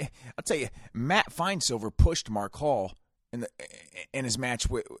 I'll tell you, Matt Finesilver pushed Mark Hall in his match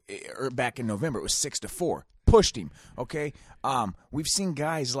back in November. It was 6-4. Pushed him. Okay. We've seen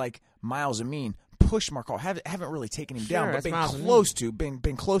guys like Miles Amin push Mark Hall. Haven't really taken him down, but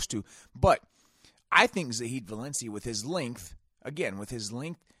been close to. But I think Zahid Valencia, with his length,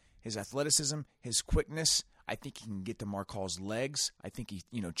 his athleticism, his quickness, I think he can get to Mark Hall's legs. I think he,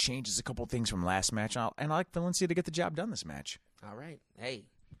 changes a couple of things from last match, and I like Valencia to get the job done this match. All right. Hey,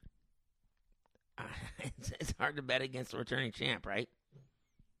 it's hard to bet against a returning champ, right?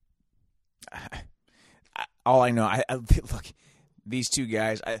 All I know, look, these two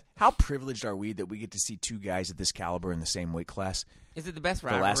guys. How privileged are we that we get to see two guys at this caliber in the same weight class? Is it the best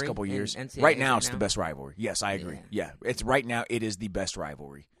rivalry? The last couple of years, NCAA right now, it's the best rivalry. Yes, I agree. Yeah, it's right now. It is the best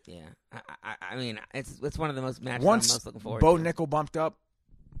rivalry. Yeah, I mean, it's one of the most matches once I'm most looking forward Bo to. Nickel bumped up.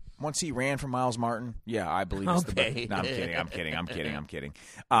 Once he ran for Miles Martin, yeah, I believe it's the best. No, I'm kidding.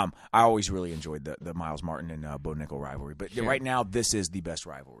 I always really enjoyed the Miles Martin and Bo Nickel rivalry, but Sure. right now, this is the best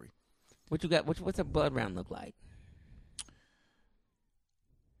rivalry. What you got? What's a blood round look like?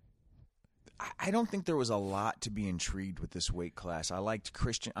 I don't think there was a lot to be intrigued with this weight class. I liked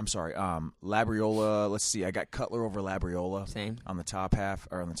Labriola. Let's see. I got Cutler over Labriola. Same. On the top half,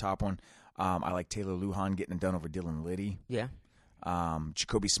 or on the top one. I like Taylor Lujan getting it done over Dylan Liddy. Yeah.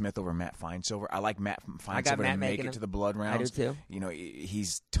 Jacoby Smith over Matt Finesilver. I like Matt Finesilver to make it to the blood rounds. I do too.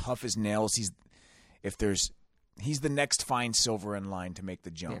 He's tough as nails. He's the next Finesilver in line to make the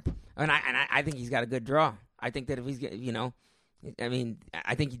jump. Yeah. And I think he's got a good draw. I think that if he's I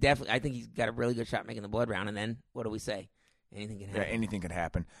think he's got a really good shot making the blood round. And then what do we say? Anything can happen. Yeah, anything could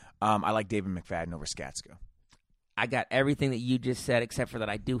happen. I like David McFadden over Skatsko. I got everything that you just said, except for that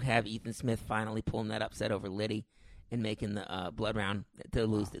I do have Ethan Smith finally pulling that upset over Liddy and making the blood round to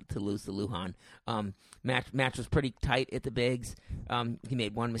lose to Lujan. Match was pretty tight at the bigs. He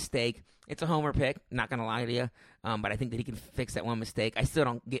made one mistake. It's a homer pick. Not gonna lie to you, but I think that he can fix that one mistake. I still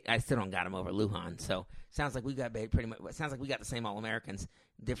don't got him over Lujan. So sounds like we got pretty much. Sounds like we got the same All-Americans,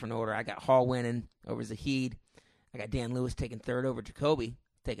 different order. I got Hall winning over Zahid. I got Dan Lewis taking third over Jacoby,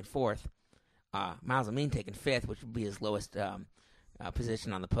 taking fourth. Miles Amin taking fifth, which would be his lowest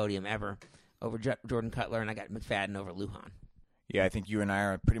position on the podium ever, over Jordan Cutler, and I got McFadden over Lujan. Yeah, I think you and I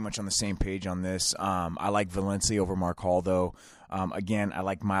are pretty much on the same page on this. I like Valencia over Mark Hall, though. Again, I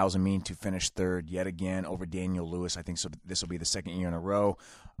like Miles Amin to finish third yet again over Daniel Lewis. I think so. This will be the second year in a row.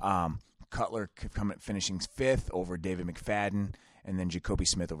 Cutler could come at finishing fifth over David McFadden, and then Jacoby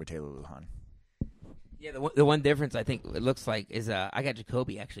Smith over Taylor Lujan. Yeah, the one difference I think it looks like is I got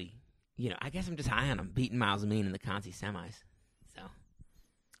Jacoby actually. I guess I'm just high on him, beating Miles Amin in the Conti semis. So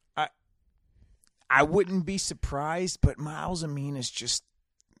I wouldn't be surprised, but Miles Amin is just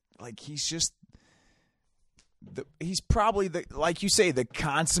he's probably like you say, the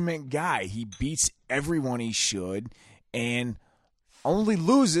consummate guy. He beats everyone he should, and only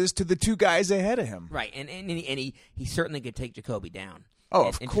loses to the two guys ahead of him. Right, and he certainly could take Jacoby down. Oh,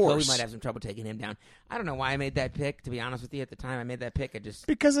 of course. Jacoby might have some trouble taking him down. I don't know why I made that pick, to be honest with you. At the time I made that pick,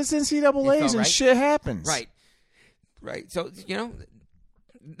 because it's NCAAs and right. Shit happens. Right. So,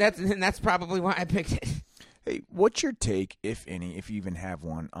 that's probably why I picked it. Hey, what's your take, if any, if you even have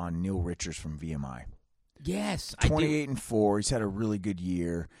one, on Neil Richards from VMI? Yes, 28-4. He's had a really good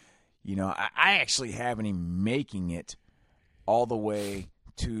year. I actually have him making it all the way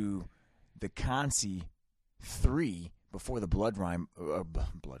to the Consi 3 before the blood round,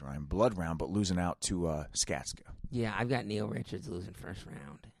 but losing out to Skatska. Yeah, I've got Neil Richards losing first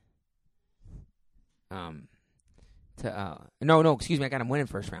round. Excuse me, I got him winning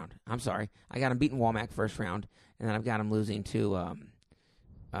first round. I'm sorry, I got him beating Womack first round, and then I've got him losing to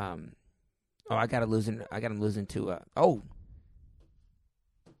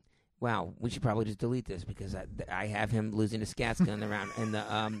Wow, we should probably just delete this because I have him losing to Skatska in the round in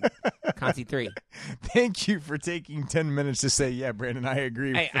the Conti 3. Thank you for taking 10 minutes to say, yeah, Brandon, I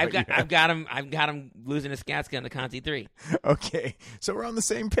agree. Hey, I've got him losing to Skatska in the Conti 3. Okay, so we're on the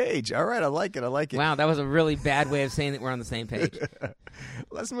same page. All right, I like it. Wow, that was a really bad way of saying that we're on the same page.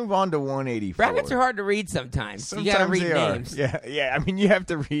 Let's move on to 184. Brackets are hard to read sometimes. You got to read names. Yeah. I mean, you have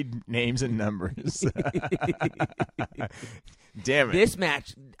to read names and numbers. Damn it. This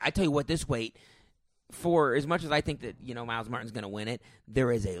match, I tell you what, this weight, for as much as I think that, Miles Martin's going to win it,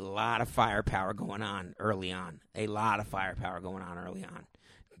 there is a lot of firepower going on early on.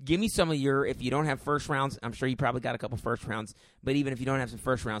 Give me some of your, if you don't have first rounds, I'm sure you probably got a couple first rounds, but even if you don't have some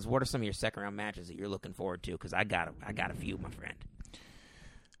first rounds, what are some of your second round matches that you're looking forward to? Because I got a few, my friend.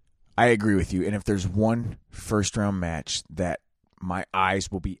 I agree with you. And if there's one first round match that my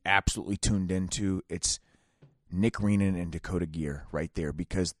eyes will be absolutely tuned into, it's Nick Reenan and Dakota Gear right there,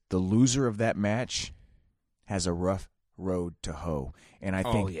 because the loser of that match has a rough road to hoe. And I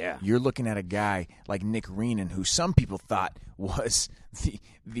think you're looking at a guy like Nick Reenan, who some people thought was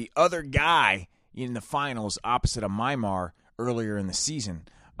the other guy in the finals opposite of Mymar earlier in the season.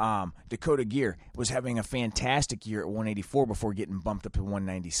 Dakota Gear was having a fantastic year at 184 before getting bumped up to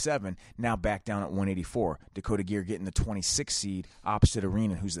 197, now back down at 184. Dakota Gear getting the 26 seed opposite of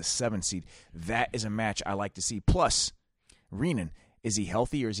Reenan, who's the 7 seed. That is a match I like to see. Plus, Reenan, is he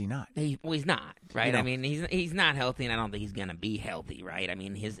healthy or is he not? He's not, right? I mean, he's not healthy, and I don't think he's going to be healthy, right? I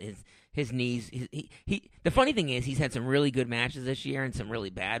mean, his knees. The funny thing is, he's had some really good matches this year and some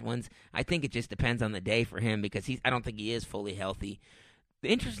really bad ones. I think it just depends on the day for him because I don't think he is fully healthy. The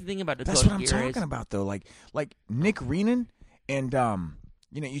interesting thing about Dakota Gear That's what I'm talking about, though. Like Nick Reenan, and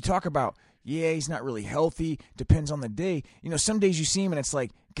you talk about, he's not really healthy. Depends on the day. Some days you see him and it's like,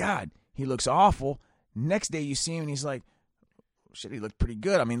 God, he looks awful. Next day you see him and he's like, shit, he looked pretty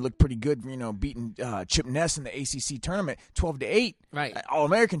good. I mean, looked pretty good. Beating Chip Ness in the ACC tournament, 12-8. Right,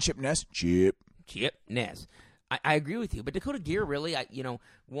 All-American Chip Ness. Chip Ness. I agree with you, but Dakota Gear really,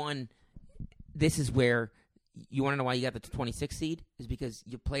 one. This is where. You want to know why you got the 26 seed? Is because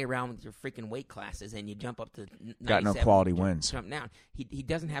you play around with your freaking weight classes and you jump up to 97. Got no quality wins. Jump down. He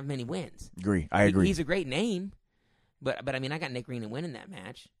doesn't have many wins. I agree. He's a great name, but I mean, I got Nick Reenan winning that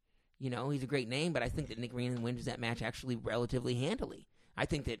match. He's a great name, but I think that Nick Reenan wins that match actually relatively handily. I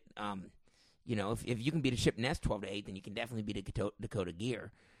think that, if you can beat a Chip Ness 12-8, then you can definitely beat a Dakota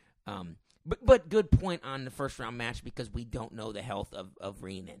Gear. But good point on the first round match because we don't know the health of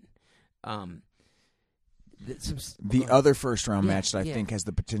Reenan. The other first-round match that I think has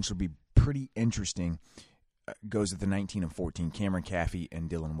the potential to be pretty interesting goes at the 19 and 14, Cameron Caffey and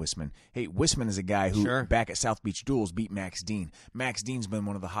Dylan Wisman. Hey, Wisman is a guy who, back at South Beach Duels, beat Max Dean. Max Dean's been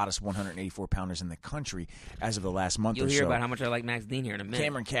one of the hottest 184-pounders in the country as of the last month or so. You'll hear about how much I like Max Dean here in a minute.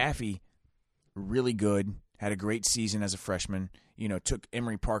 Cameron Caffey, really good, had a great season as a freshman. Took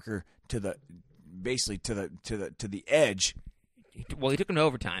Emory Parker to the edge. Well, he took him to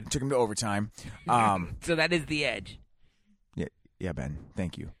overtime. So that is the edge. Yeah, Ben.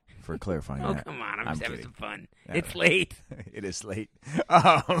 Thank you for clarifying that. Come on. I'm just having some fun. Yeah. It's late. It is late. So,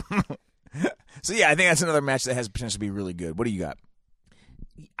 I think that's another match that has potential to be really good. What do you got?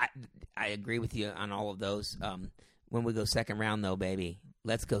 I agree with you on all of those. When we go second round, though, baby,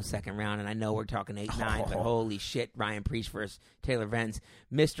 let's go second round. And I know we're talking 8-9, but holy shit, Ryan Preece versus Taylor Venz.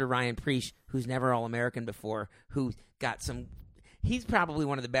 Mr. Ryan Preece, who's never All-American before, who got some – he's probably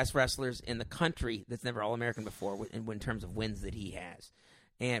one of the best wrestlers in the country that's never All-American before in terms of wins that he has.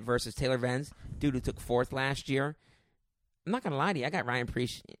 And versus Taylor Venz, dude who took 4th last year. I'm not going to lie to you. I got Ryan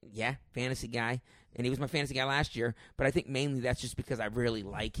Preece, fantasy guy, and he was my fantasy guy last year, but I think mainly that's just because I really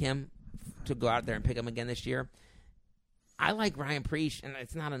like him to go out there and pick him again this year. I like Ryan Preece, and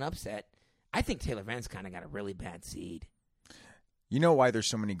it's not an upset. I think Taylor Venz kind of got a really bad seed. You know why there's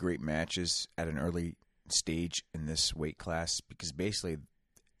so many great matches at an early stage in this weight class? Because basically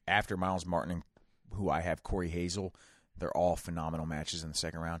after Miles Martin, who I have Corey Hazel, they're all phenomenal matches in the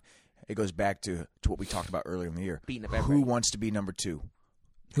second round. It goes back to what we talked about earlier in the year. Who wants to be number 2?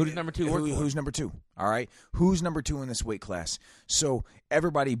 Who does number 2 work for? Who's number 2? All right? Who's number 2 in this weight class? So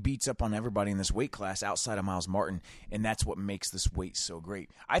everybody beats up on everybody in this weight class outside of Miles Martin, and that's what makes this weight so great.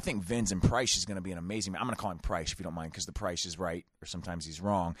 I think Venz and Price is going to be an amazing – I'm going to call him Price if you don't mind, because the Price is right, or sometimes he's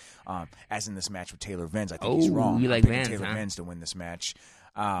wrong. As in this match with Taylor Venz, I think he's wrong. You like Venz, Taylor Venz to win this match.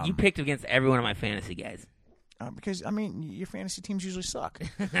 You picked against every one of my fantasy guys. Because, your fantasy teams usually suck.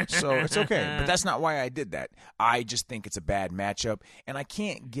 So it's okay. But that's not why I did that. I just think it's a bad matchup. And I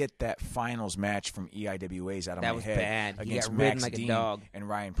can't get that finals match from EIWAs out of my head. That was bad. Against He got Max ridden like Dean a dog. And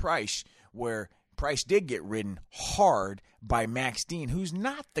Ryan Price, where Price did get ridden hard by Max Dean, who's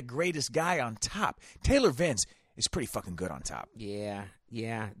not the greatest guy on top. Taylor Vince is pretty fucking good on top. Yeah.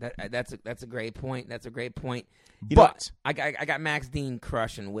 That's a great point. That's a great point. But I got Max Dean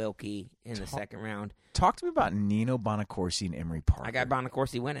crushing Wilkie in the second round. Talk to me about Nino Bonacorsi and Emery Parker. I got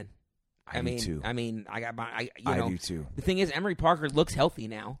Bonacorsi winning. I do too. I mean, I do too. The thing is, Emery Parker looks healthy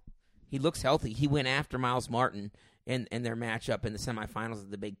now. He looks healthy. He went after Miles Martin in their matchup in the semifinals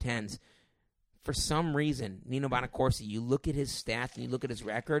of the Big Tens. For some reason, Nino Bonacorsi, you look at his stats and you look at his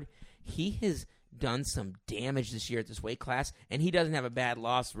record, he has done some damage this year at this weight class, and he doesn't have a bad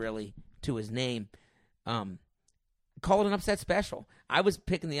loss, really, to his name. Call it an upset special. I was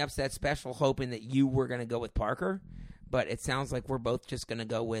picking the upset special hoping that you were going to go with Parker, but it sounds like we're both just going to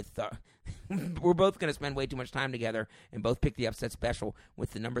go with we're both going to spend way too much time together and both pick the upset special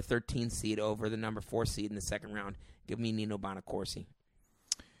with the number 13 seed over the number 4 seed in the second round. Give me Nino Bonacorsi.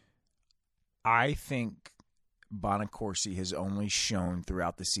 I think Bonacorsi has only shown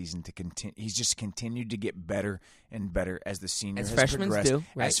throughout the season to continue. He's just continued to get better and better as the senior has progressed, do,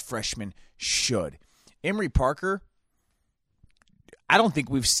 right? As freshmen should. Emery Parker, I don't think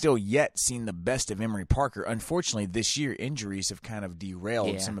we've still yet seen the best of Emery Parker. Unfortunately, this year, injuries have kind of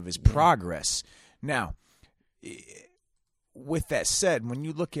derailed some of his progress. Now, with that said, when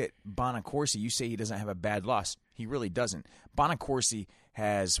you look at Bonacorsi, you say he doesn't have a bad loss. He really doesn't. Bonacorsi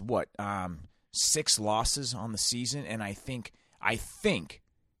has, 6 losses on the season, and I think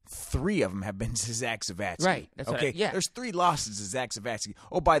 3 of them have been to Zach Zavatsky. Right. That's okay. Right. Yeah. There's 3 losses to Zach Zavatsky.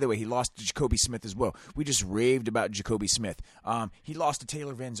 Oh, by the way, he lost to Jacoby Smith as well. We just raved about Jacoby Smith. He lost to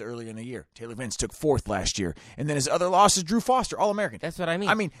Taylor Vins earlier in the year. Taylor Vins took 4th last year, and then his other loss is Drew Foster, All-American. That's what I mean.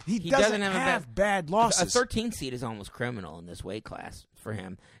 I mean, he doesn't have bad losses. A 13 seed is almost criminal in this weight class for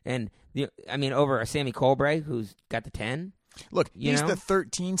him, and over a Sammy Colbray who's got the 10. Look, he's the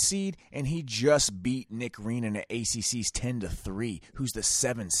 13 seed, and he just beat Nick Reenan at ACC's 10-3, who's the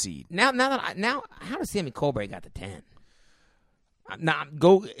 7 seed. Now, how does Sammy Colbray got the 10? Now,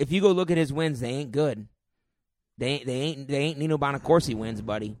 if you go look at his wins, they ain't good. They ain't Nino Bonacorsi wins,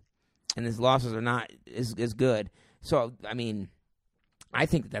 buddy, and his losses are not as good. So, I mean, I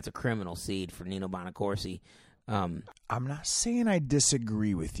think that's a criminal seed for Nino Bonacorsi. I'm not saying I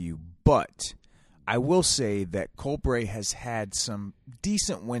disagree with you, but I will say that Colbray has had some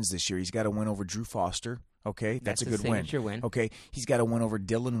decent wins this year. He's got a win over Drew Foster. Okay, that's a good win. Okay, he's got a win over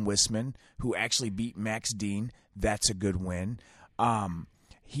Dylan Wisman, who actually beat Max Dean. That's a good win.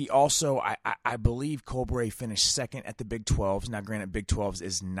 He also, I believe, Colbray finished 2nd at the Big 12s. Now, granted, Big 12s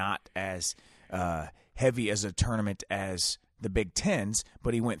is not as heavy as a tournament as the Big 10s,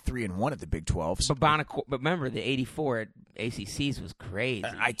 but he went 3-1 at the Big 12s. But remember, the 84 at ACC's was crazy.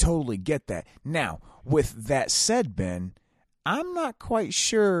 I totally get that. Now, with that said, Ben, I'm not quite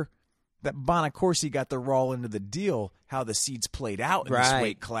sure that Bonacorsi got the raw end of the deal, how the seeds played out in this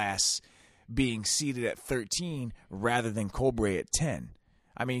weight class, being seeded at 13 rather than Colbray at 10.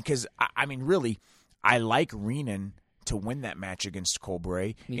 I mean, because, really, I like Reenan to win that match against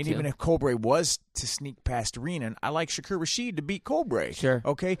Colbray. And even if Colbray was to sneak past Reenan, I like Shakur Rashid to beat Colbray. Sure.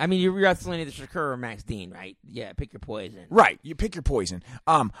 Okay? I mean, you're wrestling either Shakur or Max Dean, right? Yeah, pick your poison. Right. You pick your poison.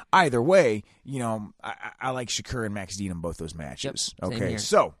 Either way, I like Shakur and Max Dean in both those matches. Yep. Okay?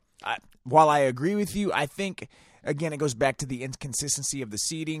 So, while I agree with you, I think, again, it goes back to the inconsistency of the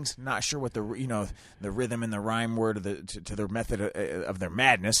seedings. Not sure what the rhythm and the rhyme were to their method of their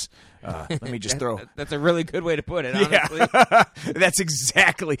madness. Let me just throw. That's a really good way to put it, honestly. Yeah. That's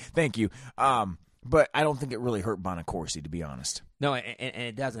exactly. Thank you. But I don't think it really hurt Bonacorsi, to be honest. No, and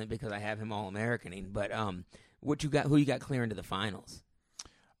it doesn't because I have him All-Americaning. But what you got? Who you got clearing to the finals?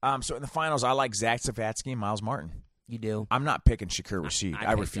 So in the finals, I like Zach Zavatsky and Miles Martin. You do? I'm not picking Shakur Rashid.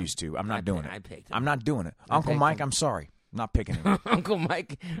 I refuse to. I'm not doing it. I picked him. I'm not doing it. Uncle Mike, I'm sorry. I'm not picking him. Uncle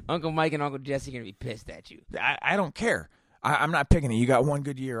Mike and Uncle Jesse are going to be pissed at you. I don't care. I'm not picking it. You got one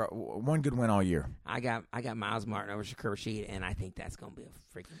good win all year. I got Miles Martin over Shakur Rashid, and I think that's going to be a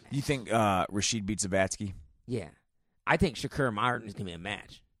freaking match. You think Rashid beats Zavatsky? Yeah. I think Shakur Martin is going to be a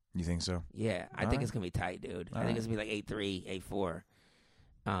match. You think so? Yeah. I think it's going to be tight, dude. I think it's going to be like 8-3,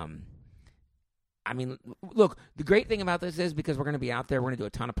 8-4. I mean, look, the great thing about this is because we're going to be out there, we're going to do a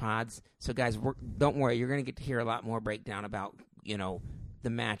ton of pods. So, guys, don't worry. You're going to get to hear a lot more breakdown about, the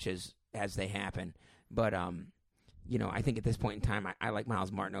matches as they happen. But, I think at this point in time, I like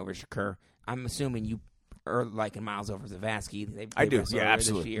Miles Martin over Shakur. I'm assuming you are liking Miles over Zavatsky. I do. Yeah,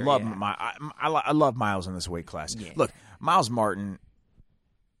 absolutely. I love Miles in this weight class. Yeah. Look, Miles Martin,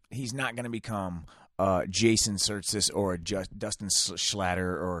 he's not going to become Jason Surtsis or Dustin Schlatter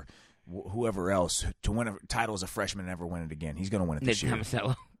or whoever else to win a title as a freshman and never win it again. He's going to win it this year.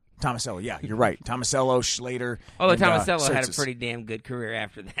 Tomasello, yeah, you're right. Tomasello, Schlater. Although and, Tomasello had a Sertzes. pretty damn good career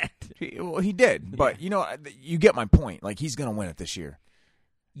after that. He did, but you get my point. Like, he's going to win it this year.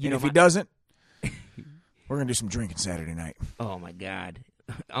 If he doesn't, we're going to do some drinking Saturday night. Oh, my God.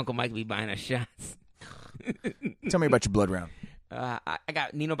 Uncle Mike will be buying us shots. Tell me about your blood round. I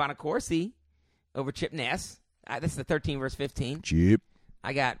got Nino Bonacorsi over Chip Ness. That's the 13 versus 15. Chip.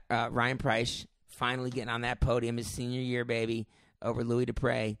 I got Ryan Price finally getting on that podium his senior year, baby, over Louis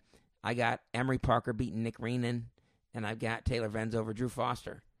Dupre. I got Emery Parker beating Nick Reenan, and I've got Taylor Venz over Drew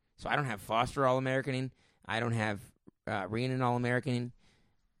Foster. So I don't have Foster All-Americaning. I don't have Reenan All-Americaning.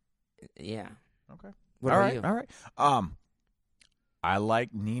 Yeah. Okay. What about you? All right. I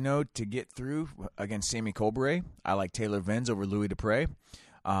like Nino to get through against Sammy Colbert. I like Taylor Venz over Louis Dupre.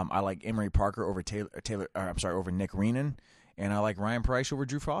 I like Emery Parker over over Nick Reenan, and I like Ryan Price over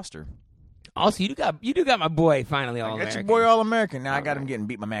Drew Foster. Also, you do got my boy finally I All-American. got your boy All-American. Now I got him getting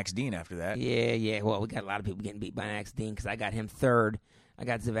beat by Max Dean after that. Yeah. Well, we got a lot of people getting beat by Max Dean because I got him third. I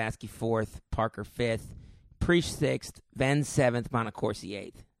got Zavasky fourth, Parker fifth, Preach sixth, Venz seventh, Bonacorsi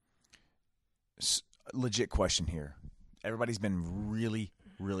eighth. Legit question here. Everybody's been really,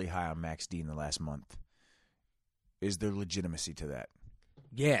 really high on Max Dean the last month. Is there legitimacy to that?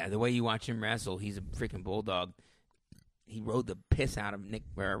 Yeah, the way you watch him wrestle, he's a freaking bulldog. He rode the piss out of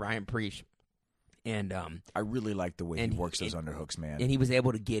Ryan Preach. And I really like the way he works those underhooks, man. And he was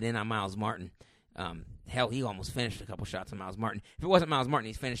able to get in on Miles Martin. Hell, he almost finished a couple shots on Miles Martin. If it wasn't Miles Martin,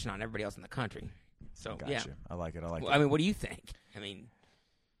 he's finishing on everybody else in the country. So, gotcha. Yeah. I like it. I mean, what do you think? I mean,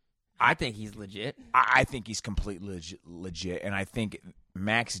 I think he's legit. I think he's completely legit, and I think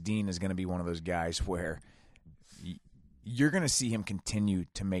Max Dean is going to be one of those guys where you're going to see him continue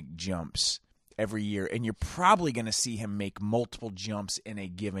to make jumps every year, and you're probably going to see him make multiple jumps in a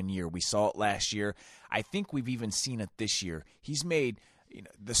given year. We saw it last year. I think we've even seen it this year. He's made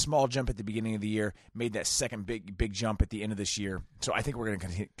the small jump at the beginning of the year, made that second big jump at the end of this year. So I think we're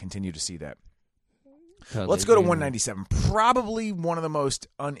going to continue to see that. Totally Let's go to 197. Probably one of the most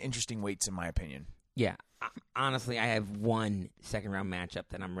uninteresting weights, in my opinion. Yeah. Honestly, I have one second-round matchup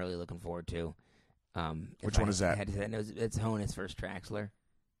that I'm really looking forward to. Which one is that? It's Honus versus Traxler.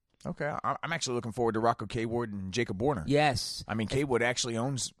 Okay. I'm actually looking forward to Rocco K. Ward and Jacob Warner. Yes. I mean, K. Wood actually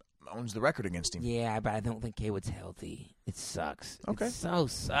owns the record against him. Yeah, but I don't think K. Wood's healthy. It sucks. Okay. It so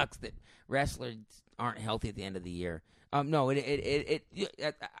sucks that wrestlers aren't healthy at the end of the year. No, it's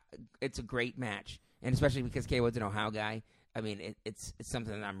a great match. And especially because K. Wood's an Ohio guy, I mean, it's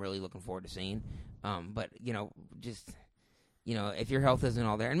something that I'm really looking forward to seeing. But if your health isn't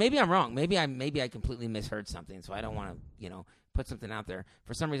all there, and maybe I'm wrong, maybe I completely misheard something, so I don't want to put something out there.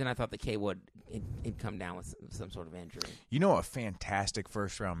 For some reason, I thought that K. Wood he'd come down with some sort of injury. A fantastic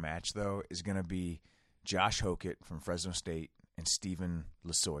first round match though is going to be Josh Hokett from Fresno State and Stephen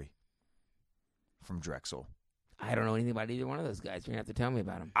Lasoy from Drexel. I don't know anything about either one of those guys. You're gonna have to tell me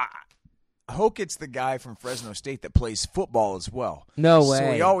about them. Hokett's the guy from Fresno State that plays football as well. No way.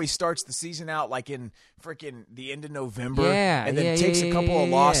 So he always starts the season out like in freaking the end of November, and then yeah, takes a couple of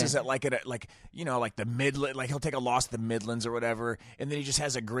losses yeah. at like the Midland, like he'll take a loss to the Midlands or whatever, and then he just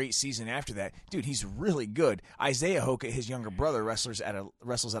has a great season after that. Dude, he's really good. Isaiah Hokett, his younger brother, wrestles at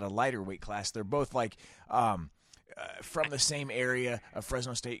a lighter weight class. They're both like from the same area of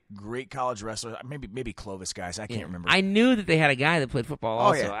Fresno State, great college wrestlers. Maybe Clovis guys. I can't remember. I knew that they had a guy that played football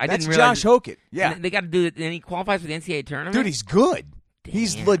also. Yeah. I That's didn't realize Josh Hokett. Yeah. And they got to do it, and he qualifies for the NCAA tournament? Dude, he's good. Damn.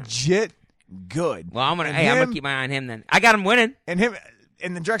 He's legit good. Well, I'm gonna keep my eye on him then. I got him winning. And him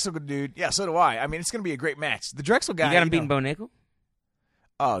and the Drexel dude, yeah, so do I. I mean, it's going to be a great match. The Drexel guy. You got him beating Bo Nickel?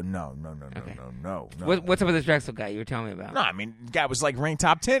 Oh, no. Okay. No. What's up with this Drexel guy you were telling me about? No, I mean, the guy was like ranked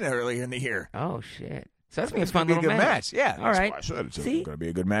top 10 earlier in the year. Oh, shit. So that's going to be a fun It's little gonna be a good match. Yeah. All right. That's why I said it's See? going to be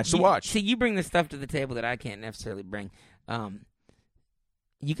a good match to watch. See, you bring the stuff to the table that I can't necessarily bring.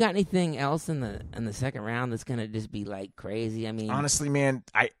 You got anything else in the second round that's going to just be like crazy? I mean, honestly, man,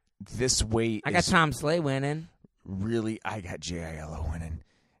 this weight I got Tom Slay winning. Really, I got J.I.L.O. winning.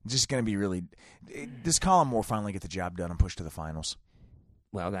 Just going to be really. Does Colin Moore finally get the job done and push to the finals?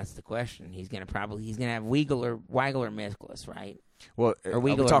 Well, that's the question. He's gonna have Weigel or Mikolas, right? Well, are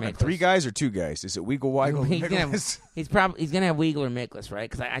we talking 3 guys or 2 guys? Is it Weigel, Mikolas? He's gonna have Weigel or Mikolas, right?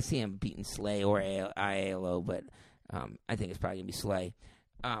 Because I see him beating Slay or IALO, but I think it's probably gonna be Slay.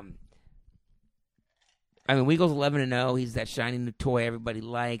 I mean, Weigel's 11-0. He's that shiny new toy everybody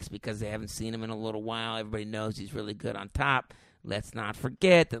likes because they haven't seen him in a little while. Everybody knows he's really good on top. Let's not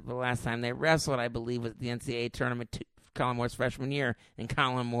forget that the last time they wrestled, I believe, was at the NCAA tournament. Colin Moore's freshman year, and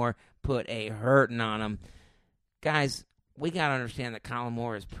Colin Moore put a hurting on him. Guys, we got to understand that Colin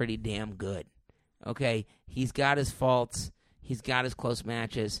Moore is pretty damn good. Okay? He's got his faults. He's got his close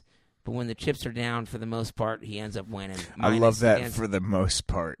matches, but when the chips are down, for the most part, he ends up winning. I love that for the most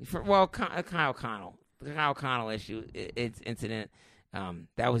part. Kyle Connell. The Kyle Connell incident,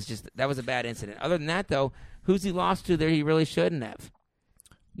 that was a bad incident. Other than that, though, who's he lost to that he really shouldn't have?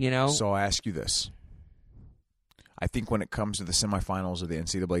 So I'll ask you this. I think when it comes to the semifinals of the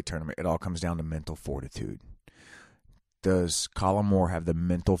NCAA tournament, it all comes down to mental fortitude. Does Colin Moore have the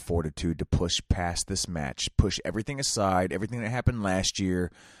mental fortitude to push past this match, push everything aside, everything that happened last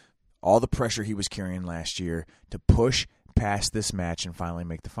year, all the pressure he was carrying last year, to push past this match and finally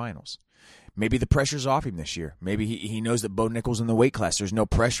make the finals? Maybe the pressure's off him this year. Maybe he knows that Bo Nickel's in the weight class. There's no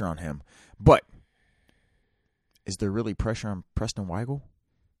pressure on him. But is there really pressure on Preston Weigel?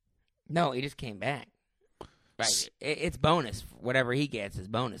 No, he just came back. Right. It's bonus. Whatever he gets is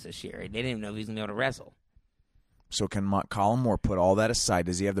bonus this year. They didn't even know if he was going to be able to wrestle. So can Colin Moore put all that aside?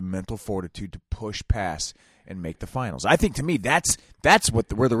 Does he have the mental fortitude to push past and make the finals? I think, to me, that's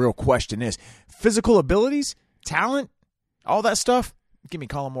where the real question is. Physical abilities, talent, all that stuff, give me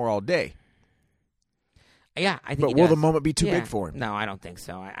Colin Moore all day. Yeah, I think. But will the moment be too big for him? No, I don't think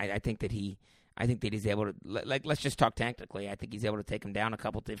so. I think that he's able to. Let's just talk tactically. I think he's able to take him down a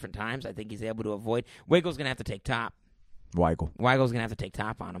couple different times. I think he's able to avoid. Weigle's going to have to take top. Weigle's going to have to take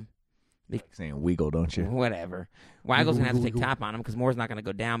top on him. Saying Weagle, don't you? Whatever. Weigle's going to have to take top on him because Moore's not going to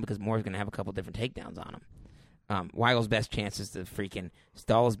go down because Moore's going to have a couple different takedowns on him. Weigel's best chance is to freaking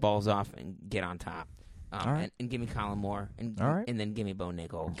stall his balls off and get on top. Right. And give me Colin Moore, and then give me Bo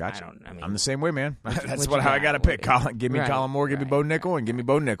Nickel. Gotcha. I'm I'm the same way, man. That's how I got to pick. Give me Colin Moore, give me Bo Nickel, and give me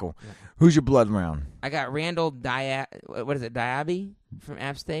Bo Nickel. Yeah. Who's your blood round? I got Randall Diaby from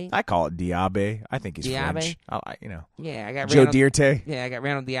App State. I call it Diaby. I think he's Diaby? French. Yeah, I got Joe Dierte. Yeah, I got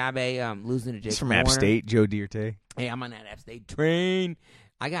Randall Diaby losing to Jake. He's from Warner. App State. Joe Dierte. Hey, I'm on that App State train.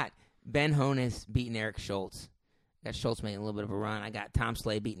 I got Ben Honus beating Eric Schultz. Got Schultz making a little bit of a run. I got Tom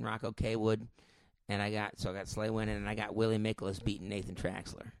Slay beating Rocco Kaywood. And I got Slay winning, and I got Willie Nicholas beating Nathan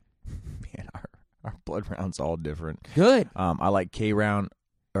Traxler. Man, our blood round's all different. Good. I like Kaywood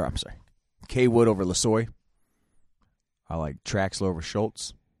over Lasoy. I like Traxler over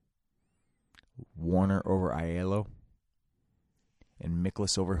Schultz. Warner over Aiello. And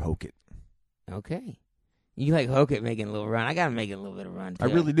Nicholas over Hokett. Okay. You like Hokett making a little run. I got him making a little bit of run, too. I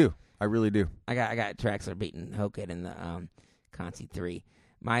really do. I got Traxler beating Hokett in the Conci 3.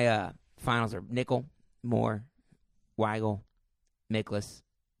 My finals are Nickel, Moore, Weigel, Nicholas,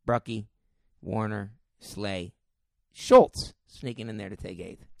 Brucky, Warner, Slay, Schultz sneaking in there to take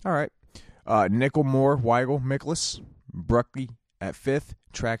 8th. All right. Nickel, Moore, Weigel, Nicholas, Brucky at 5th,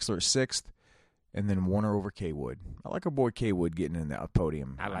 Traxler at 6th, and then Warner over Kaywood. I like our boy Kaywood getting in the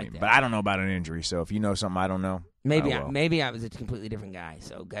podium. I like that. But I don't know about an injury, so if you know something I don't know, maybe I was a completely different guy.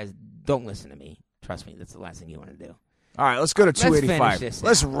 So, guys, don't listen to me. Trust me, that's the last thing you want to do. All right, let's go to 285.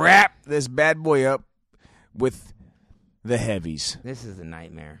 Let's wrap this bad boy up with the heavies. This is a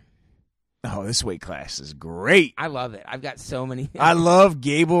nightmare. Oh, this weight class is great. I love it. I've got so many. I love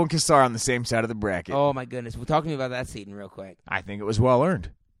Gable and Kassar on the same side of the bracket. Oh, my goodness. Well, talk to me about that seating real quick. I think it was well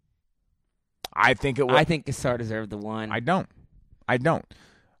earned. I think Kassar deserved the one. I don't.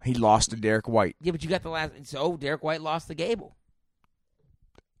 He lost to Derek White. Yeah, but you got the last. So Derek White lost to Gable.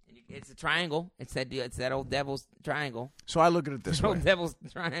 It's a triangle. It's that old devil's triangle. So I look at it this way. Old devil's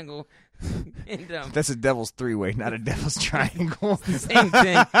triangle. And, that's a devil's three-way, not a devil's triangle. Same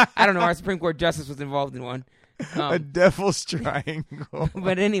thing. I don't know. Our Supreme Court justice was involved in one. A devil's triangle.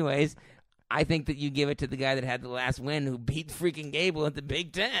 But anyways, I think that you give it to the guy that had the last win who beat freaking Gable at the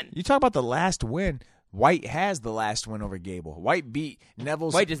Big Ten. You talk about the last win. White has the last win over Gable. White beat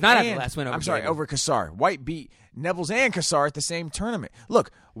Neville's. White does not have the last win over Gable. Over Kassar. White beat Neville's and Kassar at the same tournament.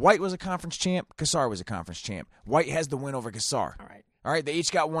 Look, White was a conference champ. Kassar was a conference champ. White has the win over Kassar. All right. They each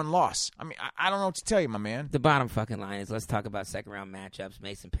got one loss. I mean, I don't know what to tell you, my man. The bottom fucking line is let's talk about second round matchups.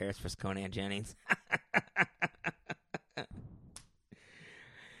 Mason Parris versus Conan Jennings.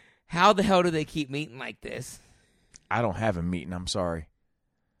 How the hell do they keep meeting like this? I don't have a meeting. I'm sorry.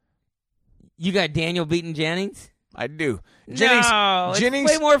 You got Daniel beating Jennings? I do. Jennings,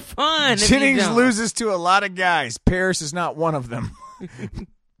 it's way more fun. Jennings loses to a lot of guys. Parris is not one of them.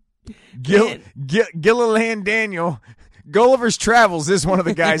 Gilliland Daniel, Gulliver's Travels is one of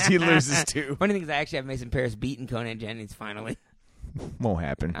the guys he loses to. Funny thing is I actually have Mason Parris beating Conan Jennings finally. Won't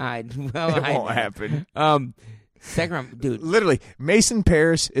happen. It won't happen. Second round, dude. Literally, Mason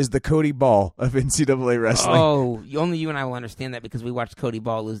Parris is the Cody Ball of NCAA wrestling. Oh, only you and I will understand that because we watched Cody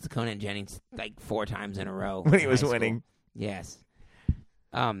Ball lose to Conan Jennings like 4 times in a row. When he was winning. Yes.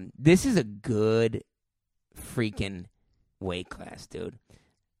 This is a good freaking weight class, dude.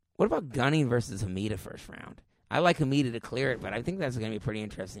 What about Gunning versus Hamida first round? I like Hamida to clear it, but I think that's going to be a pretty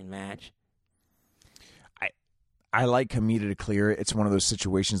interesting match. I like Hamida to clear it. It's one of those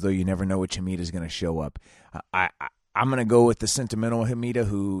situations, though, you never know which Hamida is going to show up. I'm going to go with the sentimental Hamida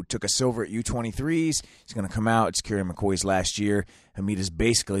who took a silver at U23s. He's going to come out. It's Kerry McCoy's last year. Hamida's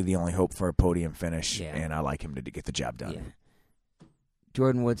basically the only hope for a podium finish, and I like him to get the job done. Yeah.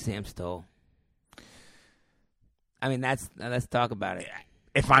 Jordan Wood, Sam Stoll. I mean, let's talk about it.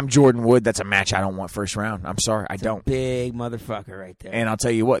 If I'm Jordan Wood, that's a match I don't want first round. I'm sorry, I don't. Big motherfucker right there. And I'll tell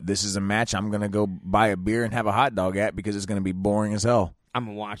you what, this is a match I'm going to go buy a beer and have a hot dog at because it's going to be boring as hell. I'm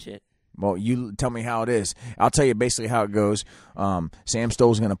going to watch it. Well, you tell me how it is. I'll tell you basically how it goes. Sam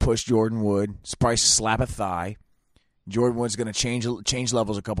Stoll's going to push Jordan Wood, probably slap a thigh. Jordan Wood's going to change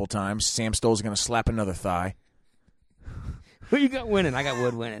levels a couple times. Sam Stoll's going to slap another thigh. Who you got winning? I got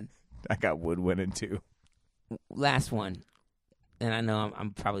Wood winning. I got Wood winning, too. Last one. And I know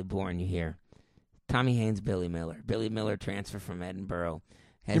I'm probably boring you here. Tommy Haynes, Billy Miller. Billy Miller transfer from Edinburgh.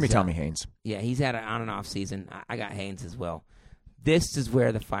 Give me Tommy Haynes. Yeah, he's had an on and off season. I got Haynes as well. This is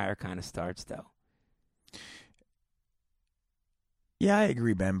where the fire kind of starts, though. Yeah, I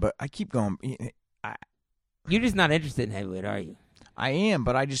agree, Ben, but I keep going. You're just not interested in heavyweight, are you? I am,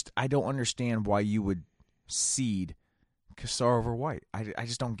 but I don't understand why you would seed Cassar over White. I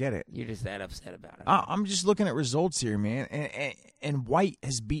just don't get it. You're just that upset about it. I'm just looking at results here, man. And White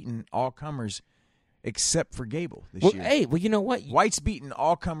has beaten all comers except for Gable this year. Hey, you know what? White's beaten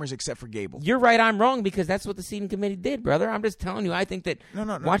all comers except for Gable. You're right, I'm wrong, because that's what the seeding committee did, brother. I'm just telling you, I think that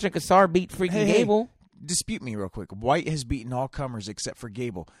watching Cassar beat freaking Gable. Dispute me real quick. White has beaten all comers except for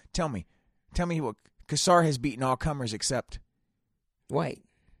Gable. Tell me what Cassar has beaten all comers except White.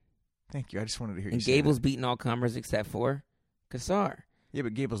 Thank you. I just wanted to hear you and say Gable's that. beaten all comers except for Cassar. Yeah,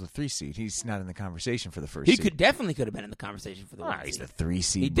 but Gable's a 3 seed. He's not in the conversation for the first He seed. definitely could have been in the conversation for the 1 seed. He's the 3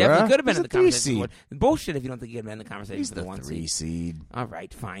 seed, He definitely could have been he's in the the 3 conversation. seed. Bullshit if you don't think he could have been in the conversation He's for the the 1 3 seed. All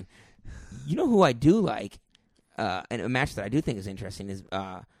right, fine. You know who I do like, and a match that I do think is interesting is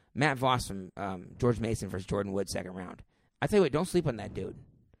Matt Voss from George Mason versus Jordan Wood, second round. I tell you what, don't sleep on that dude.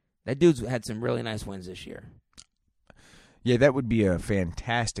 That dude's had some really nice wins this year. Yeah, that would be a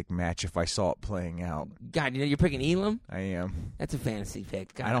fantastic match if I saw it playing out. God, you're picking Elam? I am. That's a fantasy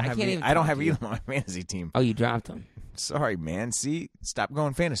pick. God, I don't have Elam on my fantasy team. Oh, you dropped him. Sorry, man. See, stop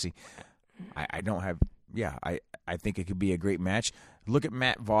going fantasy. I don't have. Yeah, I think it could be a great match. Look at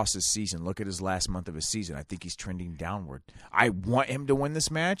Matt Voss's season. Look at his last month of his season. I think he's trending downward. I want him to win this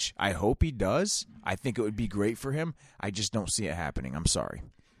match. I hope he does. I think it would be great for him. I just don't see it happening. I'm sorry.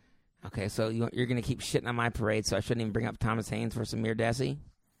 Okay, so you're going to keep shitting on my parade, so I shouldn't even bring up Thomas Haynes versus Amir Desi?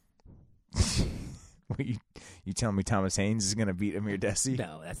 You telling me Thomas Haynes is going to beat Amir Desi?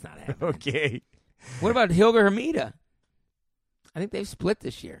 No, that's not happening. Okay. What about Hilger Hamida? I think they've split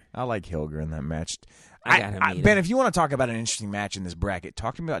this year. I like Hilger in that match. I got Hamida. Ben, if you want to talk about an interesting match in this bracket,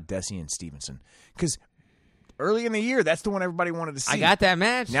 talk to me about Desi and Stevenson. Because early in the year, that's the one everybody wanted to see. I got that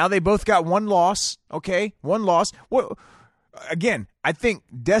match. Now they both got one loss, okay? One loss. What? Again, I think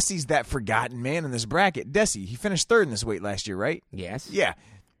Desi's that forgotten man in this bracket. Desi, he finished third in this weight last year, right? Yes. Yeah.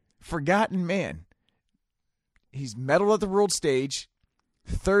 Forgotten man. He's medaled at the world stage,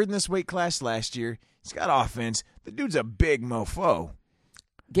 third in this weight class last year. He's got offense. The dude's a big mofo.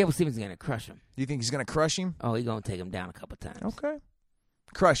 Gable Stevens is going to crush him. Do you think he's going to crush him? Oh, he's going to take him down a couple times. Okay.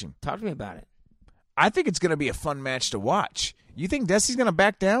 Crush him. Talk to me about it. I think it's going to be a fun match to watch. You think Desi's going to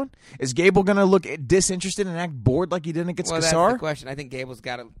back down? Is Gable going to look disinterested and act bored like he did against Well, Cassar? that's the question. I think Gable's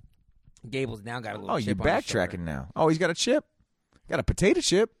now got a little chip you're on his shoulder. backtracking now. Oh, he's got a chip? Got a potato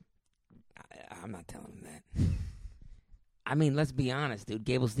chip? I'm not telling him that. I mean, let's be honest, dude.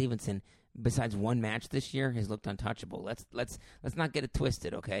 Gable Stevenson, besides one match this year, has looked untouchable. Let's not get it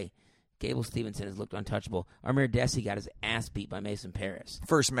twisted, okay? Gable Stevenson has looked untouchable. Amir Desi got his ass beat by Mason Paris.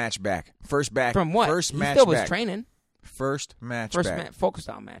 First match back. First back. From what? First he match still back. was training. First match back. Focused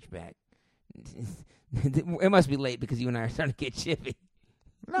on match back. It must be late because you and I are starting to get chippy.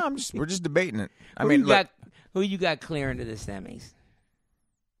 No, we're just debating it. Who you got clearing to the semis?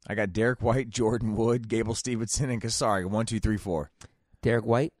 I got Derek White, Jordan Wood, Gable Stevenson, and Cassar. 1, 2, 3, 4. Derek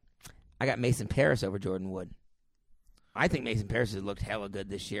White. I got Mason Paris over Jordan Wood. I think Mason Paris has looked hella good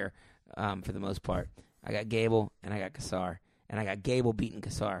this year, for the most part. I got Gable and I got Cassar, and I got Gable beating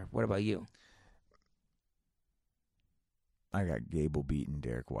Cassar. What about you? I got Gable beating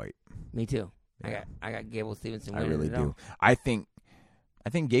Derek White. Me too. Yeah. I got Gable Stevenson. I really do. I think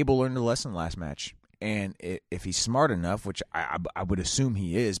Gable learned a lesson last match, and if he's smart enough, which I would assume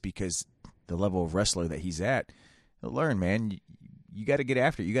he is, because the level of wrestler that he's at, he'll learn, man. You got to get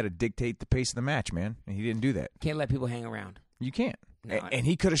after it. You got to dictate the pace of the match, man. And he didn't do that. Can't let people hang around. You can't. No, and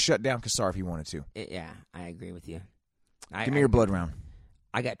he could have shut down Kassar if he wanted to. Yeah, I agree with you. Give me your blood round.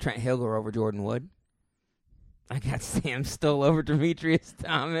 I got Trent Hilger over Jordan Wood. I got Sam Stoll over Demetrius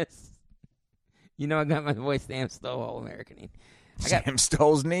Thomas. You know I got my boy Sam Stoll All-American. Sam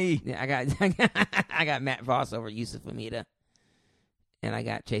Stoll's knee. Yeah, I got Matt Voss over Yusuf Amida. And I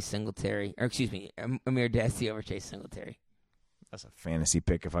got Chase Singletary. Or excuse me, Amir Desi over Chase Singletary. That's a fantasy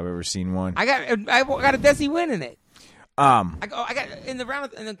pick if I've ever seen one. I got a Desi win in it. I got in the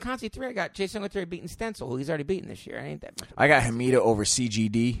Conci 3. I got Chase Singletary beating Stencil, who he's already beaten this year. I ain't that much. I got Hamida over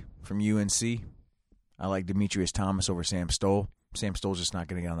CGD from UNC. I like Demetrius Thomas over Sam Stoll. Sam Stoll's just not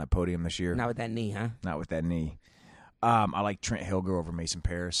going to get on that podium this year. Not with that knee, huh? Not with that knee. I like Trent Hilger over Mason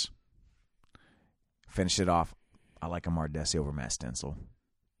Paris. Finish it off. I like Amar Desi over Matt Stencil.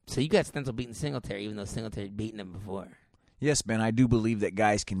 So you got Stencil beating Singletary, even though Singletary had beaten him before. Yes, man, I do believe that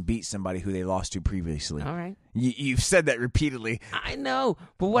guys can beat somebody who they lost to previously. All right. You've said that repeatedly. I know,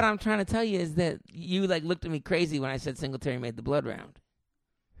 but what I'm trying to tell you is that you looked at me crazy when I said Singletary made the blood round.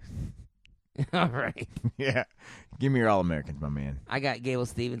 All right. Yeah. Give me your All-Americans, my man. I got Gable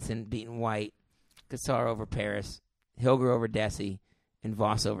Stevenson beating White, Kassar over Paris, Hilger over Desi, and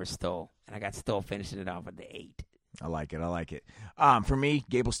Voss over Stoll. And I got Stoll finishing it off at the 8. I like it. For me,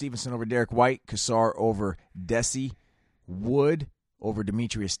 Gable Stevenson over Derek White, Kassar over Desi, Wood over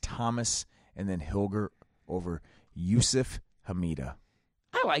Demetrius Thomas, and then Hilger over Yusuf Hamida.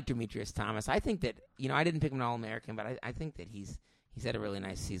 I like Demetrius Thomas. I think that, I didn't pick him an All-American, but I think that he's had a really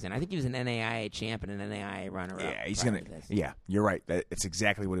nice season. I think he was an NAIA champ and an NAIA runner-up. Yeah, he's going to – yeah, you're right. That's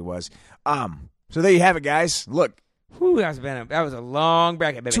exactly what he was. So there you have it, guys. Look. Whew, that was a long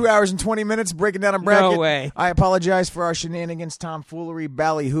bracket, baby. 2 hours and 20 minutes breaking down a bracket. No way. I apologize for our shenanigans, tomfoolery,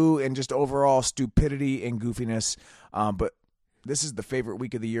 ballyhoo, and just overall stupidity and goofiness. But this is the favorite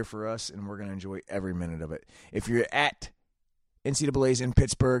week of the year for us, and we're going to enjoy every minute of it. If you're at NCAA's in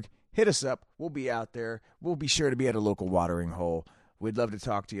Pittsburgh, hit us up. We'll be out there. We'll be sure to be at a local watering hole. We'd love to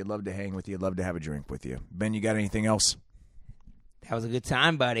talk to you. Love to hang with you. Love to have a drink with you. Ben, you got anything else? That was a good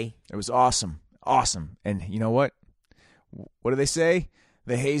time, buddy. It was awesome. Awesome. And you know what? What do they say?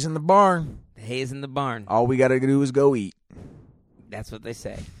 The hay's in the barn. The hay's in the barn. All we got to do is go eat. That's what they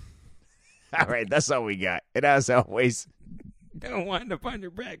say. All right, that's all we got. And as always, don't wind up on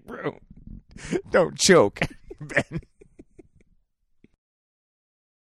your back, bro. Don't choke, Ben.